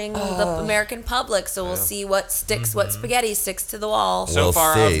barraging the American public. So we'll see what sticks, what spaghetti sticks to the wall. so We'll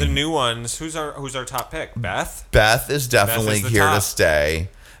far see. of the new ones, who's our top pick? Beth? Beth is definitely the here to top. stay.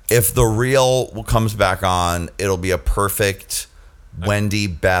 If the real comes back on, it'll be a perfect Wendy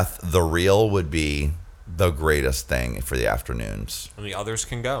Beth. The real would be the greatest thing for the afternoons. And the others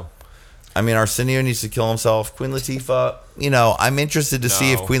can go. I mean, Arsenio needs to kill himself. Queen Latifah, I'm interested to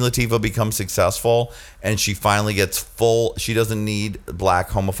see if No. Queen Latifah becomes successful and she finally gets she doesn't need black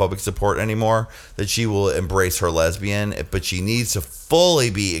homophobic support anymore, that she will embrace her lesbian, but she needs to fully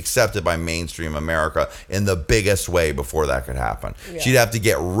be accepted by mainstream America in the biggest way before that could happen. She'd have to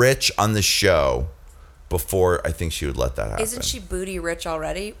get rich on the show before I think she would let that happen. Isn't she booty rich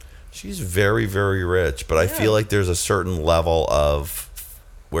already? She's very, very rich, but I feel like there's a certain level of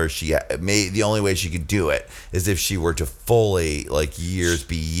where the only way she could do it is if she were to fully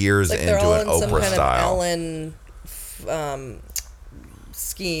be years Like they're into all an in some Oprah kind style. of Ellen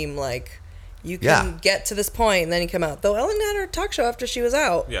scheme. Like you can Yeah. get to this point and then you come out. Though Ellen had her talk show after she was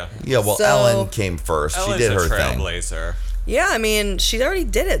out. Yeah. Yeah, well, So- Ellen came first. Ellen's she did a her thing. trailblazer. Yeah, I mean, she already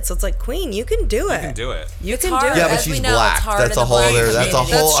did it, so it's like, Queen, you can do it. You can do it. You can hard. do Yeah, it. but As we she's know, black. it's hard That's in a the whole black other. That's a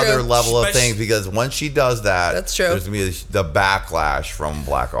community. whole That's true. other level of But thing because once she does that, That's true. There's gonna be the backlash from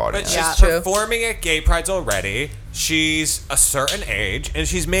black But audience. she's Yeah. True. performing at gay prides already. She's a certain age, and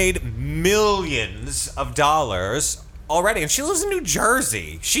she's made millions of dollars already. And she lives in New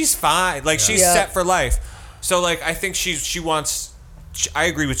Jersey. She's fine. Like she's Yeah. set for life. So like I think she wants. I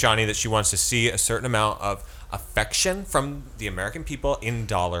agree with Johnny that she wants to see a certain amount of affection from the American people in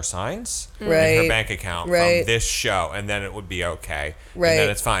dollar signs in her Right. bank account Right. from this show, and then it would be okay. Right. And then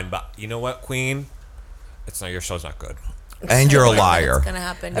it's fine. But you know what, Queen? It's not your show's not good. And you're a What's liar. gonna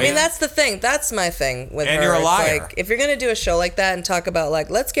happen? I mean, that's the thing. That's my thing with And her. you're a It's liar. like, if you're going to do a show like that and talk about, like,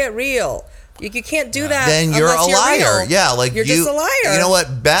 let's get real, you can't do that Then you're a unless liar. real. Yeah, like you're just a liar. You know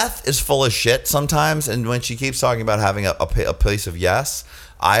what? Beth is full of shit sometimes, and when she keeps talking about having a place of yes,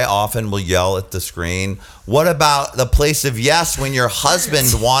 I often will yell at the screen, what about the place of yes when your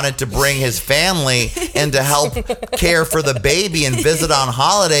husband wanted to bring his family and to help care for the baby and visit on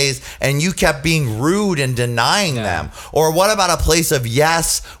holidays and you kept being rude and denying them? Or what about a place of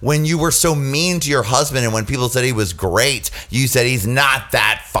yes when you were so mean to your husband and when people said he was great, you said he's not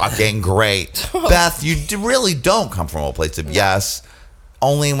that fucking great? Beth, you really don't come from a place of yes.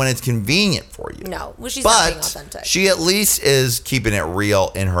 only when it's convenient for you. No, well, she's not being But authentic. she at least is keeping it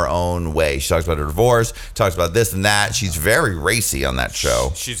real in her own way. She talks about her divorce, talks about this and that. She's very racy on that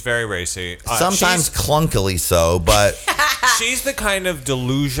show. She's very racy. Sometimes clunkily so, but She's the kind of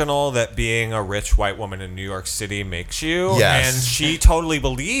delusional that being a rich white woman in New York City makes you. Yes. And she totally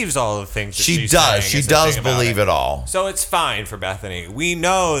believes all the things that she she's does. saying She is the does thing about believe it all. So it's fine for Bethany. We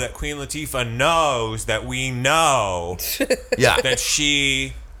know that Queen Latifah knows that we know Yeah. that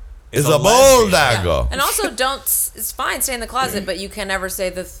she Is is a bold lesbian. dagger. And also, it's fine, stay in the closet, but you can never say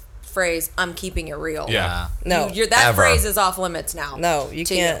the phrase, I'm keeping it real. Yeah. No. That Ever. phrase is off limits now. No, you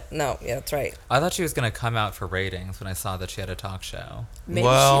to can't. No, yeah, that's right. I thought she was going to come out for ratings when I saw that she had a talk show. Maybe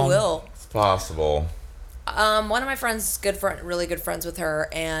Well, she will. It's possible. One of my friends, really good friends with her,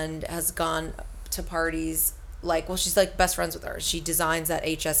 and has gone to parties. She's like best friends with her. She designs that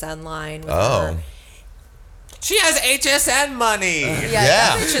HSN line with her. She has HSN money. Yeah, Yeah.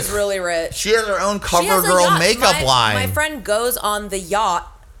 that bitch is really rich. She has her own She has a CoverGirl yacht. makeup line. My friend goes on the yacht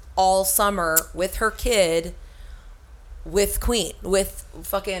all summer with her kid, with Queen, with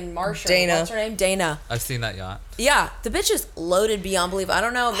fucking Marsha. Dana. What's her name? Dana. I've seen that yacht. Yeah, the bitch is loaded beyond belief. I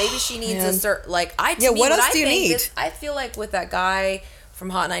don't know. Maybe she needs a Man. certain What else do you need? I feel like with that guy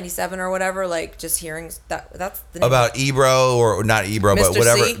from Hot 97 or whatever, like just hearing that's the name. About Ebro, or not Ebro, but Mr.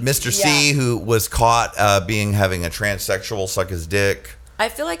 whatever. C? Mr. C, Yeah. who was caught having a transsexual suck his dick. I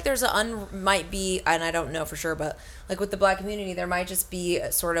feel like there's might be, and I don't know for sure, but like with the black community, there might just be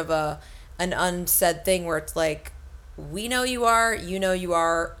sort of an unsaid thing where it's like, we know you are,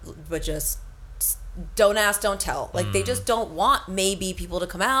 but just don't ask, don't tell. Like they just don't want maybe people to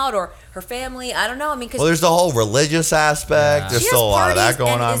come out, or her family. I don't know. I mean, because Well, there's the whole religious aspect. Yeah. There's she still a has lot of that parties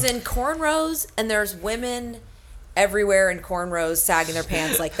going and on. is in cornrows, and there's women everywhere in cornrows sagging their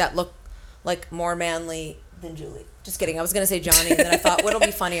pants like that look like more manly than Julie. Just kidding. I was gonna say Johnny, and then I thought, what'll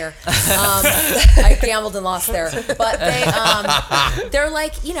be funnier? I gambled and lost there. But they're like, they're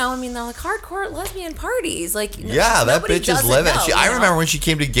like hardcore lesbian parties. Like, Yeah, that nobody bitch is doesn't living. know, I remember when she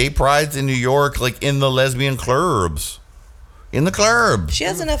came to gay prides in New York, like in the lesbian clubs. In the club. She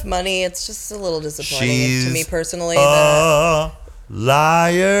has enough money. It's just a little disappointing She's to me personally. a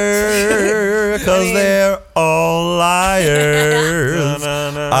liar, because they're all liars.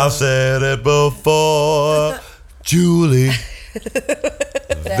 I've said it before, Julie.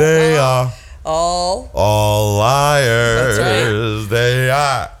 They are all liars. That's They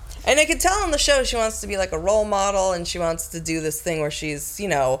are. And I could tell on the show she wants to be like a role model, and she wants to do this thing where she's,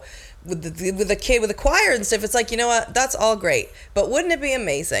 with the kid, with the choir and stuff. It's like, you know what? That's all great. But wouldn't it be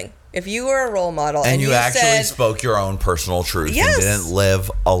amazing if you were a role model And you actually said, spoke your own personal truth Yes. and didn't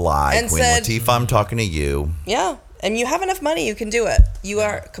live a lie. And Queen said- Latifah, I'm talking to you. yeah, and you have enough money, you can do it. You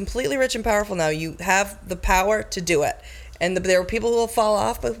are completely rich and powerful now. You have the power to do it. And there are people who will fall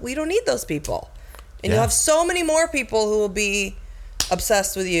off, but we don't need those people. And Yeah. you'll have so many more people who will be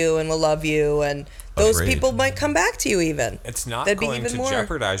obsessed with you and will love you, and those Agreed. people might come back to you even. It's not That'd be going even to more.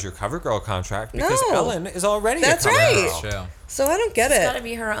 jeopardize your CoverGirl contract because No. Ellen is already That's a CoverGirl. right. That's true. So I don't get It's it. got to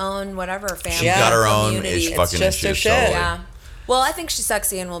be her own whatever family. She's got her own community. ish fucking just her issues. shit. totally. Yeah. Well, I think she's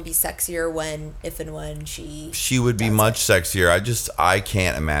sexy and will be sexier if and when she. She would be much sexier. I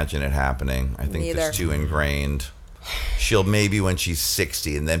can't imagine it happening. I think Neither. it's too ingrained. She'll maybe when she's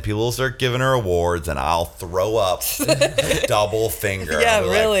 60, and then people will start giving her awards, and I'll throw up a double finger. Yeah, I'll be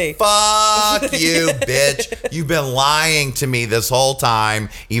like, really. fuck you, bitch. You've been lying to me this whole time,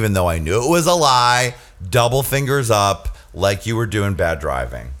 even though I knew it was a lie. Double fingers up, like you were doing bad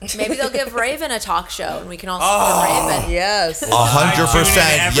driving. Maybe they'll give Raven a talk show, and we can all support Raven. Yes.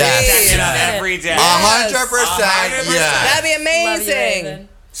 100%, yes. Yeah. Every day. 100%, yes. That'd be Love you, amazing. Raven.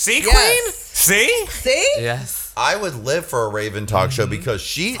 See, Yes. Queen? See? See? Yes. I would live for a Raven talk show because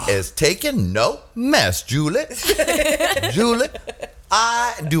she is taking no mess, Julie. Julie,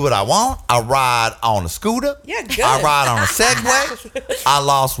 I do what I want. I ride on a scooter. Yeah, good. I ride on a Segway. I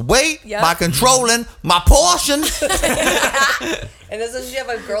lost weight Yep. by controlling my portions. And doesn't she have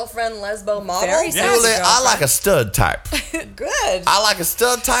a girlfriend lesbo model? Very Julie, sexy I like a stud type. Good. I like a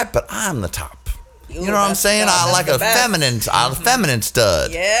stud type, but I'm the top. You know what I'm that's- saying? God, I that's like the a best. feminine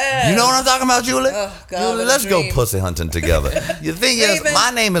stud. Yes. You know what I'm talking about, Julie? Oh, God, Julie, what a let's go dream. pussy hunting together. The thing is, Raven.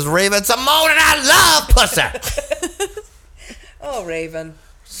 my name is Raven Simone, and I love pussy. Oh, Raven.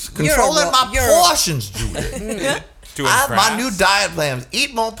 Controlling my you're- portions, Julie. Doing I have my crafts. new diet plans.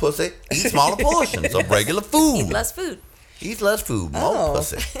 Eat more pussy, eat smaller portions of regular food. Eat less food. Eat less food, more Oh.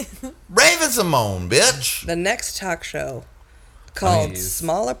 pussy. Raven Simone, bitch. The next talk show called Please.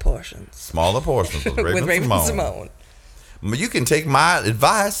 Smaller Portions Smaller portions with Raven, with Raven Simone. Simone. You can take my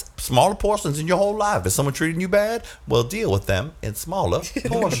advice, smaller portions in your whole life. If someone treating you bad, well, deal with them in smaller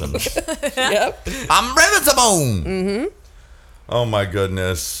portions. Yep. I'm Raven-Symoné. Mm-hmm. Oh, my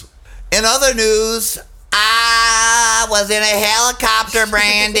goodness. In other news, I was in a helicopter,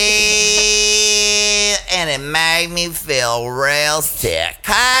 Brandy, and it made me feel real sick.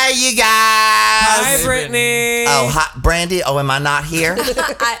 Hey, you guys. Hi, Brittany. Oh, hi, Brandy. Oh, am I not here?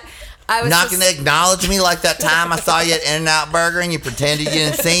 I was Not going to acknowledge me like that time I saw you at In-N-Out Burger and you pretended you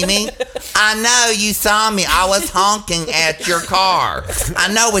didn't see me? I know you saw me. I was honking at your car.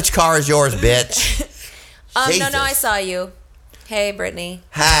 I know which car is yours, bitch. Jesus. No, I saw you. Hey, Brittany.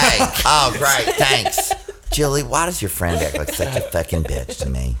 Hey. Oh, great. Thanks. Julie, why does your friend act like such a fucking bitch to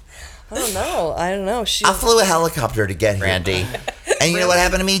me? I don't know. I flew a helicopter to get here, Randy. And you know what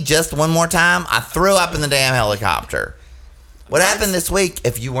happened to me just one more time? I threw up in the damn helicopter. What happened this week,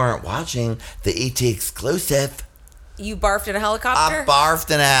 if you weren't watching the ET exclusive? You barfed in a helicopter? I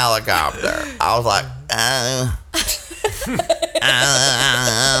barfed in a helicopter. I was like,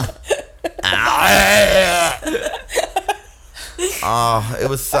 oh, it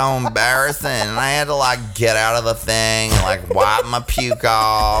was so embarrassing. And I had to like get out of the thing and like wipe my puke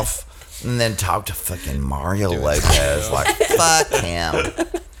off and then talk to fucking Mario Lopez. Like, fuck him.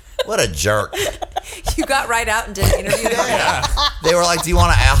 What a jerk. You got right out and did an interview. Yeah. They were like, do you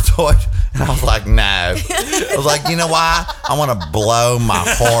want an Altoid? And I was like, no. I was like, you know why? I want to blow my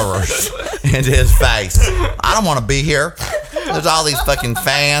horrors into his face. I don't want to be here. There's all these fucking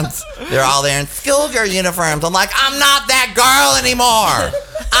fans. They're all there in schoolgirl uniforms. I'm like, I'm not that girl anymore.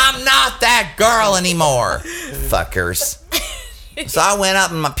 I'm not that girl anymore. Fuckers. So I went up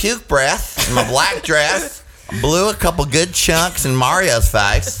in my puke breath, in my black dress, blew a couple good chunks in Mario's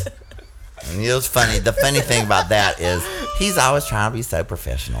face. And it was funny. The funny thing about that is he's always trying to be so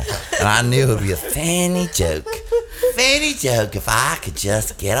professional. And I knew it would be a funny joke. Funny joke if I could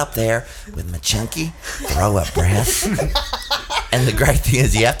just get up there with my chunky throw up breath. And the great thing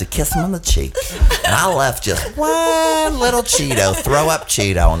is you have to kiss him on the cheek. And I left just one little Cheeto, throw up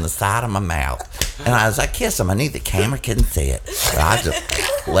Cheeto on the side of my mouth. And as I kissed him, I knew the camera couldn't see it. So I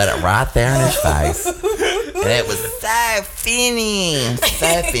just let it right there in his face. And it was so funny.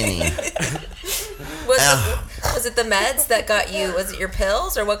 So funny. Was it the meds that got you? Was it your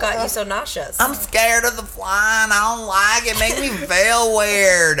pills or what got you so nauseous? I'm scared of the flying. I don't like it. It makes me feel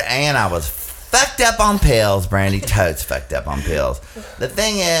weird. And I was fucked up on pills, Brandy. Totes fucked up on pills. The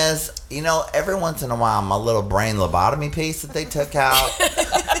thing is, you know, every once in a while, my little brain lobotomy piece that they took out,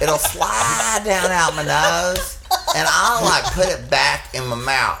 it'll slide down out my nose. And I'll like put it back in my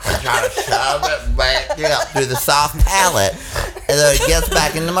mouth and try to shove it back up through the soft palate, and then it gets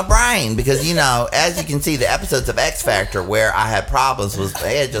back into my brain. Because, you know, as you can see, the episodes of X Factor where I had problems was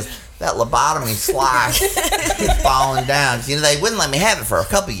they had just that lobotomy slice falling down. You know, they wouldn't let me have it for a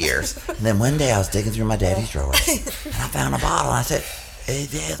couple years. And then one day I was digging through my daddy's drawers and I found a bottle. And I said,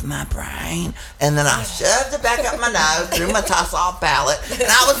 it is my brain. And then I shoved it back up my nose through my soft palate, and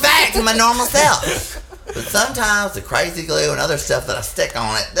I was back to my normal self. But sometimes the crazy glue and other stuff that I stick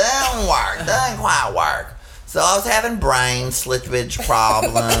on it doesn't work, doesn't quite work. So I was having brain slippage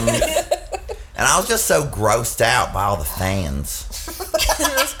problems, and I was just so grossed out by all the fans.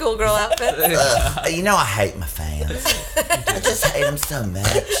 The schoolgirl outfit. You know I hate my fans. I just hate them so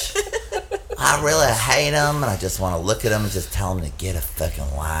much. I really hate them, and I just want to look at them and just tell them to get a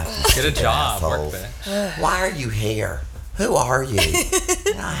fucking life. Get a job, work there. Why are you here? Who are you?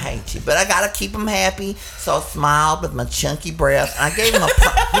 I hate you, but I gotta keep them happy. So I smiled with my chunky breath. And I gave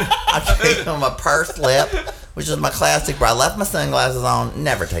him a pursed lip, which is my classic. But I left my sunglasses on.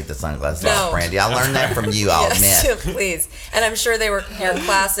 Never take the sunglasses off, Brandy. I learned that from you. I'll admit. Please. And I'm sure they were your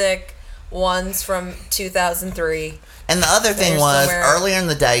classic ones from 2003. And the other thing was, earlier in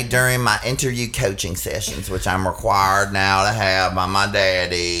the day during my interview coaching sessions, which I'm required now to have by my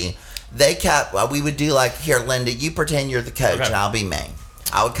daddy, we would do like, here, Linda, you pretend you're the coach and I'll be me.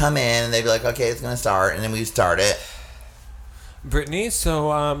 I would come in and they'd be like, okay, it's going to start. And then we'd start it. Brittany,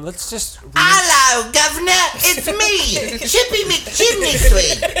 so let's just... Hello, Governor. It's me, Chippy McChimney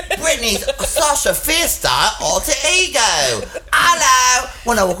Sweet. Brittany's Sasha Fierce alter ego. Hello.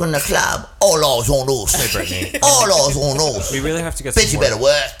 When I walk in the club, all eyes on us. Hey, Brittany. All eyes on us. We really have to get Bitch, some you work. better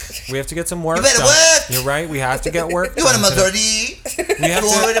work. We have to get some work You better done. work. You're right. We have to get work You want a done today. Maserati? We have You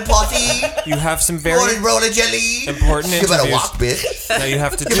want to... a potty? You have some You very want a roll of jelly? important You better interviews. walk, bitch. Now you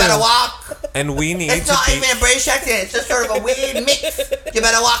have to You better walk. And we need It's to not be... even a British accent. It's just sort of a weird mix. You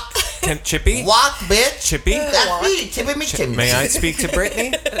better walk. Chippy? Walk, bitch. Chippy? That's me, Chippy McChimney. May I speak to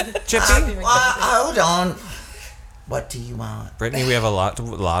Brittany? Chippy? Hold on. What do you want? Brittany, we have a lot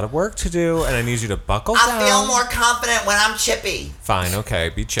of work to do, and I need you to buckle down. I feel more confident when I'm chippy. Fine, okay,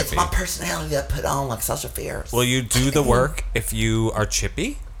 be It's chippy. my personality that I put on like Sasha Fierce. Will you do the work if you are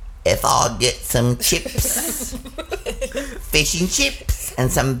chippy? If I'll get some chips, fish and chips,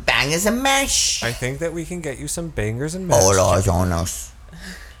 and some bangers and mash. I think that we can get you some bangers and mash. All eyes on us.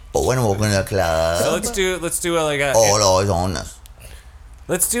 But when we're in the club, So let's do a, like a. all eyes on us.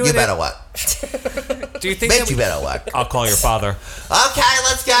 Let's do You it. better what? Do you think Bet that you we, better what? I'll call your father. Okay,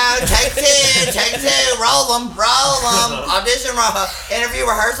 let's go. Take two. Roll them. Audition, interview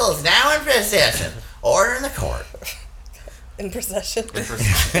rehearsal is now in procession. Order in the court. In procession.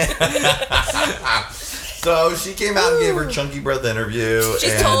 So she came out and gave her chunky breath interview.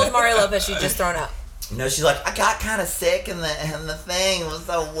 She's and told Mario Lopez she's just thrown up. she's like, I got kind of sick and the thing was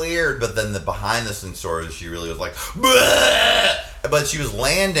so weird. But then the behind the scenes story, she really was like, bleh! But she was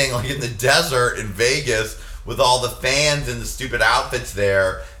landing like in the desert in Vegas with all the fans in the stupid outfits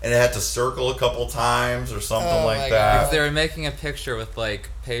there, and it had to circle a couple times or something Oh my like God. that. Because they were making a picture with like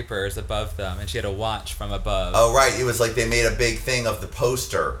papers above them, and she had to watch from above. Oh right, it was like they made a big thing of the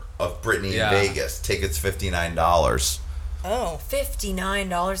poster of Britney Yeah. in Vegas. Tickets $59. Oh.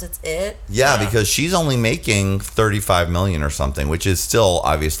 $59, that's it? Yeah, because she's only making $35 million or something, which is still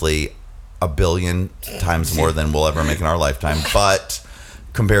obviously $1 billion times more than we'll ever make in our lifetime. But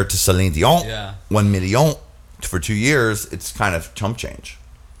compared to Celine Dion, Yeah. 1 million for 2 years, it's kind of chump change.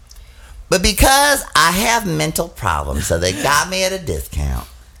 But because I have mental problems, so they got me at a discount.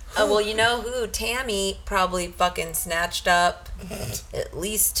 Oh, well, you know who? Tammy probably fucking snatched up at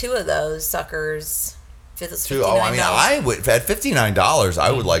least two of those suckers. Too. Oh, I mean, I would at $59,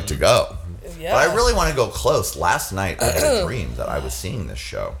 I would like to go. Yeah. But I really want to go close. Last night, I had a dream that I was seeing this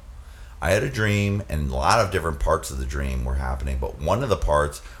show. I had a dream, and a lot of different parts of the dream were happening. But one of the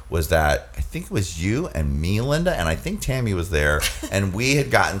parts was that I think it was you and me, Linda, and I think Tammy was there, and we had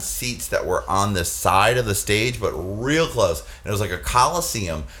gotten seats that were on the side of the stage, but real close. And it was like a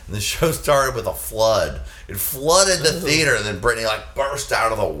coliseum, and the show started with a flood. It flooded the theater, and then Brittany like burst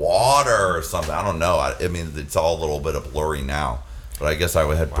out of the water or something. I don't know. I mean, it's all a little bit of blurry now. But I guess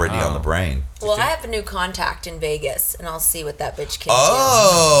I had Brittany on the brain. Well, I have a new contact in Vegas, and I'll see what that bitch can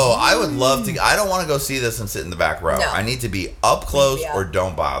Oh, I would love to. I don't want to go see this and sit in the back row. No. I need to be up close Be up. or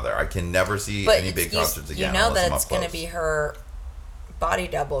don't bother. I can never see do. But any big concerts again. you know unless that I'm it's up going to close. be her body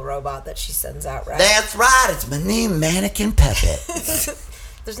double robot that she sends out, right? That's right. It's my new mannequin puppet.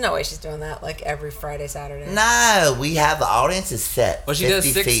 There's no way she's doing that like every Friday, Saturday. No, we have the audience is set. Well, she does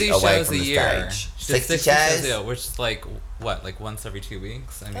 50 60 feet away shows from a the year. stage. She does 60 60 shows shows? a year, which is like, what, like once every 2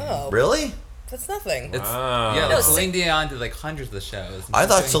 weeks? I mean, Oh. Really? That's nothing. It's, yeah, No, like Celine Dion did like hundreds of shows. and I she's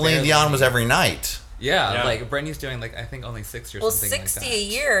thought doing Celine barely Dion was any. every night. Yeah, Yeah. like Britney's doing like I think only 60 or Well, something 60 like that. a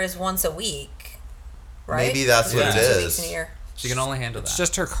year is once a week, right? Maybe that's what Yeah. it 2 weeks in a is. year. She can only handle It's that.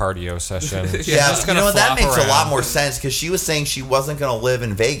 just her cardio session. She's Yeah, just you gonna know what? That flop makes a lot around. more sense because she was saying she wasn't going to live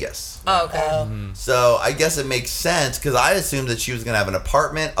in Vegas. Oh, okay. So I guess it makes sense because I assumed that she was going to have an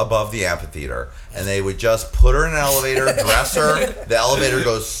apartment above the amphitheater, and they would just put her in an elevator, dress her. The elevator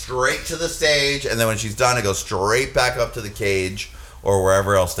goes straight to the stage, and then when she's done, it goes straight back up to the cage or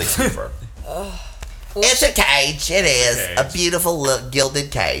wherever else they keep her. It's a cage. It is a beautiful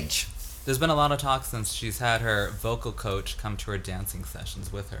gilded cage. There's been a lot of talk since she's had her vocal coach come to her dancing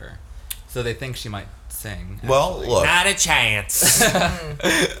sessions with her, so they think she might sing. Well, actually. look, Not a chance.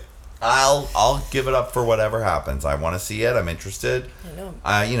 I'll give it up for whatever happens. I want to see it. I'm interested. I know.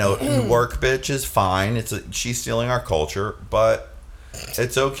 You know, work bitch is fine. She's stealing our culture, but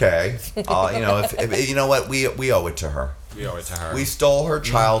it's okay. You know, if you know what, we owe it to her. We owe it to her. We stole her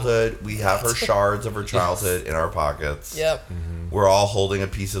childhood. We have her shards of her childhood in our pockets. Yep. We're all holding a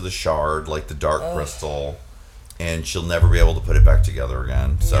piece of the shard, like the dark crystal, and she'll never be able to put it back together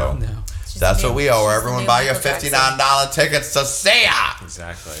again. So No. that's the what new- we owe her. she's the Everyone new buy your Michael Jackson. $59 tickets to see her.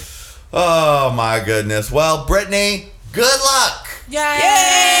 Exactly. Oh my goodness. Well, Brittany, good luck.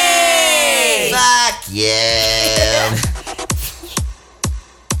 Yay! Fuck yeah.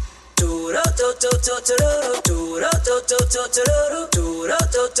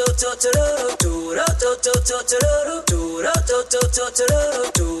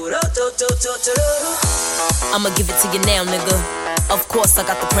 I'ma give it to you now, nigga. Of course, I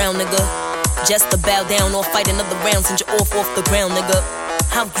got the crown, nigga. Just to bow down or fight another round, since you're off the ground, nigga.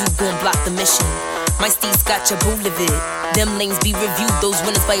 How you gon' block the mission? My steez got your boo livid. Them lanes be reviewed, those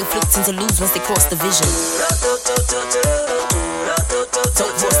winners by afflicting to lose once they cross the vision.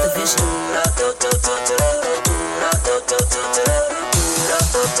 Don't cross the vision.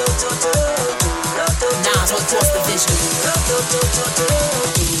 Nah, lines will cross the vision.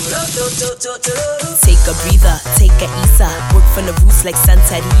 Take a breather, take a Isa. Work from the roots like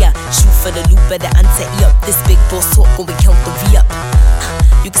Santeria. Shoot for the loop of the ante-up. This big boss talk when we count the re-up.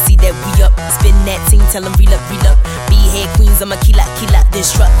 You can see that we up. Spin that ting, tell them reel up, reel up. Be head queens, I'm a killer.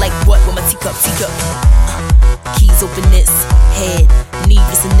 Disrupt like what with my teacup. Keys open this, head, need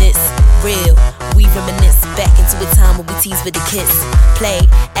listen this. Real, we reminisce back into a time when we tease with the kiss. Play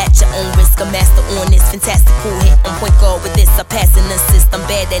at your own risk, a master on this. Fantastic cool hit, on point guard with this. I pass and assist, I'm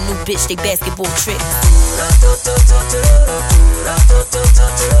bad, that new bitch, they basketball tricks.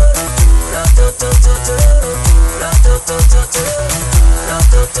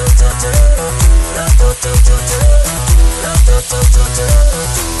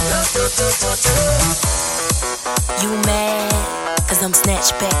 You mad, cause I'm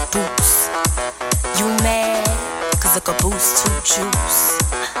snatchback boots. You mad, cause I got boots to choose.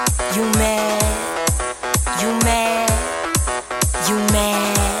 You mad, you mad, you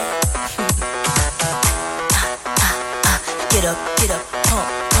mad. Get up, pump,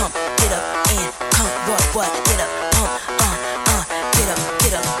 pump, get up and come, what, get up, pump, get up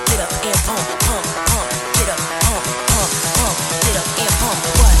and pump, get up, pump, get up and pump,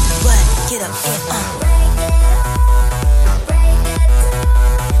 what, get up and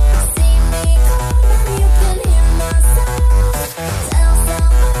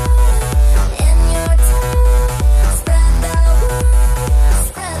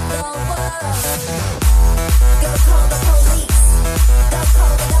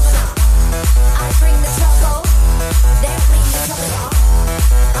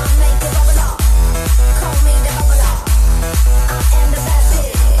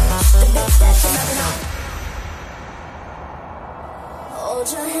Hold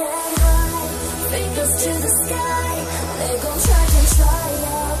your head high, fingers to the sky. They gon' try and try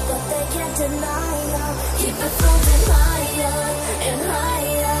ya, but they can't deny ya. Keep it moving higher and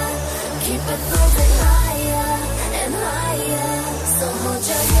higher. Keep it moving higher and higher. So hold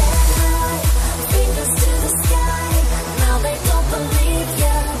your head high, fingers to the sky. Now they don't believe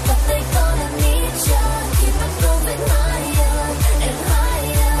ya, but they gonna need ya. Keep it moving higher and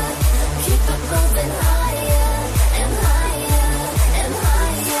higher. Keep it moving higher and higher and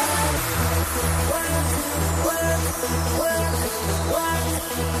higher.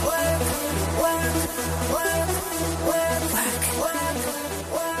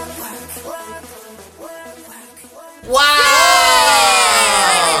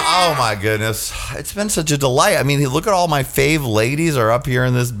 Oh my goodness. It's been such a delight. I mean, look at all my fave ladies are up here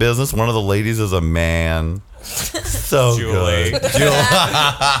in this business. One of the ladies is a man. So Julie. good.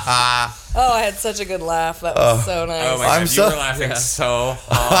 Oh, I had such a good laugh. That was so nice. Oh my God, you were laughing so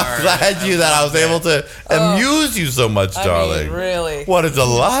hard. I'm glad that I was able to amuse you so much, darling. I mean, really. What a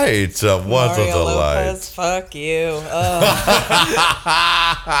delight. What Mario a delight. Lopez, fuck you.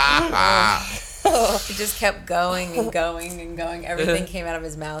 He just kept going and going and going. Everything came out of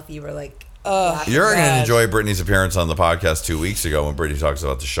his mouth. You were like, You're going to enjoy Brittany's appearance on the podcast 2 weeks ago when Brittany talks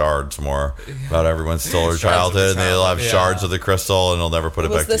about the shards more, about everyone stole her childhood and they'll have shards of the crystal and they'll never put it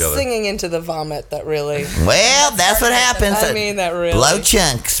back It was together. the singing into the vomit that really... Well, that's what happens. I mean, that really... Blow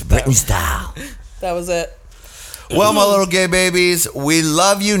chunks, Brittany style. That was it. Well, my little gay babies, we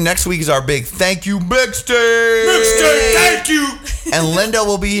love you. Next week is our big thank you mixtape. Mixtape, thank you. And Linda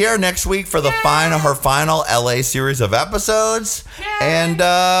will be here next week for her final LA series of episodes. And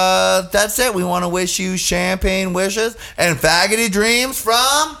that's it. We want to wish you champagne wishes and faggoty dreams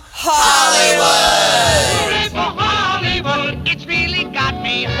from Hollywood.